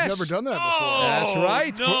 Yes. He's never done that before. That's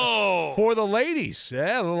right. No. For the ladies.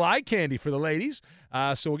 Yeah, a little eye candy for the ladies.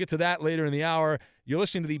 So we'll get to that later in the hour. You're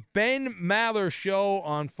listening to the Ben Maller Show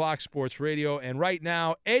on Fox Sports Radio. And right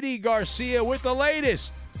now, Eddie Garcia with the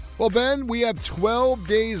latest. Well, Ben, we have 12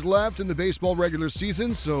 days left in the baseball regular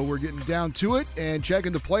season, so we're getting down to it. And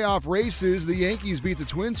checking the playoff races, the Yankees beat the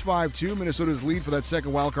Twins 5-2. Minnesota's lead for that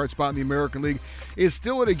second wildcard spot in the American League is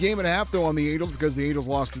still at a game and a half, though, on the Angels because the Angels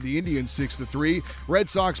lost to the Indians 6-3. Red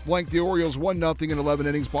Sox blanked the Orioles 1-0 in 11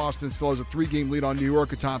 innings. Boston still has a 3-game lead on New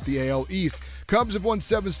York atop the AL East. Cubs have won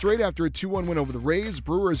 7 straight after a 2-1 win over the Rays.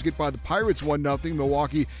 Brewers get by the Pirates 1-0.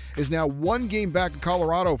 Milwaukee is now 1 game back of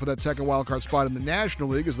Colorado for that second wildcard spot in the National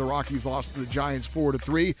League as the Rockies lost to the Giants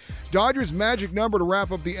 4-3. Dodgers' magic number to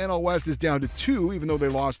wrap up the NL West is down to 2, even though they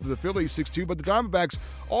lost to the Phillies 6-2. But the Diamondbacks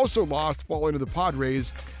also lost, falling to the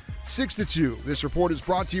Padres 6-2. This report is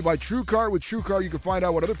brought to you by TrueCar. With TrueCar, you can find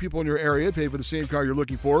out what other people in your area pay for the same car you're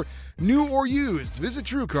looking for, new or used. Visit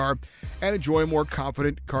TrueCar and enjoy a more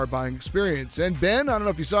confident car buying experience. And Ben, I don't know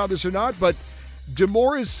if you saw this or not, but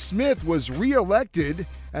DeMaurice Smith was reelected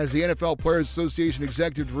as the NFL Players Association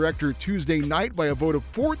Executive Director Tuesday night by a vote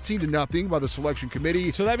of 14-0 by the selection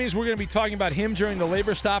committee. So that means we're going to be talking about him during the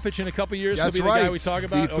labor stoppage in a couple years? That's He'll be right. the guy we talk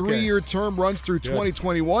about? The 3-year term runs through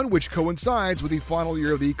 2021, which coincides with the final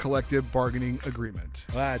year of the collective bargaining agreement.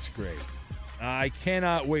 Well, that's great. I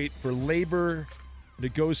cannot wait for labor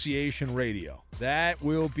negotiation radio. That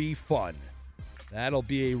will be fun. That'll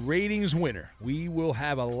be a ratings winner. We will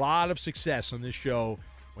have a lot of success on this show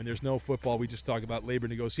when there's no football. We just talk about labor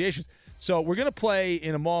negotiations. So we're going to play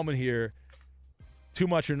in a moment here too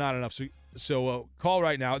much or not enough. So call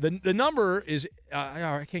right now. The number is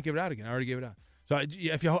I can't give it out again. I already gave it out. So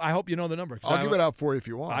I hope you know the number. I'll give it out for you if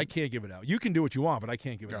you want. I can't give it out. You can do what you want, but I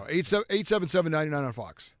can't give it out. 877-99 on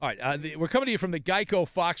Fox. All right. We're coming to you from the Geico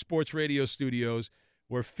Fox Sports Radio studios,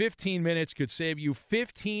 where 15 minutes could save you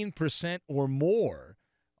 15% or more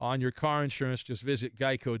on your car insurance. Just visit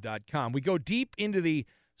geico.com. We go deep into the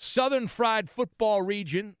Southern Fried Football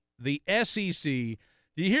region, the SEC. Did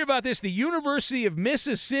you hear about this? The University of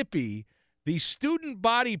Mississippi, the student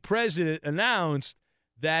body president announced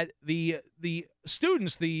that the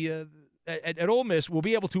students at Ole Miss will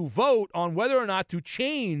be able to vote on whether or not to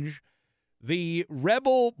change the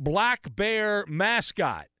Rebel Black Bear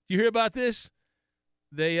mascot. Do you hear about this?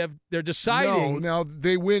 They're deciding. No, now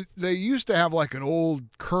they used to have like an old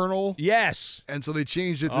colonel. Yes. And so they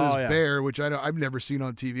changed it to this bear, which I've never seen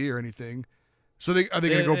on TV or anything. So are they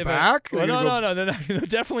going to go back? Well, no. They're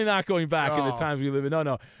definitely not going back in the times we live in.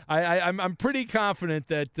 No. I'm pretty confident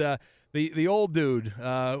that the old dude,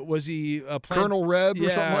 was he Colonel Reb or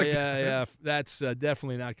something like that? Yeah. That's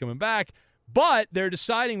definitely not coming back. But they're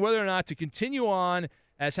deciding whether or not to continue on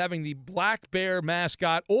as having the Black Bear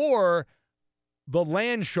mascot or the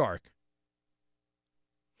Land Shark.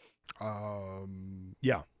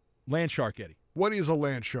 Yeah, Land Shark, Eddie. What is a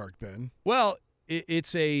Land Shark, Ben? Well,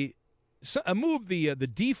 it's a move the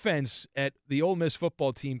defense at the Ole Miss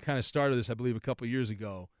football team kind of started this, I believe, a couple of years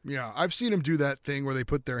ago. Yeah, I've seen them do that thing where they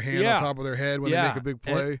put their hand on top of their head when they make a big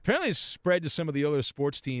play. And apparently it's spread to some of the other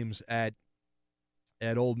sports teams at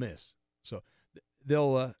Ole Miss. So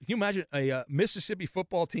they'll can you imagine a Mississippi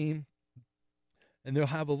football team, and they'll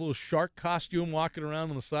have a little shark costume walking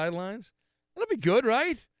around on the sidelines? That'll be good,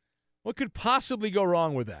 right? What could possibly go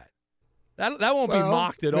wrong with that? That won't be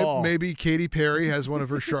mocked at all. Maybe Katy Perry has one of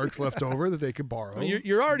her sharks left over that they could borrow. I mean,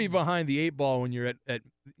 you're already behind the 8 ball when you're at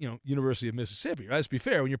University of Mississippi. Right? Let's be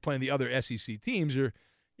fair. When you're playing the other SEC teams, you're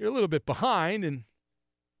a little bit behind. And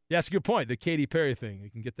yeah, that's a good point. The Katy Perry thing, you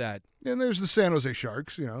can get that. And there's the San Jose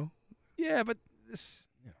Sharks. Yeah, but this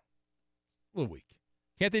a little weak.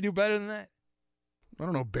 Can't they do better than that? I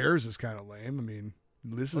don't know. Bears is kind of lame. I mean,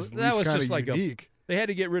 this is at least kind of unique. They had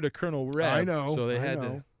to get rid of Colonel Reb. I know. So they had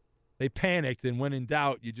to. They panicked, and when in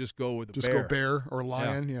doubt, you just go with a bear. Just go bear or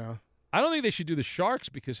lion, yeah. I don't think they should do the sharks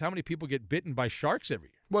because how many people get bitten by sharks every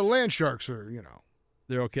year? Well, land sharks are,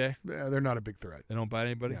 They're okay? Yeah, they're not a big threat. They don't bite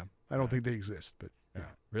anybody? Yeah. I don't think they exist, but yeah.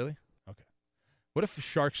 Really? Okay. What if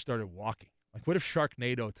sharks started walking? Like, what if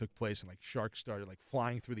Sharknado took place and, sharks started,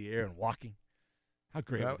 flying through the air and walking? How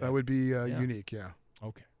great would that be? That would be unique, yeah.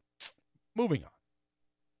 Okay. Moving on.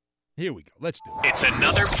 Here we go. Let's do it. It's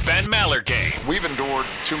another Ben Maller game. We've endured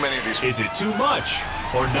too many of these. Is it too much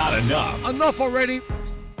or not enough? Enough already.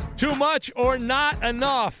 Too much or not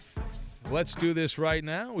enough? Let's do this right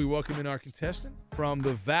now. We welcome in our contestant from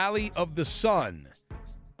the Valley of the Sun.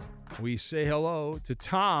 We say hello to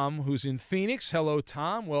Tom, who's in Phoenix. Hello,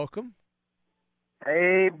 Tom. Welcome.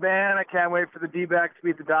 Hey, Ben. I can't wait for the D-backs to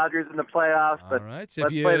beat the Dodgers in the playoffs. But all right. So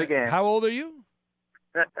let's play the game. How old are you?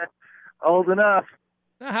 Old enough.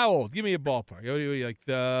 Now, how old? Give me a ballpark. What are you,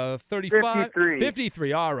 35? 53.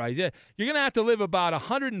 53. All right. Yeah. You're going to have to live about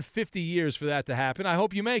 150 years for that to happen. I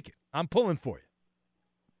hope you make it. I'm pulling for you.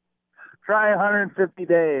 Try 150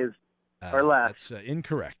 days or less. That's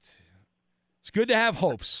incorrect. It's good to have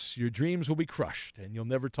hopes. Your dreams will be crushed, and you'll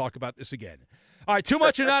never talk about this again. All right, too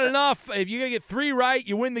much or not enough. If you're going to get 3 right,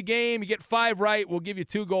 you win the game. You get 5 right, we'll give you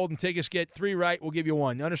 2 golden tickets. Get 3 right, we'll give you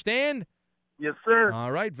 1. You understand? Yes, sir.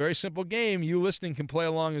 All right, very simple game. You listening can play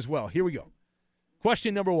along as well. Here we go.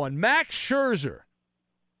 Question number 1. Max Scherzer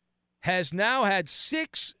has now had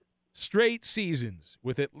 6 straight seasons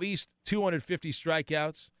with at least 250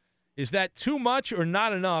 strikeouts. Is that too much or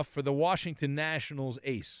not enough for the Washington Nationals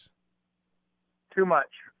ace? Too much.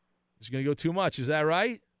 It's going to go too much. Is that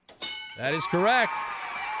right? That is correct.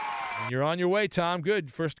 And you're on your way, Tom.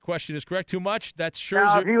 Good. First question is correct. Too much? That's Scherzer.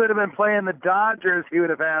 Now, if he would have been playing the Dodgers, he would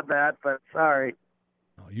have had that, but sorry.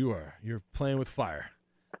 Oh, you're playing with fire.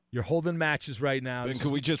 You're holding matches right now. Ben,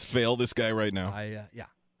 can we just fail this guy right now?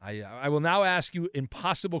 I will now ask you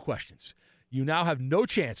impossible questions. You now have no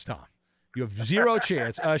chance, Tom. You have 0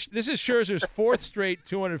 chance. This is Scherzer's 4th straight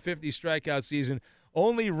 250 strikeout season.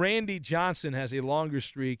 Only Randy Johnson has a longer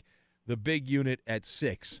streak, the big unit at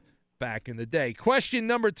 6 back in the day. Question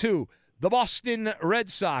number 2. The Boston Red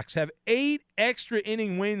Sox have 8 extra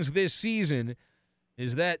inning wins this season.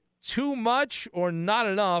 Is that too much or not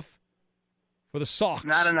enough for the Sox?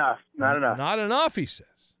 Not enough. Not enough. Not enough, he says.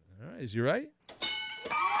 All right, is he right?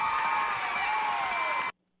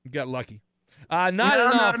 You got lucky. Not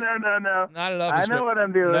no, enough. No. Not enough. I know what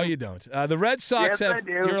I'm doing. No, you don't. The Red Sox Yes, I have,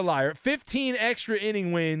 do. you're a liar, 15 extra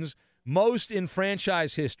inning wins, most in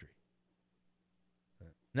franchise history.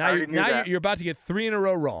 Now you're about to get 3 in a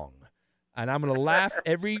row wrong. And I'm going to laugh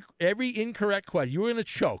every incorrect question. You're going to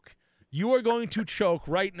choke. You are going to choke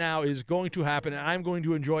right now is going to happen, and I'm going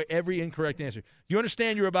to enjoy every incorrect answer. You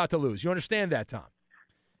understand you're about to lose. You understand that, Tom?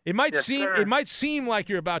 It might seem like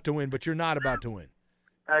you're about to win, but you're not about to win.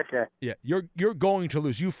 Okay. Yeah, you're going to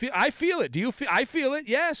lose. I feel it. Do you feel? I feel it.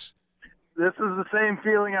 Yes. This is the same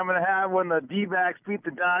feeling I'm going to have when the D-backs beat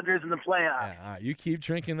the Dodgers in the playoffs. Yeah, all right, you keep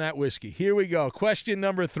drinking that whiskey. Here we go. Question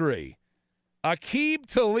number 3. Aqib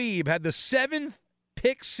Talib had the 7th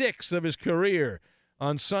pick 6 of his career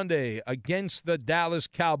on Sunday against the Dallas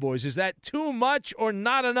Cowboys. Is that too much or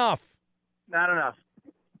not enough? Not enough.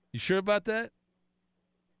 You sure about that?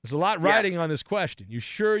 There's a lot riding on this question. You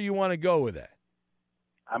sure you want to go with that?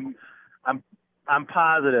 I'm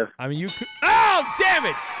positive. I mean, you could. Oh, damn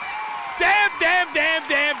it!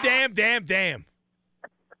 Damn.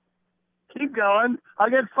 Keep going. I'll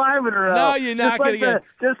get 5 in a row. No, you're not going to get.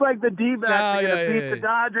 Just like the D-backs are going to beat the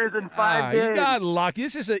Dodgers in 5 games. You got lucky.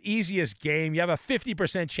 This is the easiest game. You have a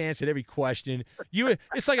 50% chance at every question.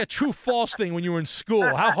 It's like a true-false thing when you were in school.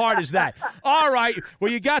 How hard is that? All right.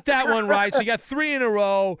 Well, you got that one right. So you got 3 in a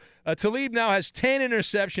row. Talib now has 10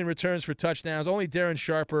 interception returns for touchdowns. Only Darren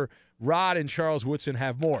Sharper, Rod, and Charles Woodson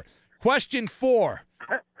have more. Question 4.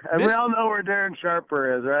 And we all know where Darren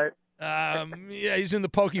Sharper is, right? Yeah, he's in the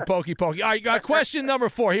pokey. All right, you got question number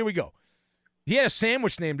 4. Here we go. He had a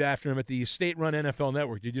sandwich named after him at the state-run NFL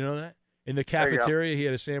Network. Did you know that? In the cafeteria, he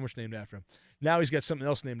had a sandwich named after him. Now he's got something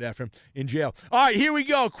else named after him in jail. All right, here we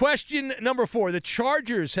go. Question number 4. The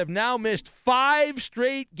Chargers have now missed 5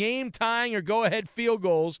 straight game-tying or go-ahead field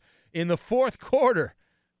goals in the fourth quarter,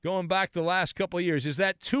 going back the last couple of years. Is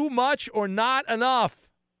that too much or not enough?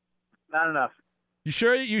 Not enough. You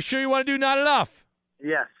sure you want to do not enough?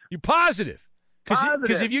 Yes. You positive?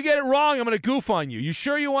 Because if you get it wrong, I'm going to goof on you. You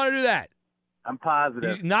sure you want to do that? I'm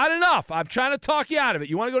positive. Not enough. I'm trying to talk you out of it.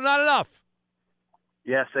 You want to go not enough?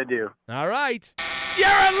 Yes, I do. All right. You're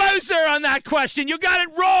a loser on that question. You got it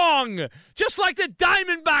wrong. Just like the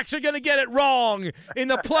Diamondbacks are going to get it wrong in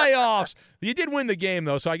the playoffs. You did win the game,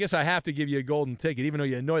 though, so I guess I have to give you a golden ticket, even though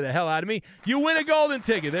you annoy the hell out of me. You win a golden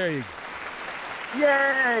ticket. There you go.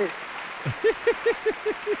 Yay!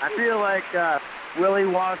 I feel like Willy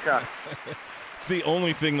Wonka. It's the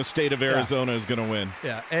only thing the state of Arizona is going to win.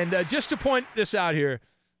 Yeah, and just to point this out here,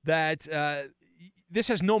 that this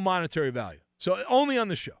has no monetary value. So only on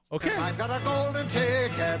the show. Okay. I've got a golden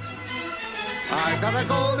ticket. I've got a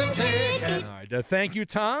golden ticket. All right. Thank you,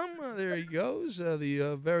 Tom. There he goes.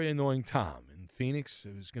 The very annoying Tom in Phoenix,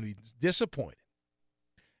 who's going to be disappointed.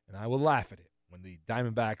 And I will laugh at it when the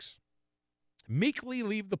Diamondbacks meekly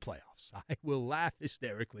leave the playoffs. I will laugh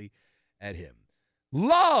hysterically at him.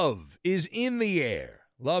 Love is in the air.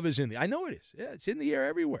 Love is in the I know it is. Yeah, it's in the air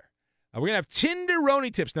everywhere. We're going to have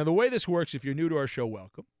Tinderoni tips. Now, the way this works, if you're new to our show,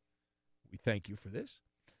 welcome. We thank you for this.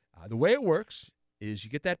 The way it works is you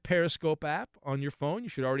get that Periscope app on your phone. You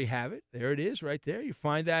should already have it. There it is right there. You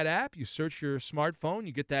find that app. You search your smartphone.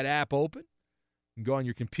 You get that app open. You can go on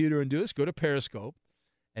your computer and do this. Go to Periscope.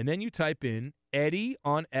 And then you type in Eddie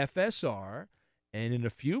on FSR. And in a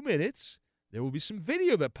few minutes, there will be some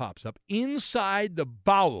video that pops up inside the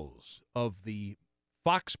bowels of the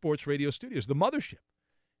Fox Sports Radio studios, the mothership.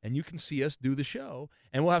 And you can see us do the show.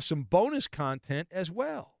 And we'll have some bonus content as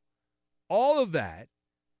well. All of that,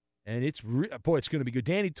 and it's going to be good.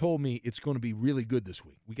 Danny told me it's going to be really good this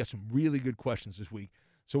week. We got some really good questions this week.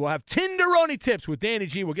 So we'll have Tinderoni tips with Danny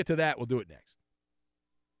G. We'll get to that. We'll do it next.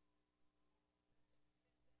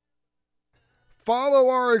 Follow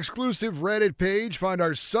our exclusive Reddit page, find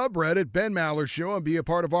our subreddit, Ben Maller Show, and be a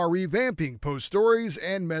part of our revamping. Post stories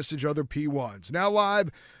and message other P1s. Now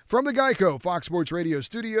live from the Geico Fox Sports Radio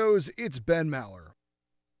studios, it's Ben Maller.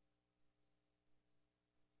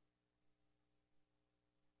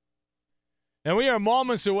 And we are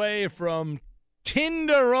moments away from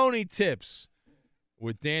Tinderoni tips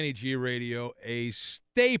with Danny G Radio, a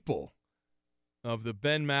staple of the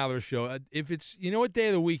Ben Maller Show. If it's, you know what day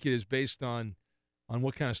of the week it is based on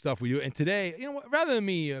what kind of stuff we do. And today, you know what, rather than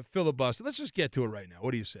me filibuster, let's just get to it right now.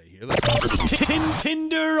 What do you say here?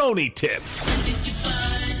 Tinderoni tips.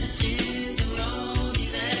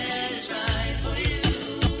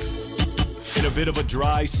 In a bit of a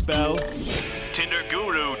dry spell, Tinder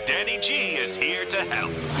guru Danny G is here to help.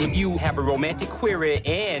 If you have a romantic query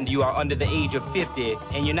and you are under the age of 50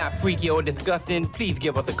 and you're not freaky or disgusting, please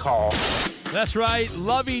give us a call. That's right,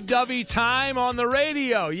 lovey-dovey time on the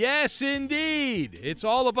radio. Yes, indeed. It's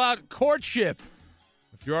all about courtship.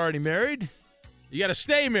 If you're already married, you got to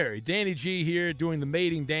stay married. Danny G here doing the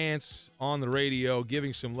mating dance on the radio,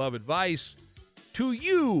 giving some love advice to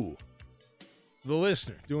you, the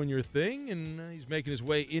listener, doing your thing, and he's making his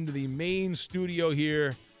way into the main studio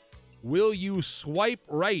here. Will you swipe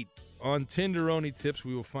right on Tinderoni Tips?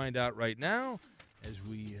 We will find out right now as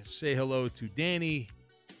we say hello to Danny.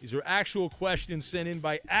 These are actual questions sent in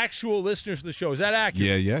by actual listeners to the show. Is that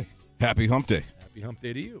accurate? Yeah. Happy hump day. Happy hump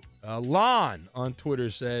day to you. Lon on Twitter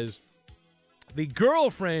says, the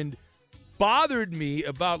girlfriend bothered me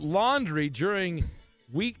about laundry during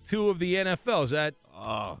week 2 of the NFL. Is that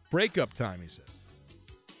breakup time, he says?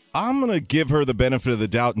 I'm going to give her the benefit of the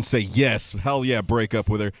doubt and say yes. Hell yeah, break up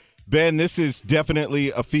with her. Ben, this is definitely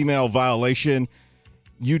a female violation.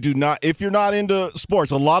 You do not, if you're not into sports,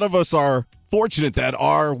 a lot of us are fortunate that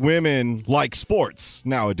our women like sports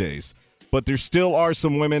nowadays, but there still are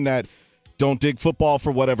some women that don't dig football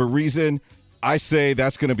for whatever reason. I say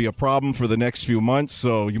that's going to be a problem for the next few months,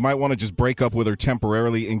 so you might want to just break up with her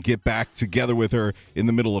temporarily and get back together with her in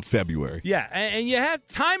the middle of February. Yeah, and you have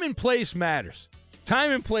time and place matters.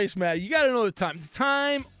 Time and place matter. You got to know the time. The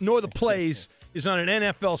time nor the place is on an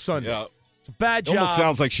NFL Sunday. Yeah. It's a bad job. It almost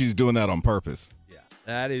sounds like she's doing that on purpose.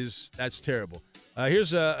 Yeah, that's terrible.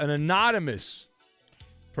 Here's an anonymous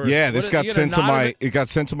person. Yeah, this got sent to my. It got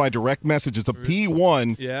sent to my direct message. It's a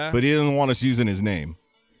P1. Yeah, but he doesn't want us using his name.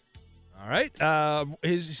 All right.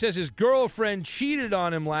 He says his girlfriend cheated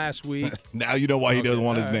on him last week. Now you know why he doesn't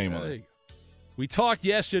want his name on it. We talked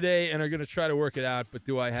yesterday and are going to try to work it out. But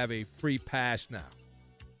do I have a free pass now?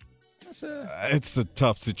 It's a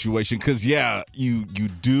tough situation because you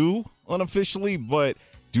do unofficially, but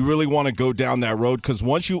do you really want to go down that road? Because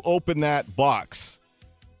once you open that box,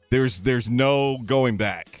 there's no going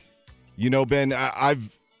back. You know, Ben,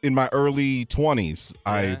 I've in my early 20s,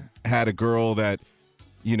 I had a girl that,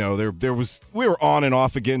 you know, we were on and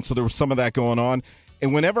off again, so there was some of that going on.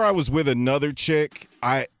 And whenever I was with another chick,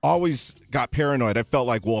 I always got paranoid. I felt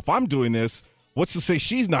like, well, if I'm doing this, what's to say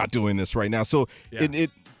she's not doing this right now? So it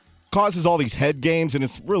causes all these head games, and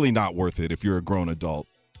it's really not worth it if you're a grown adult.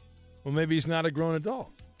 Well, maybe he's not a grown adult.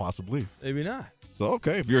 Possibly. Maybe not. So,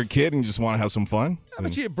 okay, if you're a kid and you just want to have some fun. How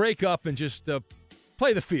about you break up and just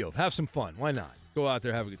play the field, have some fun? Why not? Go out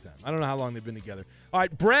there, have a good time. I don't know how long they've been together. All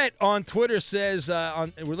right, Brett on Twitter says,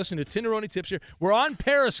 we're listening to Tinderoni Tips here. We're on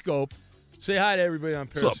Periscope. Say hi to everybody on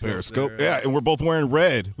Periscope. What's up, Periscope? Yeah, and we're both wearing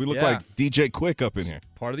red. We look like DJ Quick up in here.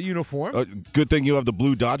 Part of the uniform. Good thing you have the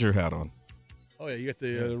blue Dodger hat on. Oh, yeah, you got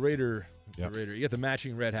the Raider. Yep. The Raider. You got the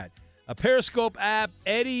matching red hat. A Periscope app,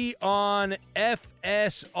 Eddie on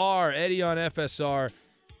FSR. Eddie on FSR.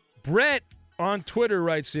 Brett on Twitter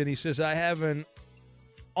writes in, he says, I have an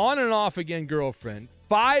on and off again girlfriend,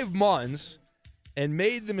 5 months, and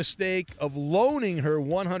made the mistake of loaning her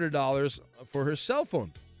 $100 for her cell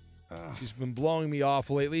phone. She's been blowing me off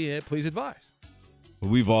lately. Please advise.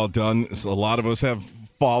 We've all done. A lot of us have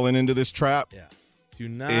fallen into this trap. Yeah. Do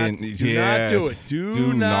not do it.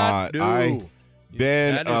 Do not.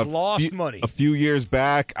 Ben, that is lost money. A few years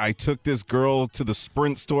back, I took this girl to the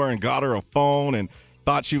Sprint store and got her a phone and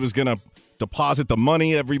thought she was going to deposit the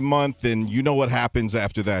money every month, and you know what happens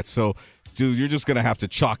after that. So, dude, you're just going to have to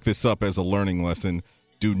chalk this up as a learning lesson.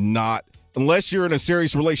 Do not, unless you're in a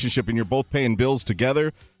serious relationship and you're both paying bills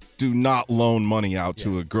together, do not loan money out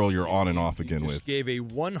to a girl you're on and off again with. Gave a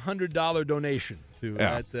 $100 donation to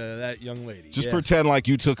that young lady. Just pretend like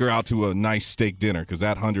you took her out to a nice steak dinner, because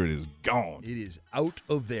that 100 is gone. It is out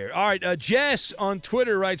of there. All right, Jess on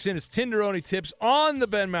Twitter writes in, it's Tinderoni Tips on the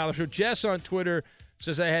Ben Maller Show. Jess on Twitter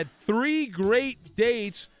says, I had 3 great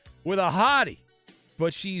dates with a hottie,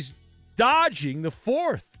 but she's dodging the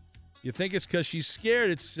 4th. You think it's because she's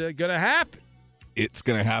scared it's going to happen? It's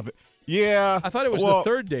going to happen. Yeah. I thought it was the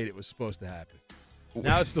 3rd date it was supposed to happen.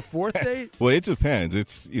 Now it's the 4th date? Well, it depends.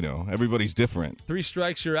 It's, everybody's different. 3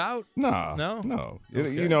 strikes, you're out? No.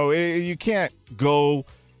 Okay. You can't go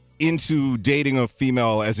into dating a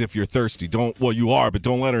female as if you're thirsty. You are, but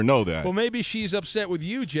don't let her know that. Well, maybe she's upset with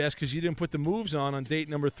you, Jess, because you didn't put the moves on date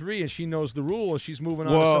number 3, and she knows the rule, and she's moving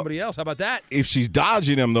on to somebody else. How about that? If she's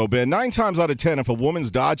dodging him, though, Ben, 9 times out of 10, if a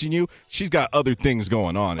woman's dodging you, she's got other things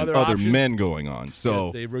going on and other men going on.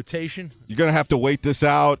 So the rotation. You're going to have to wait this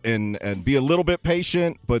out and be a little bit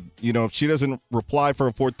patient. But, if she doesn't reply for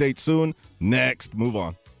a 4th date soon, next, move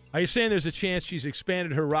on. Are you saying there's a chance she's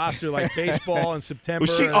expanded her roster like baseball in September?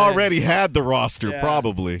 Well, she already had the roster,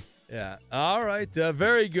 probably. Yeah. All right.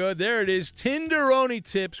 Very good. There it is. Tinderoni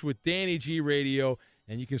Tips with Danny G Radio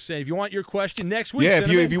And you can say, if you want your question next week. Yeah,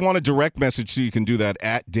 if you want a direct message, so you can do that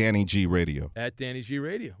at Danny G Radio. At Danny G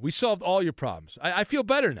Radio. We solved all your problems. I feel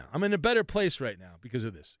better now. I'm in a better place right now because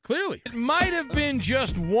of this. Clearly. It might have been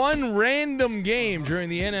just one random game during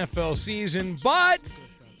the NFL season, but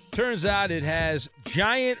turns out it has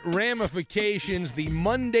giant ramifications. The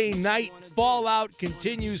Monday night fallout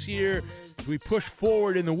continues here as we push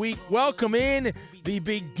forward in the week. Welcome in the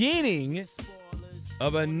beginning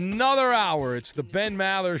of another hour. It's the Ben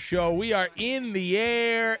Maller Show. We are in the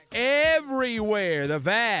air everywhere. The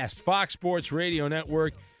vast Fox Sports Radio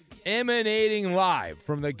Network emanating live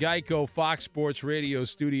from the Geico Fox Sports Radio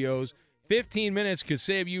studios. 15 minutes could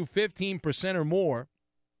save you 15% or more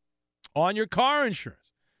on your car insurance.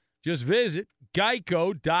 Just visit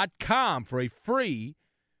geico.com for a free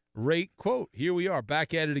rate quote. Here we are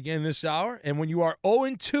back at it again this hour. And when you are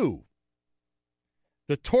 0-2,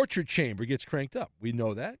 the torture chamber gets cranked up. We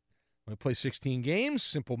know that. When I play 16 games,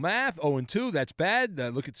 simple math, 0-2, that's bad.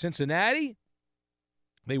 Look at Cincinnati.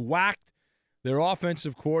 They whacked their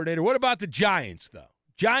offensive coordinator. What about the Giants, though?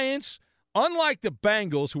 Giants, unlike the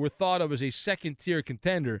Bengals, who were thought of as a second-tier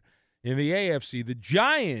contender in the AFC, the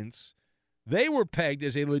Giants, they were pegged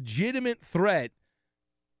as a legitimate threat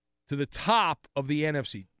to the top of the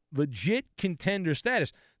NFC. Legit contender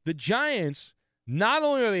status. The Giants, not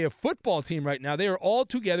only are they a football team right now, they are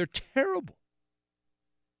altogether terrible.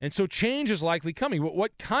 And so change is likely coming. But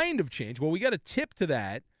what kind of change? Well, we got a tip to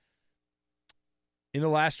that in the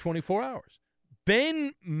last 24 hours.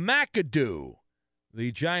 Ben McAdoo,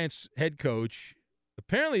 the Giants head coach,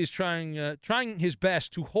 apparently is trying his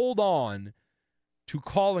best to hold on to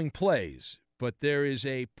calling plays. But there is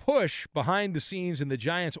a push behind the scenes in the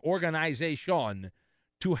Giants organization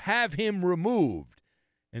to have him removed.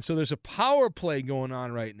 And so there's a power play going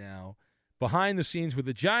on right now behind the scenes with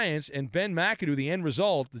the Giants, and Ben McAdoo, the end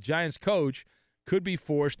result, the Giants coach, could be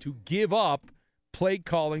forced to give up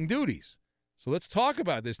play-calling duties. So let's talk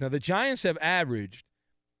about this. Now, the Giants have averaged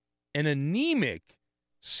an anemic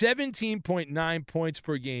 17.9 points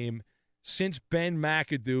per game since Ben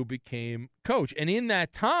McAdoo became coach. And in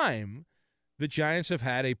that time, the Giants have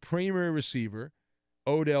had a premier receiver,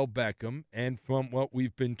 Odell Beckham, and from what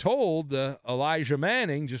we've been told, Elijah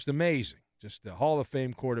Manning, just amazing. Just a Hall of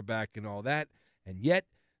Fame quarterback and all that. And yet,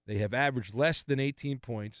 they have averaged less than 18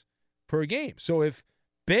 points per game. So if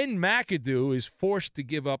Ben McAdoo is forced to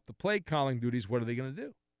give up the play-calling duties, what are they going to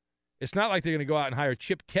do? It's not like they're going to go out and hire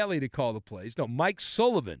Chip Kelly to call the plays. No, Mike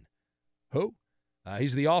Sullivan. Who?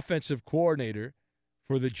 He's the offensive coordinator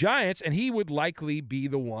for the Giants, and he would likely be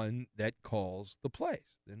the one that calls the plays.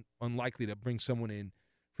 Then unlikely to bring someone in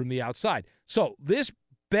from the outside. So this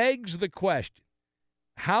begs the question,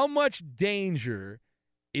 how much danger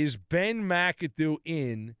is Ben McAdoo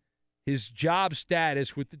in his job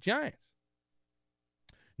status with the Giants?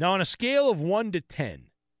 Now, on a scale of 1 to 10,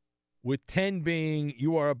 with 10 being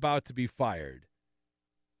you are about to be fired,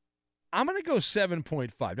 I'm going to go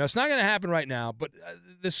 7.5. Now, it's not going to happen right now, but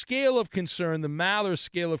the scale of concern, the Maller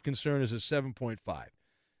scale of concern is a 7.5.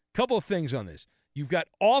 Couple of things on this. You've got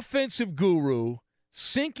offensive guru,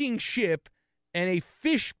 sinking ship, and a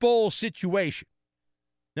fishbowl situation.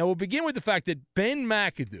 Now, we'll begin with the fact that Ben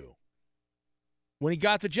McAdoo, when he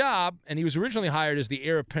got the job, and he was originally hired as the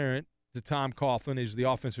heir apparent to Tom Coughlin as the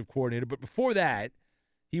offensive coordinator, but before that,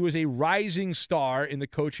 he was a rising star in the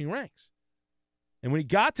coaching ranks. And when he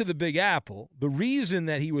got to the Big Apple, the reason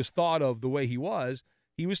that he was thought of the way he was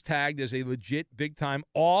tagged as a legit big-time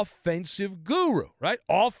offensive guru, right?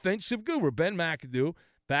 Offensive guru. Ben McAdoo,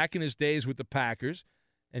 back in his days with the Packers,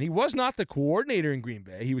 and he was not the coordinator in Green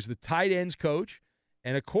Bay. He was the tight ends coach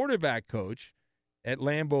and a quarterback coach at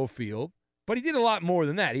Lambeau Field, but he did a lot more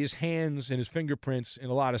than that. He has hands and his fingerprints in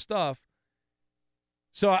a lot of stuff.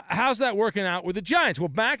 So how's that working out with the Giants? Well,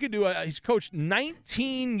 McAdoo, he's coached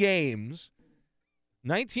 19 games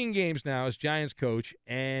now as Giants coach,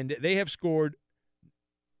 and they have scored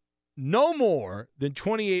no more than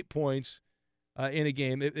 28 points in a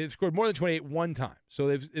game. They've scored more than 28 one time. So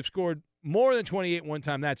they've scored more than 28 one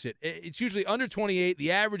time. That's it. It's usually under 28.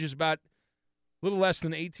 The average is about a little less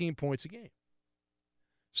than 18 points a game.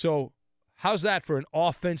 So how's that for an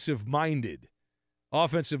offensive-minded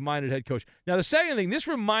head coach? Now, the second thing, this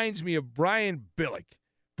reminds me of Brian Billick.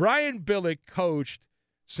 Brian Billick coached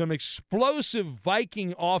some explosive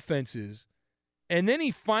Viking offenses, and then he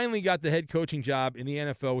finally got the head coaching job in the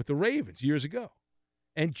NFL with the Ravens years ago.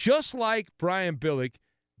 And just like Brian Billick,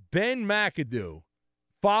 Ben McAdoo,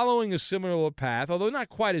 following a similar path, although not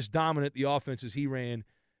quite as dominant the offenses he ran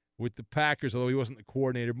with the Packers, although he wasn't the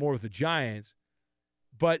coordinator, more with the Giants.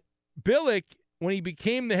 But Billick, when he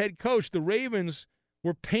became the head coach, the Ravens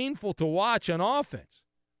were painful to watch on offense.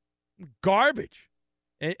 Garbage.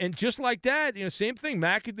 And just like that, same thing.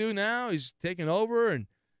 McAdoo now, he's taken over, and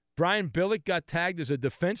Brian Billick got tagged as a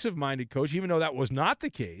defensive-minded coach, even though that was not the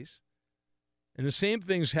case. And the same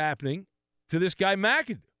thing's happening to this guy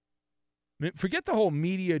McAdoo. I mean, forget the whole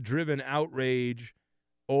media-driven outrage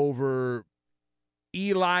over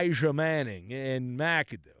Elijah Manning and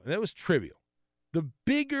McAdoo. That was trivial. The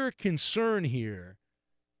bigger concern here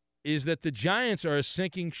is that the Giants are a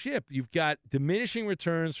sinking ship. You've got diminishing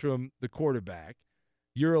returns from the quarterback.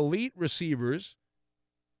 Your elite receivers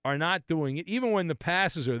are not doing it. Even when the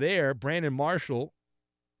passes are there, Brandon Marshall,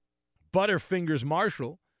 Butterfingers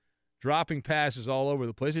Marshall, dropping passes all over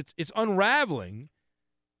the place. It's unraveling,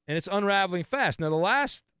 and it's unraveling fast. Now, the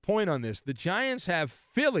last point on this, the Giants have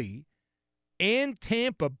Philly and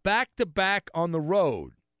Tampa back-to-back on the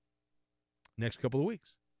road next couple of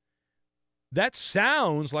weeks. That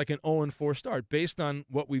sounds like an 0-4 start based on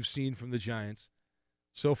what we've seen from the Giants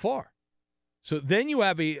so far. So then you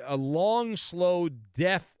have a long, slow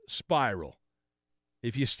death spiral.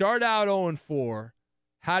 If you start out 0-4,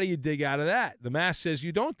 how do you dig out of that? The math says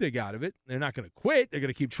you don't dig out of it. They're not going to quit. They're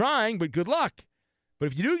going to keep trying, but good luck. But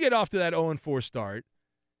if you do get off to that 0-4 start,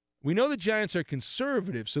 we know the Giants are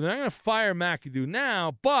conservative, so they're not going to fire McAdoo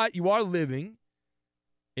now, but you are living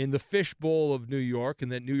in the fishbowl of New York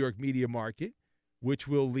and that New York media market, which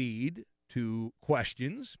will lead to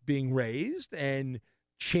questions being raised and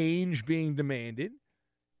change being demanded.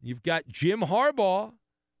 You've got Jim Harbaugh,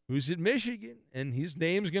 who's at Michigan, and his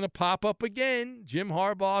name's going to pop up again. Jim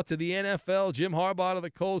Harbaugh to the NFL, Jim Harbaugh to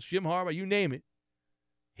the Colts, Jim Harbaugh, you name it.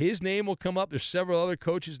 His name will come up. There's several other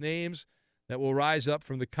coaches' names that will rise up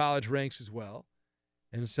from the college ranks as well.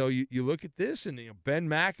 And so you look at this, and Ben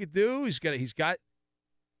McAdoo, he's got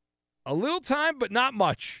a little time, but not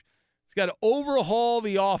much. He's got to overhaul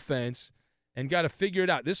the offense and got to figure it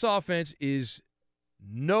out. This offense is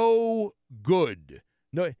no good.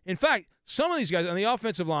 No, in fact, some of these guys on the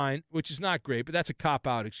offensive line, which is not great, but that's a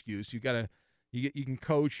cop-out excuse. You can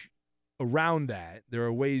coach around that. There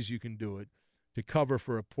are ways you can do it to cover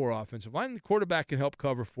for a poor offensive line. The quarterback can help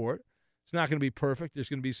cover for it. It's not going to be perfect. There's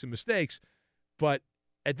going to be some mistakes. But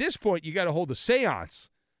at this point, you got to hold a seance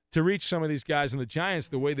to reach some of these guys in the Giants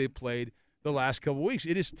the way they played the last couple of weeks.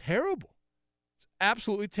 It is terrible. It's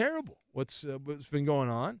absolutely terrible what's been going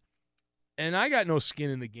on. And I got no skin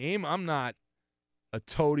in the game. I'm not a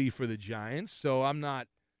toady for the Giants, so I'm not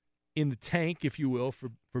in the tank, if you will,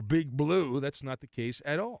 for Big Blue. That's not the case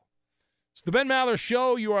at all. It's the Ben Maller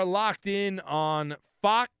Show. You are locked in on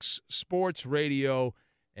Fox Sports Radio,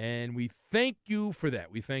 and we thank you for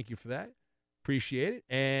that. We thank you for that. Appreciate it.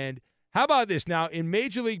 And how about this? Now, in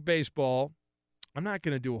Major League Baseball, I'm not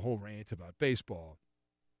going to do a whole rant about baseball,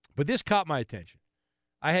 but this caught my attention.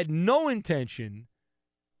 I had no intention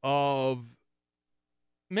of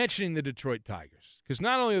mentioning the Detroit Tigers, because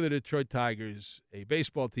not only are the Detroit Tigers a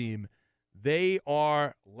baseball team, they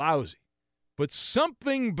are lousy. But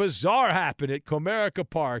something bizarre happened at Comerica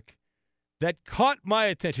Park that caught my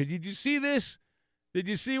attention. Did you see this? Did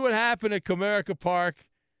you see what happened at Comerica Park?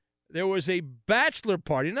 There was a bachelor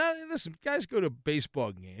party. Now, listen, guys go to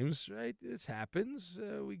baseball games, right? This happens.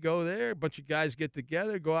 We go there. A bunch of guys get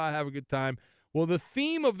together, go out, have a good time. Well, the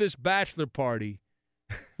theme of this bachelor party,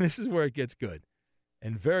 this is where it gets good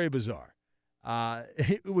and very bizarre.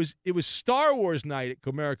 It was Star Wars night at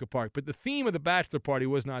Comerica Park, but the theme of the bachelor party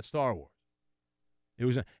was not Star Wars. It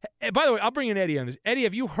was. By the way, I'll bring in Eddie on this. Eddie,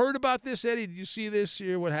 have you heard about this? Eddie, did you see this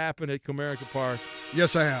here? What happened at Comerica Park?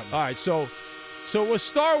 Yes, I have. All right, so it was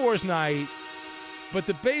Star Wars night, but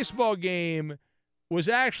the baseball game was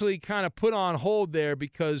actually kind of put on hold there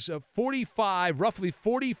because of roughly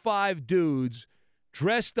 45 dudes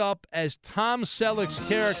dressed up as Tom Selleck's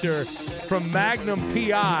character from Magnum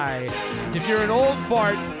P.I. If you're an old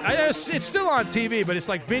fart, it's still on TV, but it's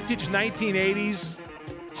like vintage 1980s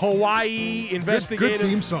Hawaii investigative. Good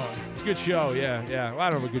theme song. It's a good show, yeah. Well, I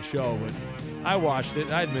don't have a good show, but I watched it.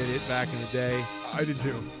 I admit it back in the day. I did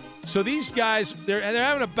too. So these guys, they're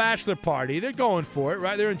having a bachelor party. They're going for it,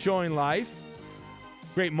 right? They're enjoying life.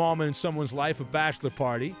 Great moment in someone's life, a bachelor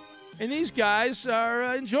party. And these guys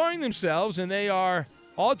are enjoying themselves, and they are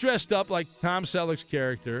all dressed up like Tom Selleck's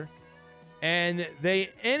character. And they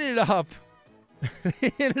ended up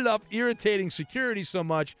irritating security so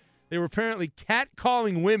much, they were apparently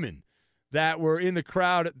catcalling women that were in the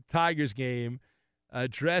crowd at the Tigers game,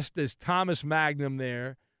 dressed as Thomas Magnum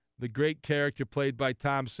there, the great character played by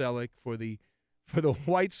Tom Selleck for the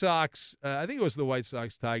White Sox. I think it was the White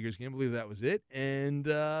Sox-Tigers game. I believe that was it. And,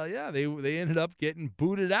 they ended up getting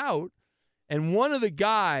booted out. And one of the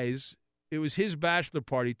guys it was his bachelor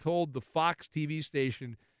party, told the Fox TV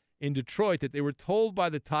station in Detroit that they were told by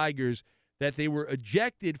the Tigers that they were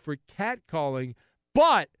ejected for catcalling,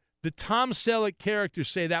 but the Tom Selleck characters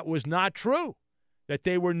say that was not true, that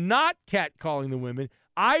they were not catcalling the women.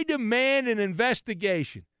 I demand an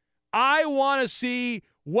investigation. I want to see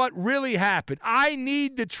what really happened. I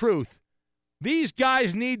need the truth. These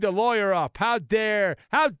guys need to lawyer up. How dare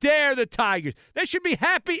the Tigers? They should be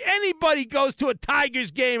happy anybody goes to a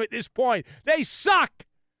Tigers game at this point. They suck.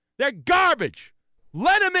 They're garbage.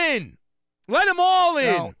 Let them in. Let them all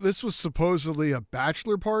in. Now, this was supposedly a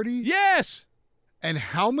bachelor party? Yes. And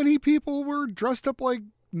how many people were dressed up like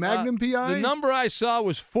Magnum PI? The number I saw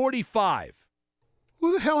was 45.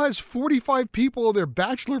 Who the hell has 45 people at their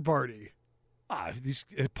bachelor party? This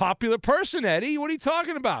a popular person, Eddie. What are you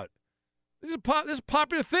talking about? This is a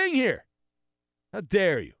popular thing here. How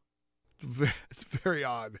dare you? It's very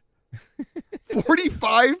odd.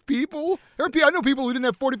 45 people? I know people who didn't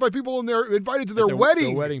have 45 people and they're invited to their wedding.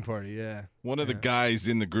 Their wedding party, yeah. One of the guys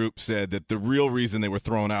in the group said that the real reason they were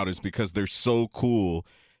thrown out is because they're so cool.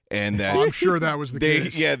 And that I'm sure that was the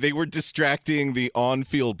case. Yeah, they were distracting the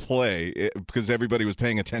on-field play because everybody was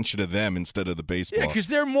paying attention to them instead of the baseball. Yeah, because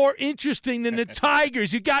they're more interesting than the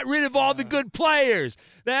Tigers. You got rid of all the good players.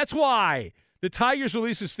 That's why. The Tigers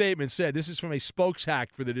released a statement, said, this is from a spokeshack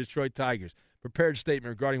for the Detroit Tigers, prepared statement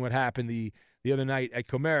regarding what happened the other night at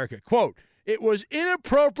Comerica. Quote, it was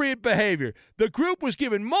inappropriate behavior. The group was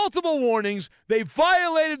given multiple warnings. They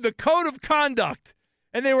violated the code of conduct,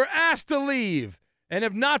 and they were asked to leave and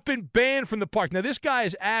have not been banned from the park. Now, this guy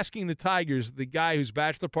is asking the Tigers, the guy whose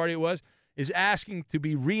bachelor party it was, is asking to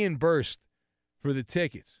be reimbursed for the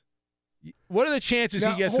tickets. What are the chances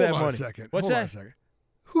he gets that money? Hold on a second. What's hold that? On a second.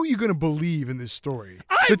 Who are you going to believe in this story?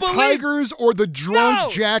 I believe Tigers or the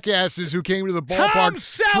drunk jackasses who came to the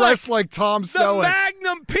ballpark dressed like Tom Selleck? The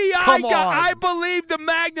Magnum PI Come guy. on. I believe the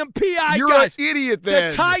Magnum PI You're guys. an idiot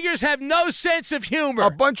then. The Tigers have no sense of humor. A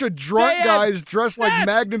bunch of drunk guys dressed like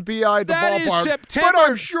Magnum PI at the ballpark. But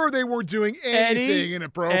I'm sure they weren't doing anything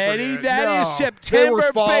inappropriate. Eddie, that is September.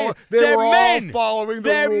 They were all following the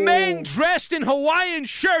They're rules. men dressed in Hawaiian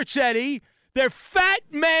shirts, Eddie. They're fat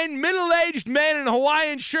men, middle-aged men in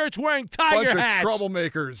Hawaiian shirts wearing tiger hats. Bunch of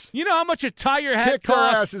troublemakers. You know how much a tiger hat Kick their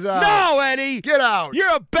costs? asses out. No, Eddie. Get out.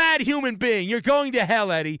 You're a bad human being. You're going to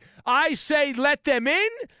hell, Eddie. I say let them in.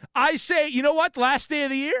 I say, you know what? Last day of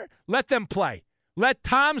the year, let them play. Let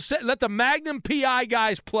the Magnum PI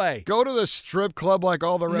guys play. Go to the strip club like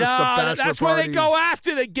all the rest of the bachelor that's parties. where they go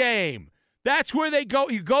after the game. That's where they go.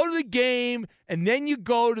 You go to the game, and then you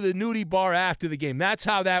go to the nudie bar after the game. That's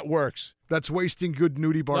how that works. That's wasting good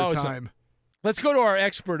nudie bar time. Let's go to our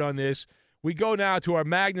expert on this. We go now to our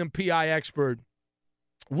Magnum PI expert,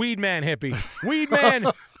 Weedman Hippie.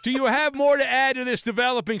 Weedman, do you have more to add to this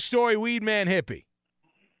developing story, Weedman Hippie?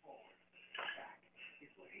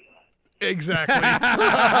 Exactly.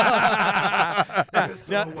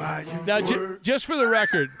 now just for the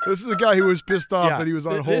record, this is a guy who was pissed off that he was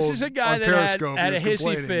on hold. This is a guy that had a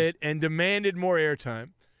hissy fit and demanded more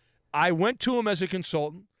airtime. I went to him as a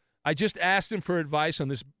consultant. I just asked him for advice on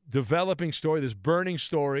this developing story, this burning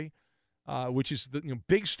story, which is the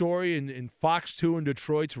big story in Fox 2 in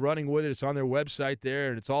Detroit's running with it. It's on their website there,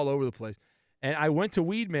 and it's all over the place. And I went to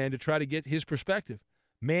Weedman to try to get his perspective.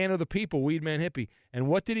 Man of the people, Weedman Hippie. And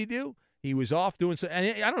what did he do? He was off doing something.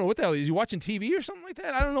 And I don't know what the hell. Is he watching TV or something like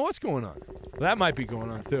that? I don't know what's going on. Well, that might be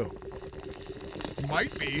going on, too.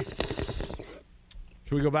 Might be.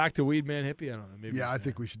 Should we go back to Weedman Hippie? I don't know. Maybe. Yeah, I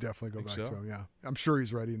think we should definitely go back to him. Yeah, I'm sure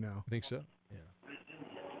he's ready now. I think so. Yeah.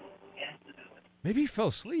 Maybe he fell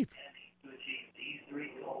asleep.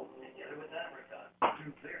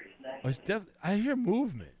 I hear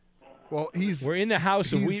movement. Well, we're in the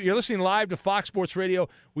house of You're listening live to Fox Sports Radio.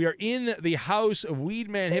 We are in the house of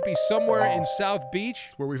Weedman Hippie somewhere in South Beach.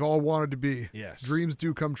 Where we've all wanted to be. Yes. Dreams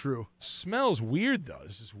do come true. Smells weird, though.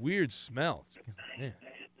 This is weird smell. Man.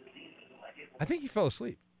 I think he fell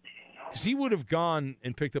asleep. Because he would have gone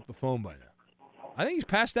and picked up the phone by now. I think he's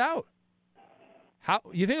passed out. How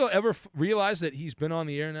you think he'll ever realize that he's been on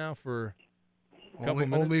the air now for a couple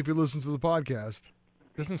minutes? Only if he listens to the podcast.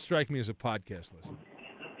 Doesn't strike me as a podcast listener.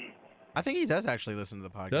 I think he does actually listen to the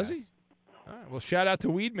podcast. Does he? All right. Well, shout out to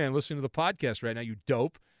Weedman listening to the podcast right now, you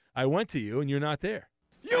dope. I went to you, and you're not there.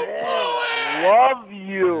 You blew it! Love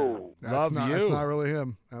you. That's not really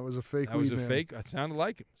him. That was a fake Weedman. That was a fake. It sounded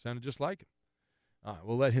like him. Sounded just like him. All right,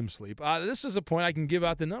 we'll let him sleep. This is a point I can give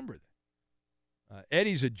out the number.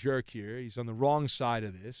 Eddie's a jerk here. He's on the wrong side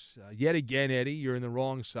of this. Yet again, Eddie, you're in the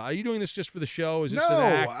wrong side. Are you doing this just for the show? Is this an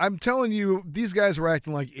act? I'm telling you, these guys were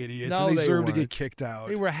acting like idiots, No, and they deserve to weren't. get kicked out.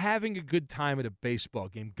 They were having a good time at a baseball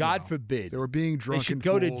game. God forbid. They were being drunken They should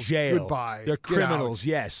go to fools. jail. Goodbye. They're Get criminals, out.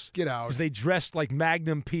 yes. Get out. Because they dressed like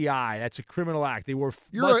Magnum P.I. That's a criminal act. They wore If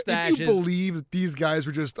mustaches. you believe that these guys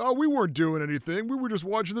were just, we weren't doing anything. We were just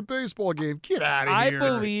watching the baseball game. Get out of here. I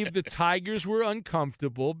believe the Tigers were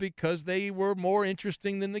uncomfortable because they were more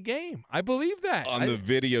interesting than the game. I believe that. On the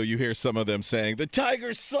video, you hear some of them saying, the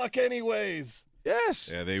Tigers suck anyways. Yes.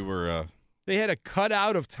 Yeah, they were. They had a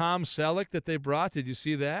cutout of Tom Selleck that they brought. Did you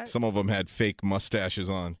see that? Some of them had fake mustaches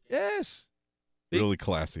on. Yes. Really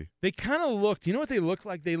classy. They kind of looked, you know what they looked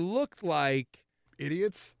like? They looked like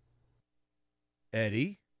idiots.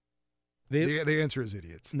 Eddie. The answer is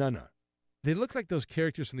idiots. No. They look like those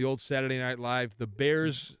characters from the old Saturday Night Live, the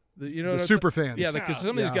Bears. The super fans. Yeah, because some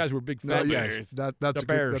of these guys were big fat guys. That's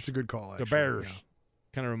a good call, actually. The Bears. Yeah.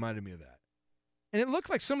 Kind of reminded me of that. And it looked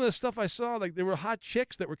like some of the stuff I saw, like there were hot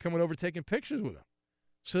chicks that were coming over taking pictures with them.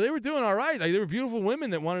 So they were doing all right. Like, they were beautiful women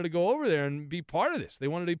that wanted to go over there and be part of this. They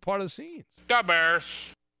wanted to be part of the scenes. The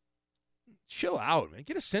Bears. Chill out, man.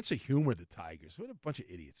 Get a sense of humor, the Tigers. What a bunch of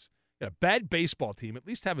idiots. Got a bad baseball team. At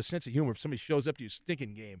least have a sense of humor if somebody shows up to your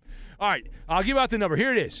stinking game. All right, I'll give out the number.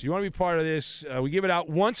 Here it is. You want to be part of this? We give it out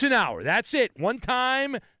once an hour. That's it. One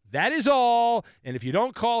time. That is all. And if you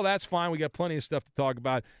don't call, that's fine. We got plenty of stuff to talk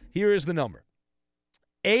about. Here is the number.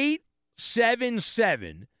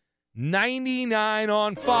 877-99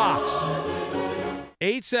 on Fox.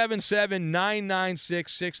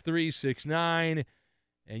 877-996-6369.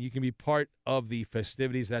 And you can be part of the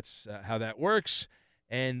festivities. That's how that works.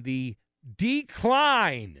 And the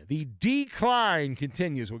decline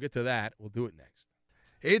continues. We'll get to that. We'll do it next.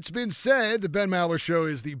 It's been said the Ben Maller Show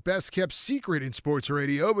is the best-kept secret in sports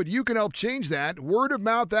radio, but you can help change that.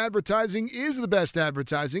 Word-of-mouth advertising is the best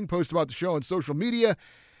advertising. Post about the show on social media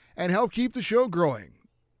and help keep the show growing.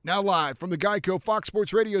 Now live from the Geico Fox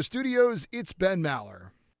Sports Radio studios, it's Ben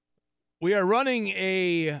Maller. We are running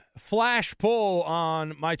a flash poll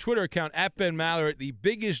on my Twitter account, @BenMaller, the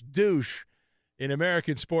biggest douche in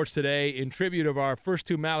American sports today, in tribute of our first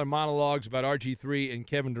two Maller monologues about RG3 and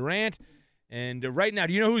Kevin Durant. And right now,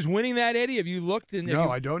 do you know who's winning that, Eddie? Have you looked? No,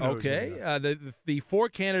 I don't know. Okay. The four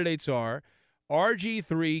candidates are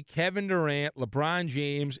RG3, Kevin Durant, LeBron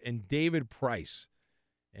James, and David Price.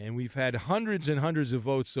 And we've had hundreds and hundreds of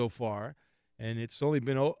votes so far, and it's only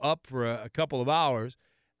been up for a couple of hours.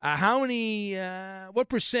 What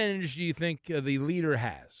percentage do you think the leader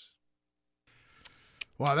has?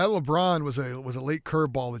 Wow, that LeBron was a late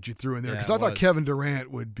curveball that you threw in there, because I thought Kevin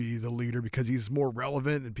Durant would be the leader because he's more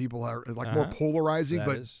relevant and people are more polarizing.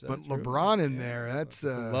 But LeBron in there, that's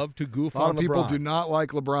love to goof on. A lot of people do not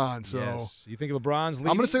like LeBron. So yes. You think LeBron's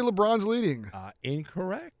leading? I'm going to say LeBron's leading.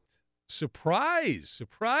 Incorrect. Surprise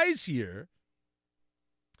here.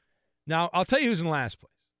 Now I'll tell you who's in last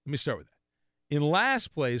place. Let me start with that. In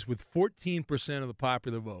last place with 14% of the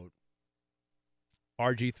popular vote,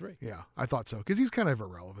 RG3. Yeah, I thought so, because he's kind of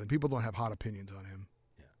irrelevant. People don't have hot opinions on him.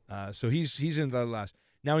 Yeah. So he's in the last.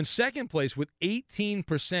 Now in second place with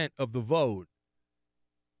 18% of the vote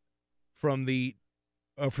from the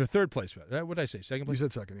for third place. What did I say? Second place? You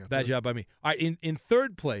said second, yeah. Bad job by me. All right, in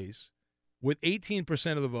third place with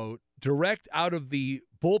 18% of the vote, direct out of the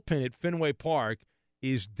bullpen at Fenway Park,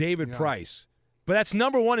 is David Price. But that's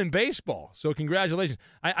number one in baseball, so congratulations.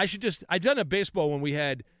 I've done a baseball when we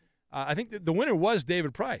had I think the winner was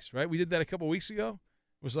David Price, right? We did that a couple weeks ago.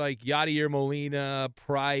 It was like Yadier Molina,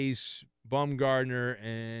 Price, Bumgarner,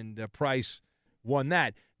 and Price won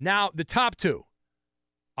that. Now, the top two.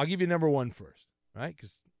 I'll give you number one first, right?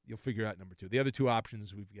 Because you'll figure out number two. The other two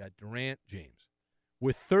options, we've got Durant, James.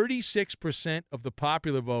 With 36% of the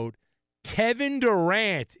popular vote, Kevin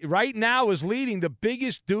Durant right now is leading the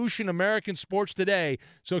biggest douche in American sports today.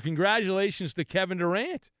 So congratulations to Kevin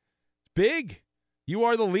Durant. It's big. You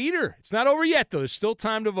are the leader. It's not over yet, though. There's still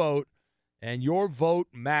time to vote, and your vote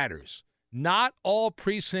matters. Not all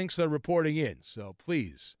precincts are reporting in, so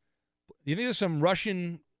please. Do you think there's some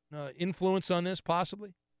Russian influence on this,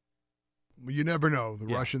 possibly? You never know. The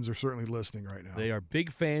Russians are certainly listening right now. They are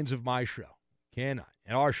big fans of my show, and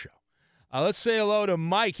our show. Let's say hello to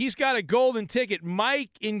Mike. He's got a golden ticket.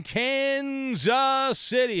 Mike in Kansas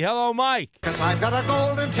City. Hello, Mike. 'Cause I've got a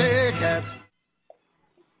golden ticket.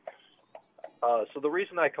 So the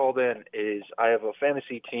reason I called in is I have a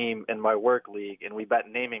fantasy team in my work league, and we bet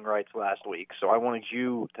naming rights last week. So I wanted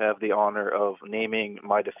you to have the honor of naming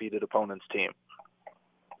my defeated opponent's team.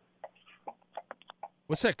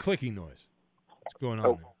 What's that clicking noise? What's going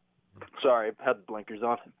on there? Sorry, I had the blinkers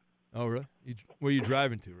on. Oh, really? Where are you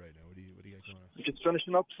driving to right now? What do you got going on? Just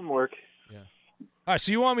finishing up some work. Yeah. All right,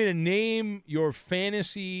 so you want me to name your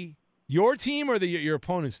fantasy, your team or your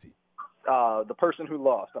opponent's team? The person who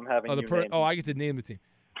lost. I'm having you name. I get to name the team.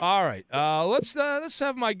 All right. Let's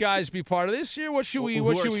have my guys be part of this here. What should we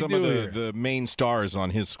Who do? are some of the main stars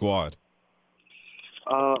on his squad?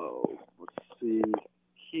 Let's see.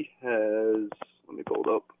 He has. Let me pull it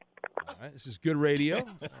up. All right, this is good radio.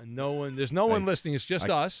 There's no one listening. It's just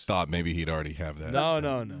us. Thought maybe he'd already have that.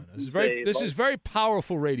 No. This is very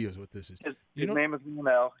powerful radio. Is what this is. His name is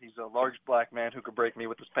Lionel. He's a large black man who could break me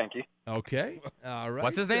with his pinky. Okay. All right.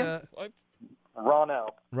 What's his name? Ronell.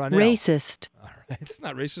 Racist. All right. It's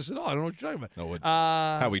not racist at all. I don't know what you're talking about.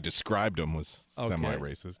 No, how he described him was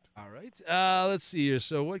semi-racist. All right. Let's see here.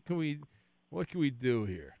 So what can we do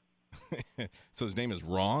here? So his name is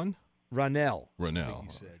Ron? Ronell. Ronell. I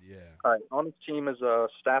think he said, yeah. All right. On his team is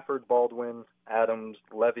Stafford, Baldwin, Adams,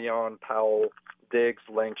 Le'Veon, Powell, Diggs,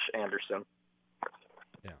 Lynch, Anderson.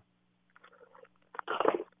 Yeah.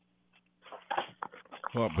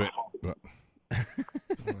 Well, but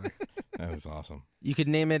that is awesome. You could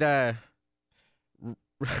name it I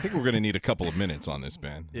think we're going to need a couple of minutes on this,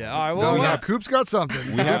 Ben. Yeah. All right. Well, Coop's got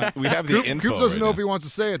something. We have the info. Coop doesn't know if he wants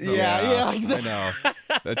to say it though. Yeah. I know.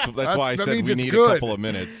 That's why I said we need good. a couple of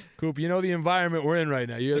minutes. Coop, you know the environment we're in right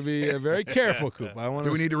now. You got to be very careful, Coop.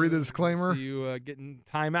 Do we need to read the disclaimer? See you getting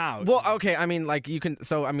time out. Well, okay. I mean, like you can.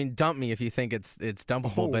 So I mean, dump me if you think it's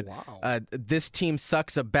dumpable. Oh, but wow. This team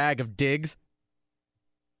sucks a bag of Diggs.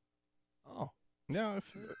 Oh. Yeah.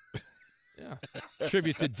 Yeah.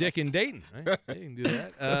 Tribute to Dick and Dayton, right? They can do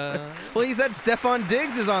that. Well, he said Stephon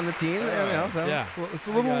Diggs is on the team. Yeah. It's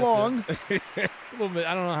a little long. A little bit.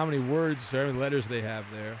 I don't know how many words or how many letters they have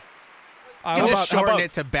there. Just shorten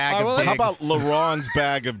it to bag of Diggs. How about LeRon's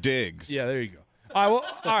bag of Diggs? Yeah, there you go. All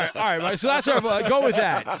right. So that's our go with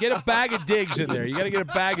that. Get a bag of Diggs in there. You got to get a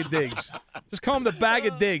bag of Diggs. Just call him the bag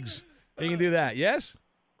of Diggs. You can do that. Yes.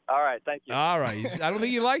 All right, thank you. All right. I don't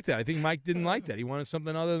think he liked that. I think Mike didn't like that. He wanted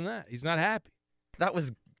something other than that. He's not happy. That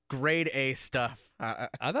was grade A stuff. I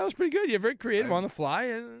thought it was pretty good. You're very creative on the fly.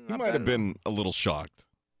 He might have been a little shocked.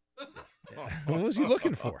 Yeah. What was he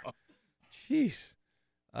looking for? Jeez.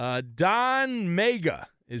 Don Mega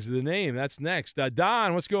is the name. That's next.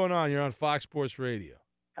 Don, what's going on? You're on Fox Sports Radio.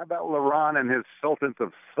 How about LeBron and his Sultans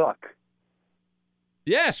of Suck?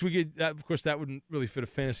 Yes, we could. Of course, that wouldn't really fit a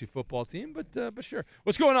fantasy football team, but sure.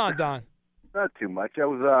 What's going on, Don? Not too much.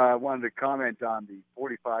 I wanted to comment on the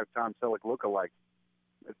 45 Tom Selleck lookalike.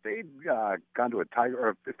 If they'd gone to a Tiger,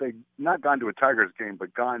 or if they'd not gone to a Tigers game,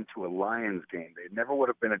 but gone to a Lions game, they never would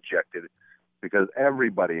have been ejected because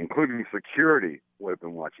everybody, including security, would have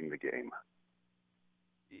been watching the game.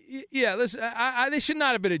 Yeah, listen, they should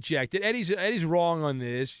not have been ejected. Eddie's wrong on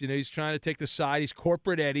this. You know, he's trying to take the side. He's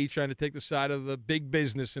corporate Eddie, trying to take the side of the big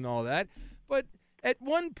business and all that. But at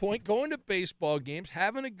one point, going to baseball games,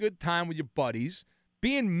 having a good time with your buddies,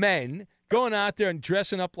 being men, going out there and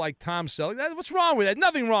dressing up like Tom Selleck. What's wrong with that?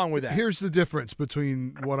 Nothing wrong with that. Here's the difference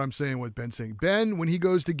between what I'm saying and what Ben's saying. Ben, when he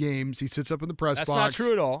goes to games, he sits up in the press box. That's not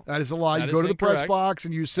true at all. That is a lie. That You go to the press incorrect. box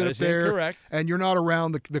and you sit That up is there, incorrect. and you're not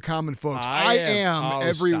around the common folks. I am. Oh,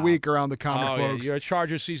 every stop. week around the common folks. Yeah. You're a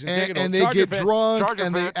Chargers season ticket. And they Charger get fan. drunk Charger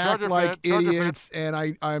and fan. they act Charger like fan. Charger idiots,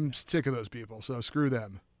 and I'm sick of those people. So screw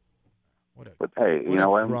them. But hey, you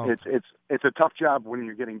know, it's a tough job when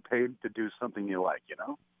you're getting paid to do something you like. You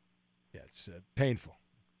know. Yeah, it's painful.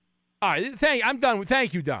 All right, I'm done.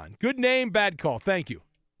 Thank you, Don. Good name, bad call. Thank you.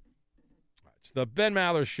 All right, it's the Ben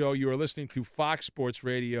Maller Show. You are listening to Fox Sports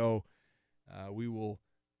Radio. We will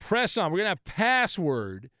press on. We're going to have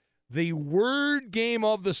Password, the word game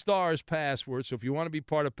of the stars password. So if you want to be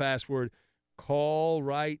part of Password, call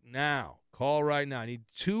right now. Call right now. I need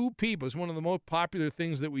two people. It's one of the most popular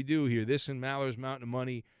things that we do here. This and Maller's Mountain of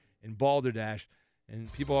Money and Balderdash.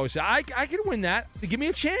 And people always say, I can win that. Give me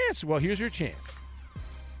a chance. Well, here's your chance.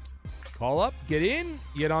 Call up, get in,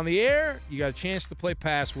 get on the air. You got a chance to play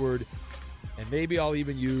Password. And maybe I'll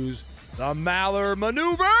even use the Maller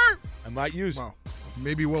Maneuver. I might use it.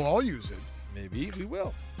 Maybe we'll all use it. Maybe we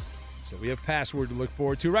will. So we have Password to look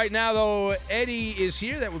forward to. Right now, though, Eddie is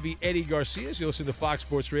here. That would be Eddie Garcia. You listen to Fox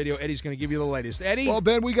Sports Radio. Eddie's going to give you the latest. Eddie? Well,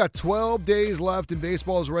 Ben, we got 12 days left in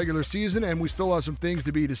baseball's regular season, and we still have some things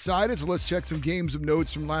to be decided. So let's check some games of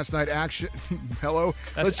notes from last night action. Hello?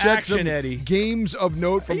 That's let's check action, some Eddie. games of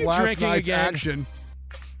note from last night's again? action.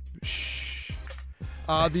 Shh.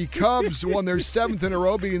 The Cubs won their 7th in a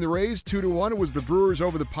row, beating the Rays 2-1. It was the Brewers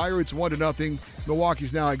over the Pirates 1-0.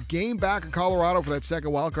 Milwaukee's now a game back in Colorado for that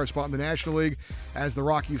second wildcard spot in the National League as the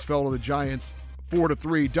Rockies fell to the Giants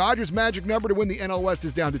 4-3. Dodgers' magic number to win the NL West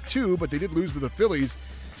is down to 2, but they did lose to the Phillies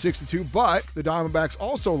 6-2. But the Diamondbacks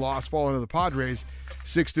also lost, falling to the Padres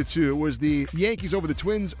 6-2. It was the Yankees over the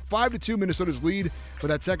Twins, 5-2. Minnesota's lead for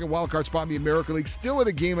that second wildcard spot in the American League. Still at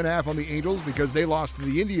a game and a half on the Angels because they lost to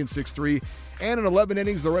the Indians 6-3. And in 11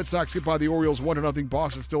 innings, the Red Sox get by the Orioles 1-0.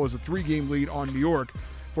 Boston still has a 3-game lead on New York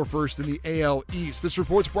for first in the AL East. This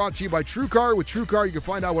report's brought to you by TrueCar. With TrueCar, you can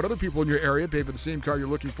find out what other people in your area pay for the same car you're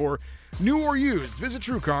looking for, new or used. Visit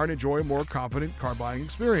TrueCar and enjoy a more confident car buying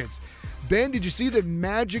experience. Ben, did you see that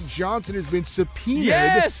Magic Johnson has been subpoenaed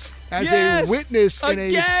as a witness in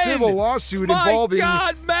a civil lawsuit involving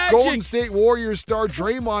Golden State Warriors star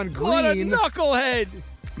Draymond Green? What a knucklehead!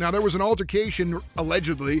 Now, there was an altercation,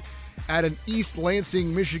 allegedly, at an East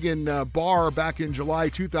Lansing, Michigan bar back in July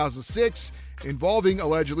 2006 involving,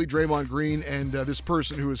 allegedly, Draymond Green and this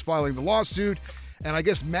person who was filing the lawsuit. And I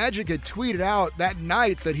guess Magic had tweeted out that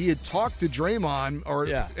night that he had talked to Draymond,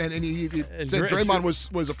 and he said Draymond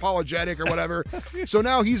was apologetic or whatever. So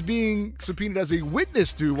now he's being subpoenaed as a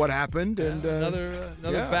witness to what happened. And another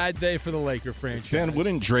bad day for the Laker franchise. Dan,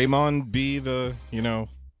 wouldn't Draymond be the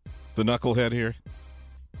knucklehead here?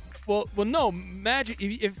 Well, no. Magic.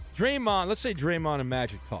 If Draymond, let's say Draymond and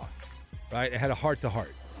Magic talked, right? It had a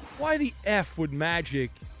heart-to-heart. Why the F would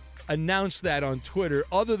Magic announce that on Twitter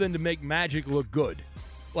other than to make Magic look good?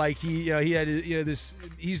 Like he had this.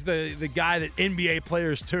 He's the guy that NBA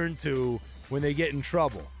players turn to when they get in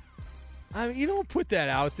trouble. I mean, you don't put that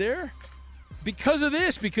out there because of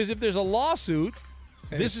this. Because if there's a lawsuit,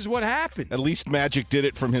 this is what happens. At least Magic did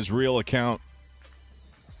it from his real account.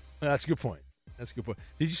 That's a good point.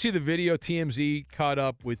 Did you see the video TMZ caught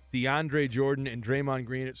up with DeAndre Jordan and Draymond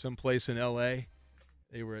Green at some place in L.A.?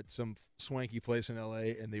 They were at some swanky place in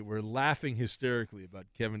L.A., and they were laughing hysterically about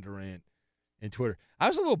Kevin Durant and Twitter. I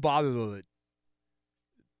was a little bothered, though,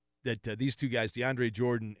 that these two guys, DeAndre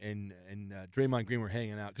Jordan and Draymond Green, were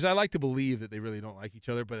hanging out. Because I like to believe that they really don't like each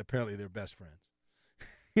other, but apparently they're best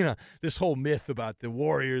friends. This whole myth about the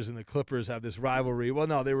Warriors and the Clippers have this rivalry. Well,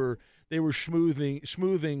 no, they were smoothing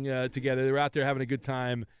together. They were out there having a good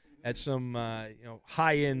time at some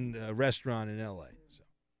high-end restaurant in L.A.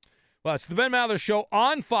 Well, it's the Ben Maller Show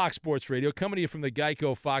on Fox Sports Radio, coming to you from the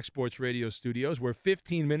Geico Fox Sports Radio studios, where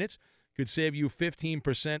 15 minutes could save you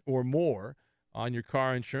 15% or more on your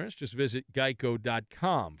car insurance. Just visit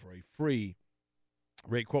geico.com for a free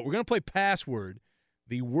rate quote. We're going to play Password,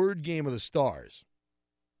 the word game of the stars.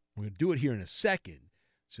 We're going to do it here in a second.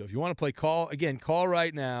 So if you want to play, call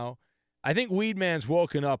right now. I think Weedman's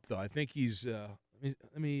woken up, though. I think he's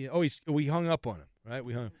we hung up on him,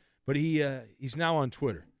 right? But he's now on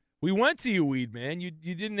Twitter. We went to you, Weedman.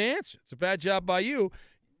 You didn't answer. It's a bad job by you.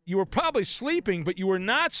 You were probably sleeping, but you were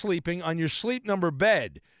not sleeping on your sleep number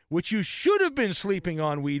bed, which you should have been sleeping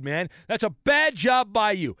on, Weedman. That's a bad job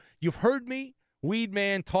by you. You've heard me,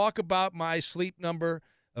 Weedman, talk about my sleep number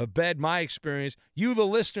bed, my experience. You, the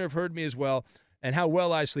listener, have heard me as well, and how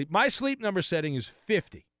well I sleep. My sleep number setting is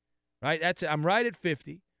 50, right? I'm right at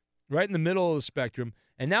 50, right in the middle of the spectrum.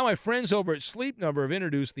 And now my friends over at Sleep Number have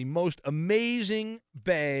introduced the most amazing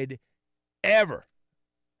bed ever.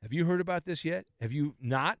 Have you heard about this yet? Have you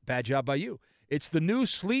not? Bad job by you. It's the new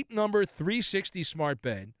Sleep Number 360 smart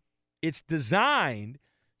bed. It's designed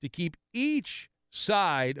to keep each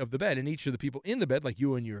side of the bed and each of the people in the bed, like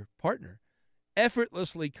you and your partner,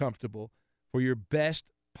 effortlessly comfortable for your best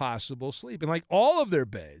possible sleep. And like all of their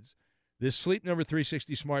beds, this Sleep Number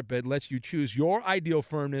 360 smart bed lets you choose your ideal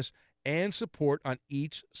firmness and support on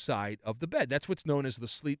each side of the bed. That's what's known as the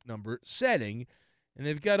Sleep Number setting. And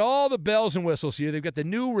they've got all the bells and whistles here. They've got the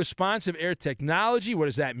new responsive air technology. What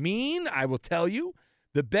does that mean? I will tell you.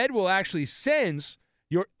 The bed will actually sense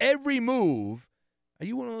your every move. Are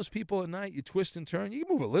you one of those people at night, you twist and turn? You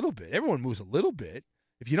can move a little bit. Everyone moves a little bit.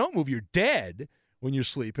 If you don't move, you're dead when you're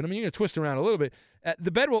sleeping. I mean, you're going to twist around a little bit. The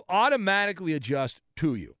bed will automatically adjust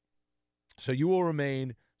to you. So you will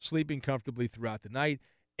remain sleeping comfortably throughout the night.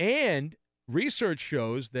 And research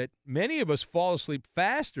shows that many of us fall asleep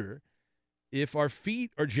faster if our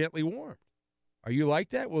feet are gently warmed. Are you like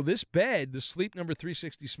that? Well, this bed, the Sleep Number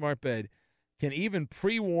 360 smart bed, can even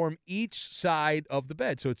pre-warm each side of the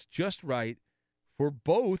bed. So it's just right for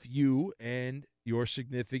both you and your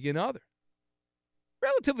significant other.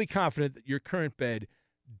 Relatively confident that your current bed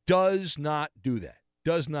does not do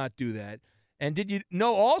that. And did you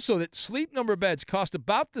know also that Sleep Number beds cost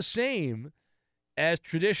about the same as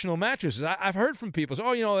traditional mattresses? I've heard from people,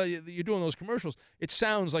 you're doing those commercials. It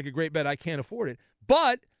sounds like a great bed. I can't afford it.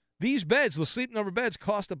 But these beds, the Sleep Number beds,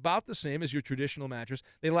 cost about the same as your traditional mattress.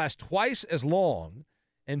 They last twice as long.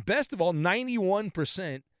 And best of all,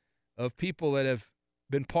 91% of people that have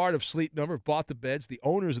been part of Sleep Number, bought the beds, the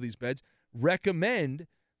owners of these beds, recommend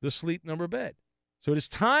the Sleep Number bed. So it is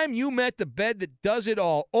time you met the bed that does it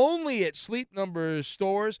all. Only at Sleep Number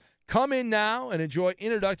stores. Come in now and enjoy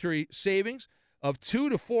introductory savings of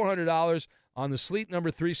 $200 to $400 on the Sleep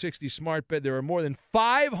Number 360 smart bed. There are more than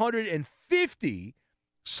 550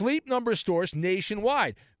 Sleep Number stores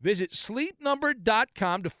nationwide. Visit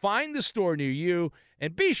sleepnumber.com to find the store near you,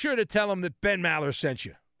 and be sure to tell them that Ben Maller sent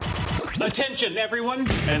you. Attention, everyone.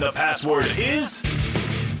 And the password is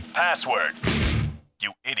password.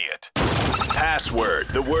 You idiot. Password,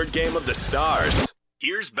 the word game of the stars.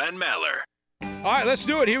 Here's Ben Maller. All right, let's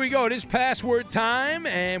do it. Here we go. It is password time,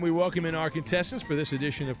 and we welcome in our contestants for this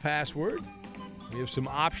edition of Password. We have some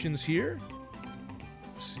options here.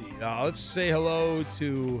 Let's see. Let's say hello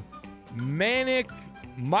to Manic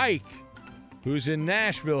Mike, who's in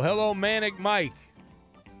Nashville. Hello, Manic Mike.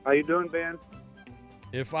 How you doing, Ben?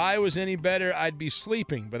 If I was any better, I'd be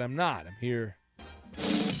sleeping, but I'm not. I'm here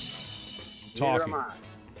talking. Neither am I.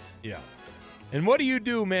 Yeah. And what do you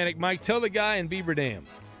do, Manic Mike? Tell the guy in Beaver Dam.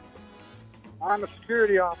 I'm a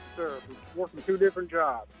security officer working 2 different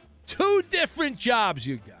jobs. 2 different jobs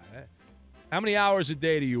you got. How many hours a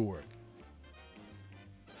day do you work?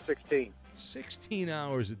 16. 16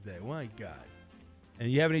 hours a day. My God.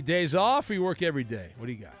 And you have any days off, or you work every day? What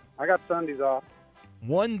do you got? I got Sundays off.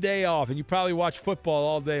 1 day off, and you probably watch football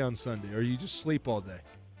all day on Sunday, or you just sleep all day.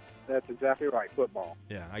 That's exactly right, football.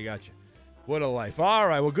 Yeah, I got you. What a life. All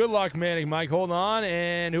right, well, good luck, Manic Mike. Hold on,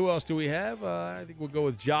 and who else do we have? I think we'll go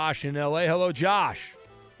with Josh in L.A. Hello, Josh.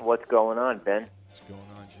 What's going on, Ben? What's going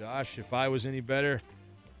on, Josh? If I was any better,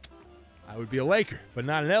 I would be a Laker, but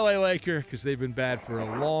not an L.A. Laker because they've been bad for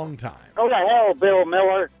a long time. Oh, the hell, Bill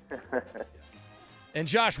Miller. And,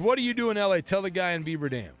 Josh, what do you do in L.A.? Tell the guy in Beaver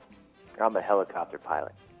Dam. I'm a helicopter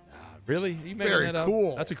pilot. Really? Are you making Very that up?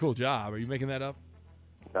 cool. That's a cool job. Are you making that up?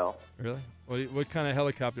 No. Really? What kind of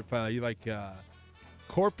helicopter pilot? Are you like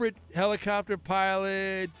corporate helicopter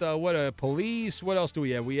pilot? What, police? What else do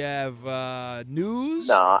we have? We have news?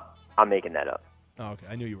 No, I'm making that up. Oh, okay.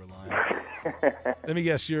 I knew you were lying. Let me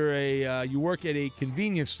guess. You're you work at a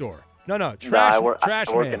convenience store. No, trash. I work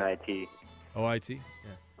man. in IT. Oh, IT. Yeah.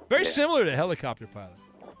 Very similar to helicopter pilot.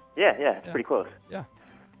 Yeah, it's pretty close. Yeah.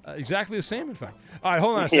 Exactly the same, in fact. All right,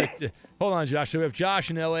 hold on a sec. Hold on, Josh. So we have Josh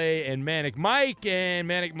in L.A. and Manic Mike. And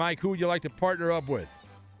Manic Mike, who would you like to partner up with?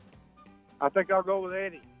 I think I'll go with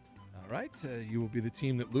Eddie. All right. You will be the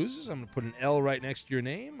team that loses. I'm going to put an L right next to your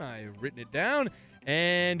name. I've written it down.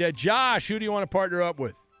 And Josh, who do you want to partner up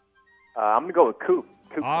with? I'm going to go with Coop.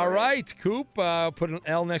 All right, Coop. Put an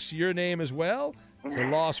L next to your name as well. It's a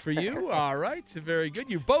loss for you. All right. Very good.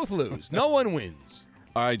 You both lose. No one wins.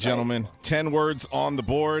 All right, gentlemen, 10 words on the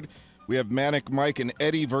board. We have Manic Mike and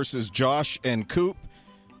Eddie versus Josh and Coop.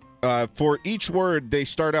 For each word, they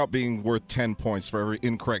start out being worth 10 points. For every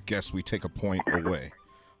incorrect guess, we take a point away.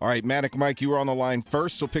 All right, Manic Mike, you were on the line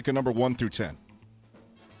first, so pick a number 1 through 10.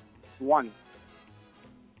 1.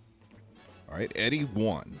 All right, Eddie,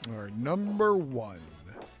 1. All right, number 1.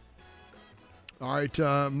 All right,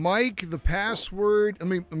 Mike, the password. Let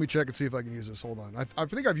me check and see if I can use this. Hold on. I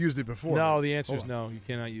think I've used it before. No, the answer is no. You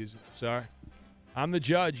cannot use it. Sorry. I'm the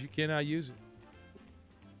judge. You cannot use it.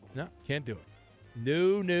 No, can't do it.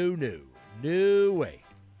 No. No way.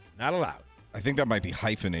 Not allowed. I think that might be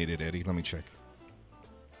hyphenated, Eddie. Let me check.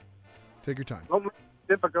 Take your time.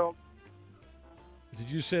 Difficult. Did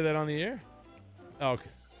you say that on the air? Okay.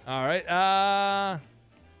 All right.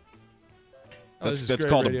 That's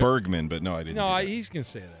called radio. A Bergman, but no, I didn't. No, he's going to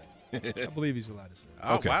say that. I believe he's allowed to say that.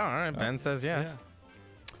 Oh, okay. Wow. All right. Ben says yes.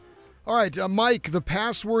 Yeah. All right, Mike, the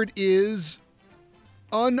password is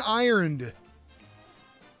unironed.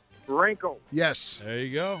 Wrinkle. Yes. There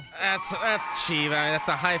you go. That's cheap. I mean, that's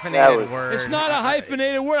a hyphenated word. It's not a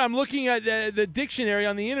hyphenated word. I'm looking at the dictionary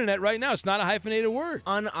on the internet right now. It's not a hyphenated word.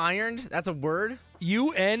 Unironed? That's a word?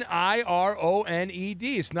 UNIRONED.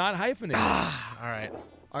 It's not hyphenated. All right.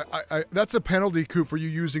 That's a penalty, Coop, for you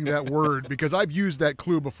using that word because I've used that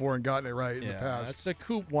clue before and gotten it right in the past. That's a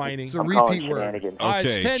Coop whining. It's a repeat word.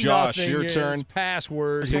 Okay, right, Josh, your turn.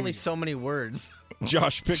 Password. There's only so many words.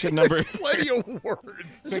 Josh, pick a number. There's plenty of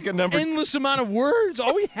words. Pick a number. Endless amount of words.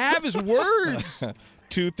 All we have is words.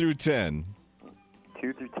 2 through 10.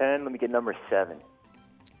 2 through 10. Let me get number 7.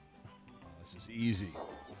 This is easy.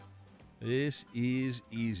 This is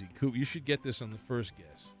easy. Coop, you should get this on the first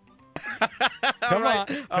guess. Come on.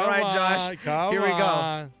 All right, Josh. Here we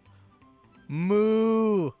go.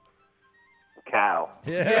 Moo. Cow.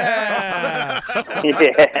 Yeah.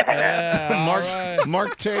 Yeah.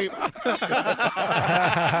 Mark tape.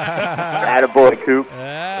 Attaboy, Coop.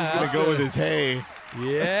 Yeah, going to go with his hay.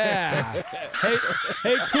 Yeah. hey,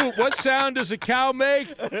 Coop, what sound does a cow make?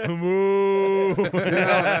 Moo.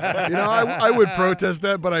 I would protest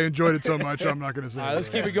that, but I enjoyed it so much, I'm not going to say All right, let's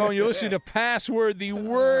keep it going. You're listening to Password, the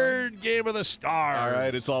word game of the stars. All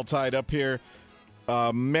right, it's all tied up here.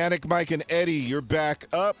 Manic Mike and Eddie, you're back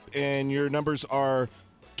up, and your numbers are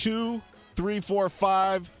 2, 3, 4,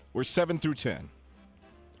 5. We're 7 through 10.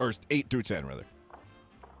 Or 8 through 10, rather.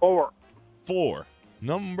 4.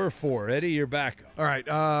 Number 4. Eddie, you're back up. All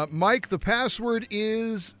right. Mike, the password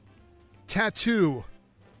is tattoo.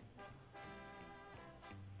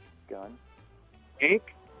 Gun.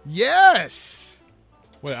 Ink. Yes.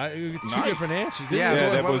 Wait, two Nice. different answers.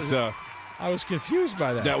 That was I was confused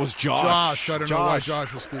by that. That was Josh. Josh, I don't know why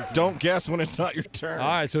Josh was speaking. Don't guess when it's not your turn. All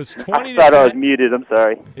right, so it's 20 I to thought 10. I was muted. I'm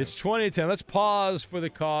sorry. It's 20 to 10. Let's pause for the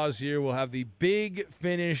cause here. We'll have the big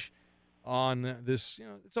finish on this.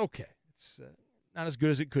 It's okay. It's not as good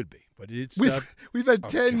as it could be, but it's we've had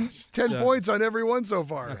 10 points on every one so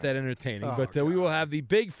far. Not that entertaining, but we will have the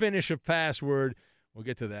big finish of Password. We'll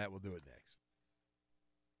get to that. We'll do it next.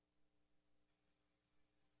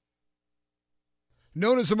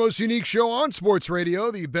 Known as the most unique show on sports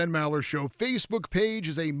radio, the Ben Maller Show Facebook page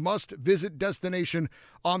is a must-visit destination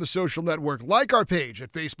on the social network. Like our page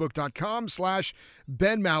at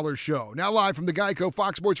facebook.com/Ben Maller Show. Now live from the Geico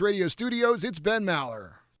Fox Sports Radio studios, it's Ben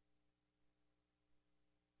Maller.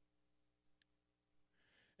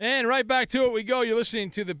 And right back to it we go. You're listening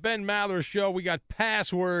to the Ben Maller Show. We got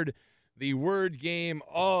Password, the word game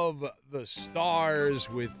of the stars,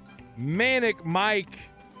 with Manic Mike,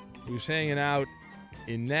 who's hanging out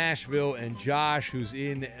in Nashville, and Josh, who's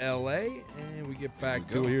in L.A. And we get back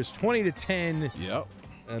to it. Here's 20 to 10. Yep.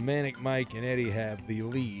 Manic Mike and Eddie have the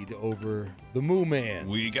lead over the Moo Man.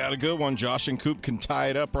 We got a good one. Josh and Coop can tie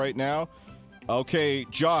it up right now. Okay,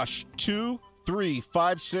 Josh, 2, 3,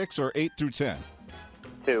 5, 6, or 8 through 10?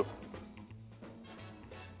 2.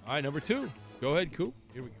 All right, number 2. Go ahead, Coop.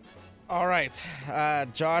 Here we go. All right,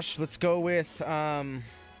 Josh, let's go with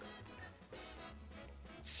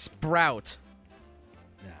Sprout.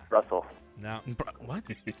 Russell. No. What?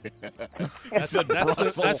 That's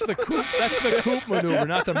the Coop maneuver,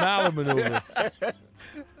 not the Maller maneuver.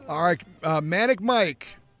 All right, Manic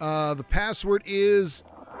Mike. The password is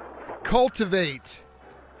cultivate.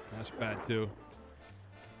 That's bad too.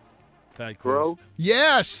 Bad clue. Grow.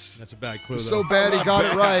 Yes. That's a bad clue. So though. bad he got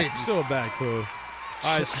it right. Still a bad clue.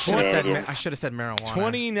 All right, I should have said marijuana.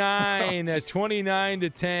 29 to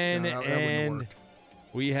 10, and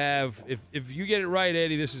we have, if you get it right,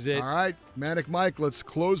 Eddie, this is it. All right, Manic Mike, let's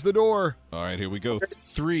close the door. All right, here we go.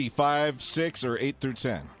 3, 5, 6, or 8 through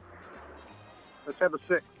 10? Let's have a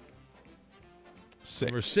 6.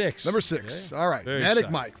 6. Number 6. Okay. All right, Very Manic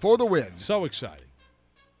exciting. Mike for the win. So exciting.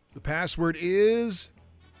 The password is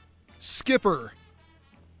skipper.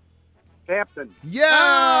 Captain. Yeah.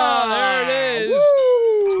 Oh, there it is.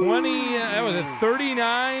 Woo! 20. That was a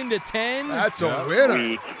 39 to 10. That's a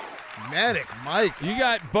winner. Manic Mike. You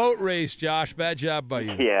got boat race, Josh. Bad job by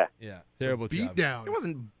you. Yeah. Yeah. Terrible Beat job. down. It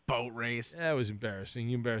wasn't boat race. That was embarrassing.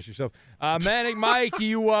 You embarrassed yourself. Manic Mike,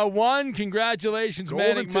 you won. Congratulations, Golden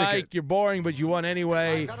Manic ticket. Mike. You're boring, but you won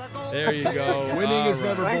anyway. There you go. Winning is All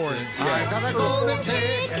never right. boring. I got a golden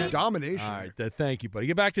ticket. Domination. All right. Thank you, buddy.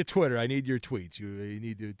 Get back to Twitter. I need your tweets. You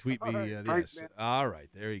need to tweet me. Thanks, Yes. man. All right.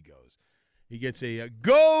 There he goes. He gets a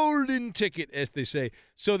golden ticket, as they say.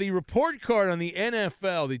 So the report card on the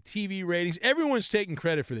NFL, the TV ratings, everyone's taking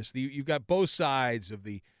credit for this. You've got both sides of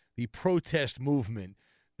the protest movement.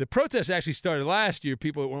 The protest actually started last year.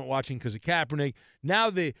 People that weren't watching because of Kaepernick. Now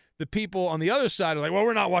the people on the other side are like, well,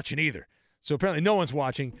 we're not watching either. So apparently no one's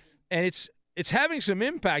watching. And it's having some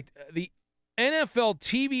impact. The NFL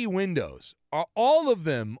TV windows, all of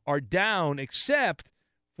them are down except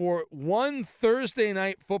for one Thursday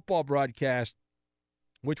night football broadcast,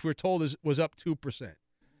 which we're told was up 2%.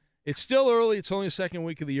 It's still early. It's only the second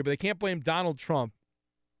week of the year, but they can't blame Donald Trump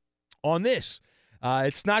on this.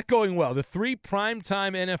 It's not going well. The 3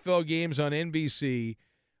 primetime NFL games on NBC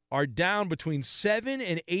are down between 7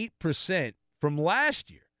 and 8% from last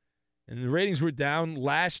year. And the ratings were down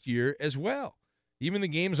last year as well. Even the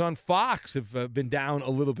games on Fox have been down a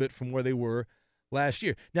little bit from where they were last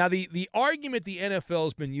year. Now, the argument the NFL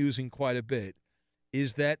has been using quite a bit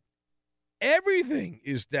is that everything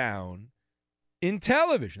is down in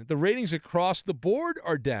television. The ratings across the board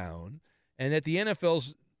are down, and that the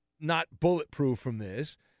NFL's not bulletproof from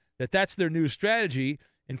this, that's their new strategy.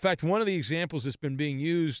 In fact, one of the examples has been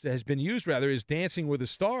used, is Dancing with the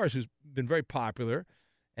Stars, who's been very popular,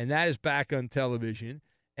 and that is back on television.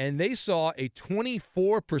 And they saw a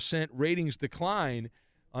 24% ratings decline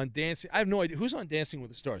on Dancing. I have no idea. Who's on Dancing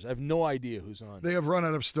with the Stars? I have no idea who's on. They have run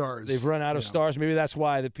out of stars. They've run out of stars. Maybe that's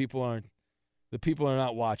why the people are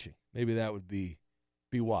not watching. Maybe that would be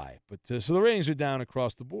why. But so the ratings are down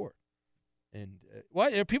across the board. And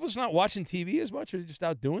why are people just not watching TV as much? Are they just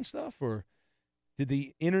out doing stuff? Or did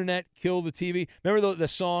the internet kill the TV? Remember the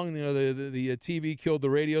song, the TV killed the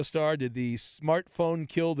radio star? Did the smartphone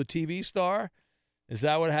kill the TV star? Is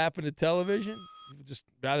that what happened to television? You'd just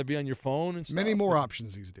rather be on your phone and stuff? Many more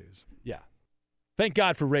options these days. Yeah. Thank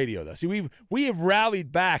God for radio, though. See, we have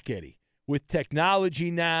rallied back, Eddie, with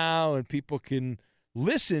technology now, and people can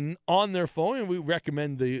listen on their phone, and we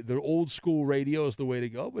recommend the old school radio is the way to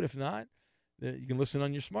go. But if not, you can listen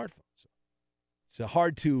on your smartphone. So it's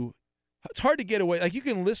hard to get away. Like, you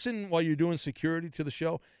can listen while you're doing security to the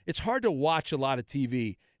show. It's hard to watch a lot of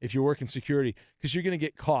TV if you're working security because you're going to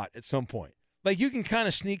get caught at some point. Like, you can kind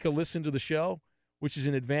of sneak a listen to the show, which is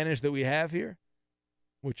an advantage that we have here,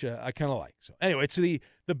 which I kind of like. So anyway, it's the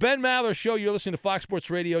Ben Maller Show. You're listening to Fox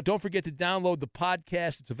Sports Radio. Don't forget to download the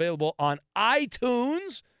podcast. It's available on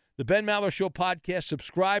iTunes. The Ben Maller Show podcast.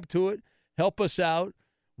 Subscribe to it. Help us out.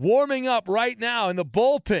 Warming up right now in the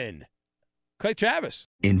bullpen, Clay Travis.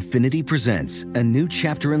 Infiniti presents a new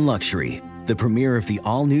chapter in luxury. The premiere of the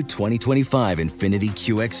all-new 2025 Infiniti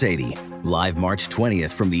QX80. Live March 20th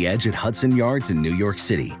from the Edge at Hudson Yards in New York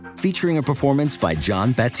City. Featuring a performance by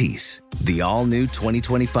John Batiste. The all-new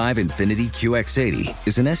 2025 Infiniti QX80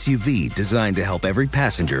 is an SUV designed to help every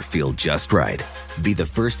passenger feel just right. Be the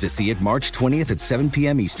first to see it March 20th at 7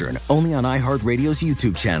 p.m. Eastern, only on iHeartRadio's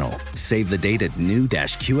YouTube channel. Save the date at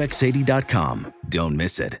new-QX80.com. Don't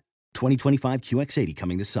miss it. 2025 QX80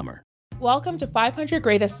 coming this summer. Welcome to 500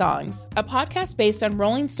 Greatest Songs, a podcast based on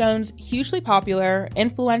Rolling Stone's hugely popular,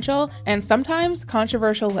 influential, and sometimes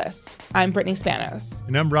controversial list. I'm Brittany Spanos.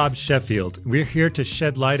 And I'm Rob Sheffield. We're here to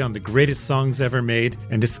shed light on the greatest songs ever made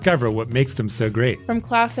and discover what makes them so great. From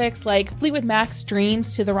classics like Fleetwood Mac's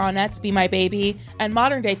Dreams to the Ronettes' Be My Baby, and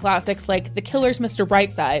modern-day classics like The Killer's Mr.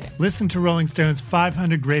 Brightside. Listen to Rolling Stone's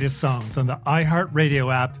 500 Greatest Songs on the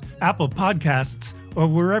iHeartRadio app, Apple Podcasts, or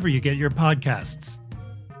wherever you get your podcasts.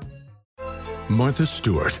 Martha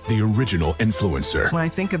Stewart, the original influencer. When I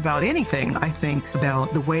think about anything, I think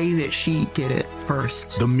about the way that she did it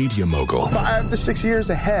first. The media mogul. 5 to 6 years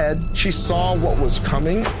ahead, she saw what was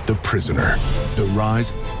coming. The prisoner. The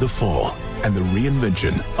rise, the fall, and the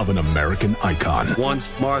reinvention of an American icon.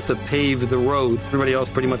 Once Martha paved the road, everybody else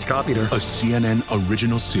pretty much copied her. A CNN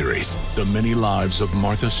original series, The Many Lives of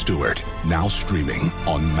Martha Stewart, now streaming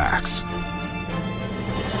on Max.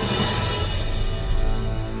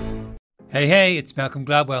 Hey, it's Malcolm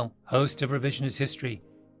Gladwell, host of Revisionist History.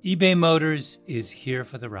 eBay Motors is here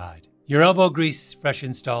for the ride. Your elbow grease, fresh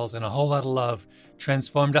installs, and a whole lot of love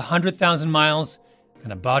transformed 100,000 miles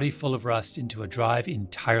and a body full of rust into a drive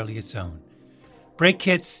entirely its own. Brake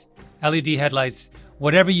kits, LED headlights,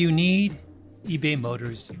 whatever you need, eBay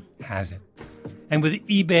Motors has it. And with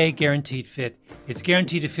eBay Guaranteed Fit, it's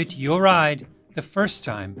guaranteed to fit your ride the first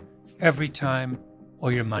time, every time,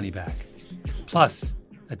 or your money back. Plus,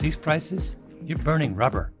 at these prices, you're burning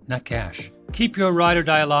rubber, not cash. Keep your ride or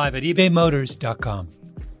die alive at ebaymotors.com.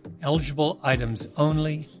 Eligible items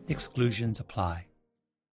only. Exclusions apply.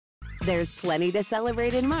 There's plenty to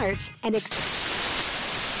celebrate in March and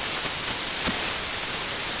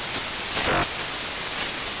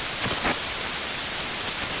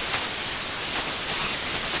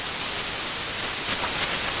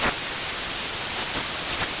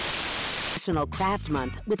National Craft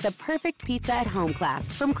Month with the perfect pizza at home class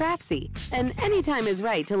from Craftsy. And anytime is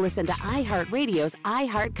right to listen to iHeartRadio's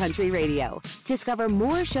iHeart Country Radio. Discover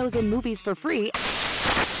more shows and movies for free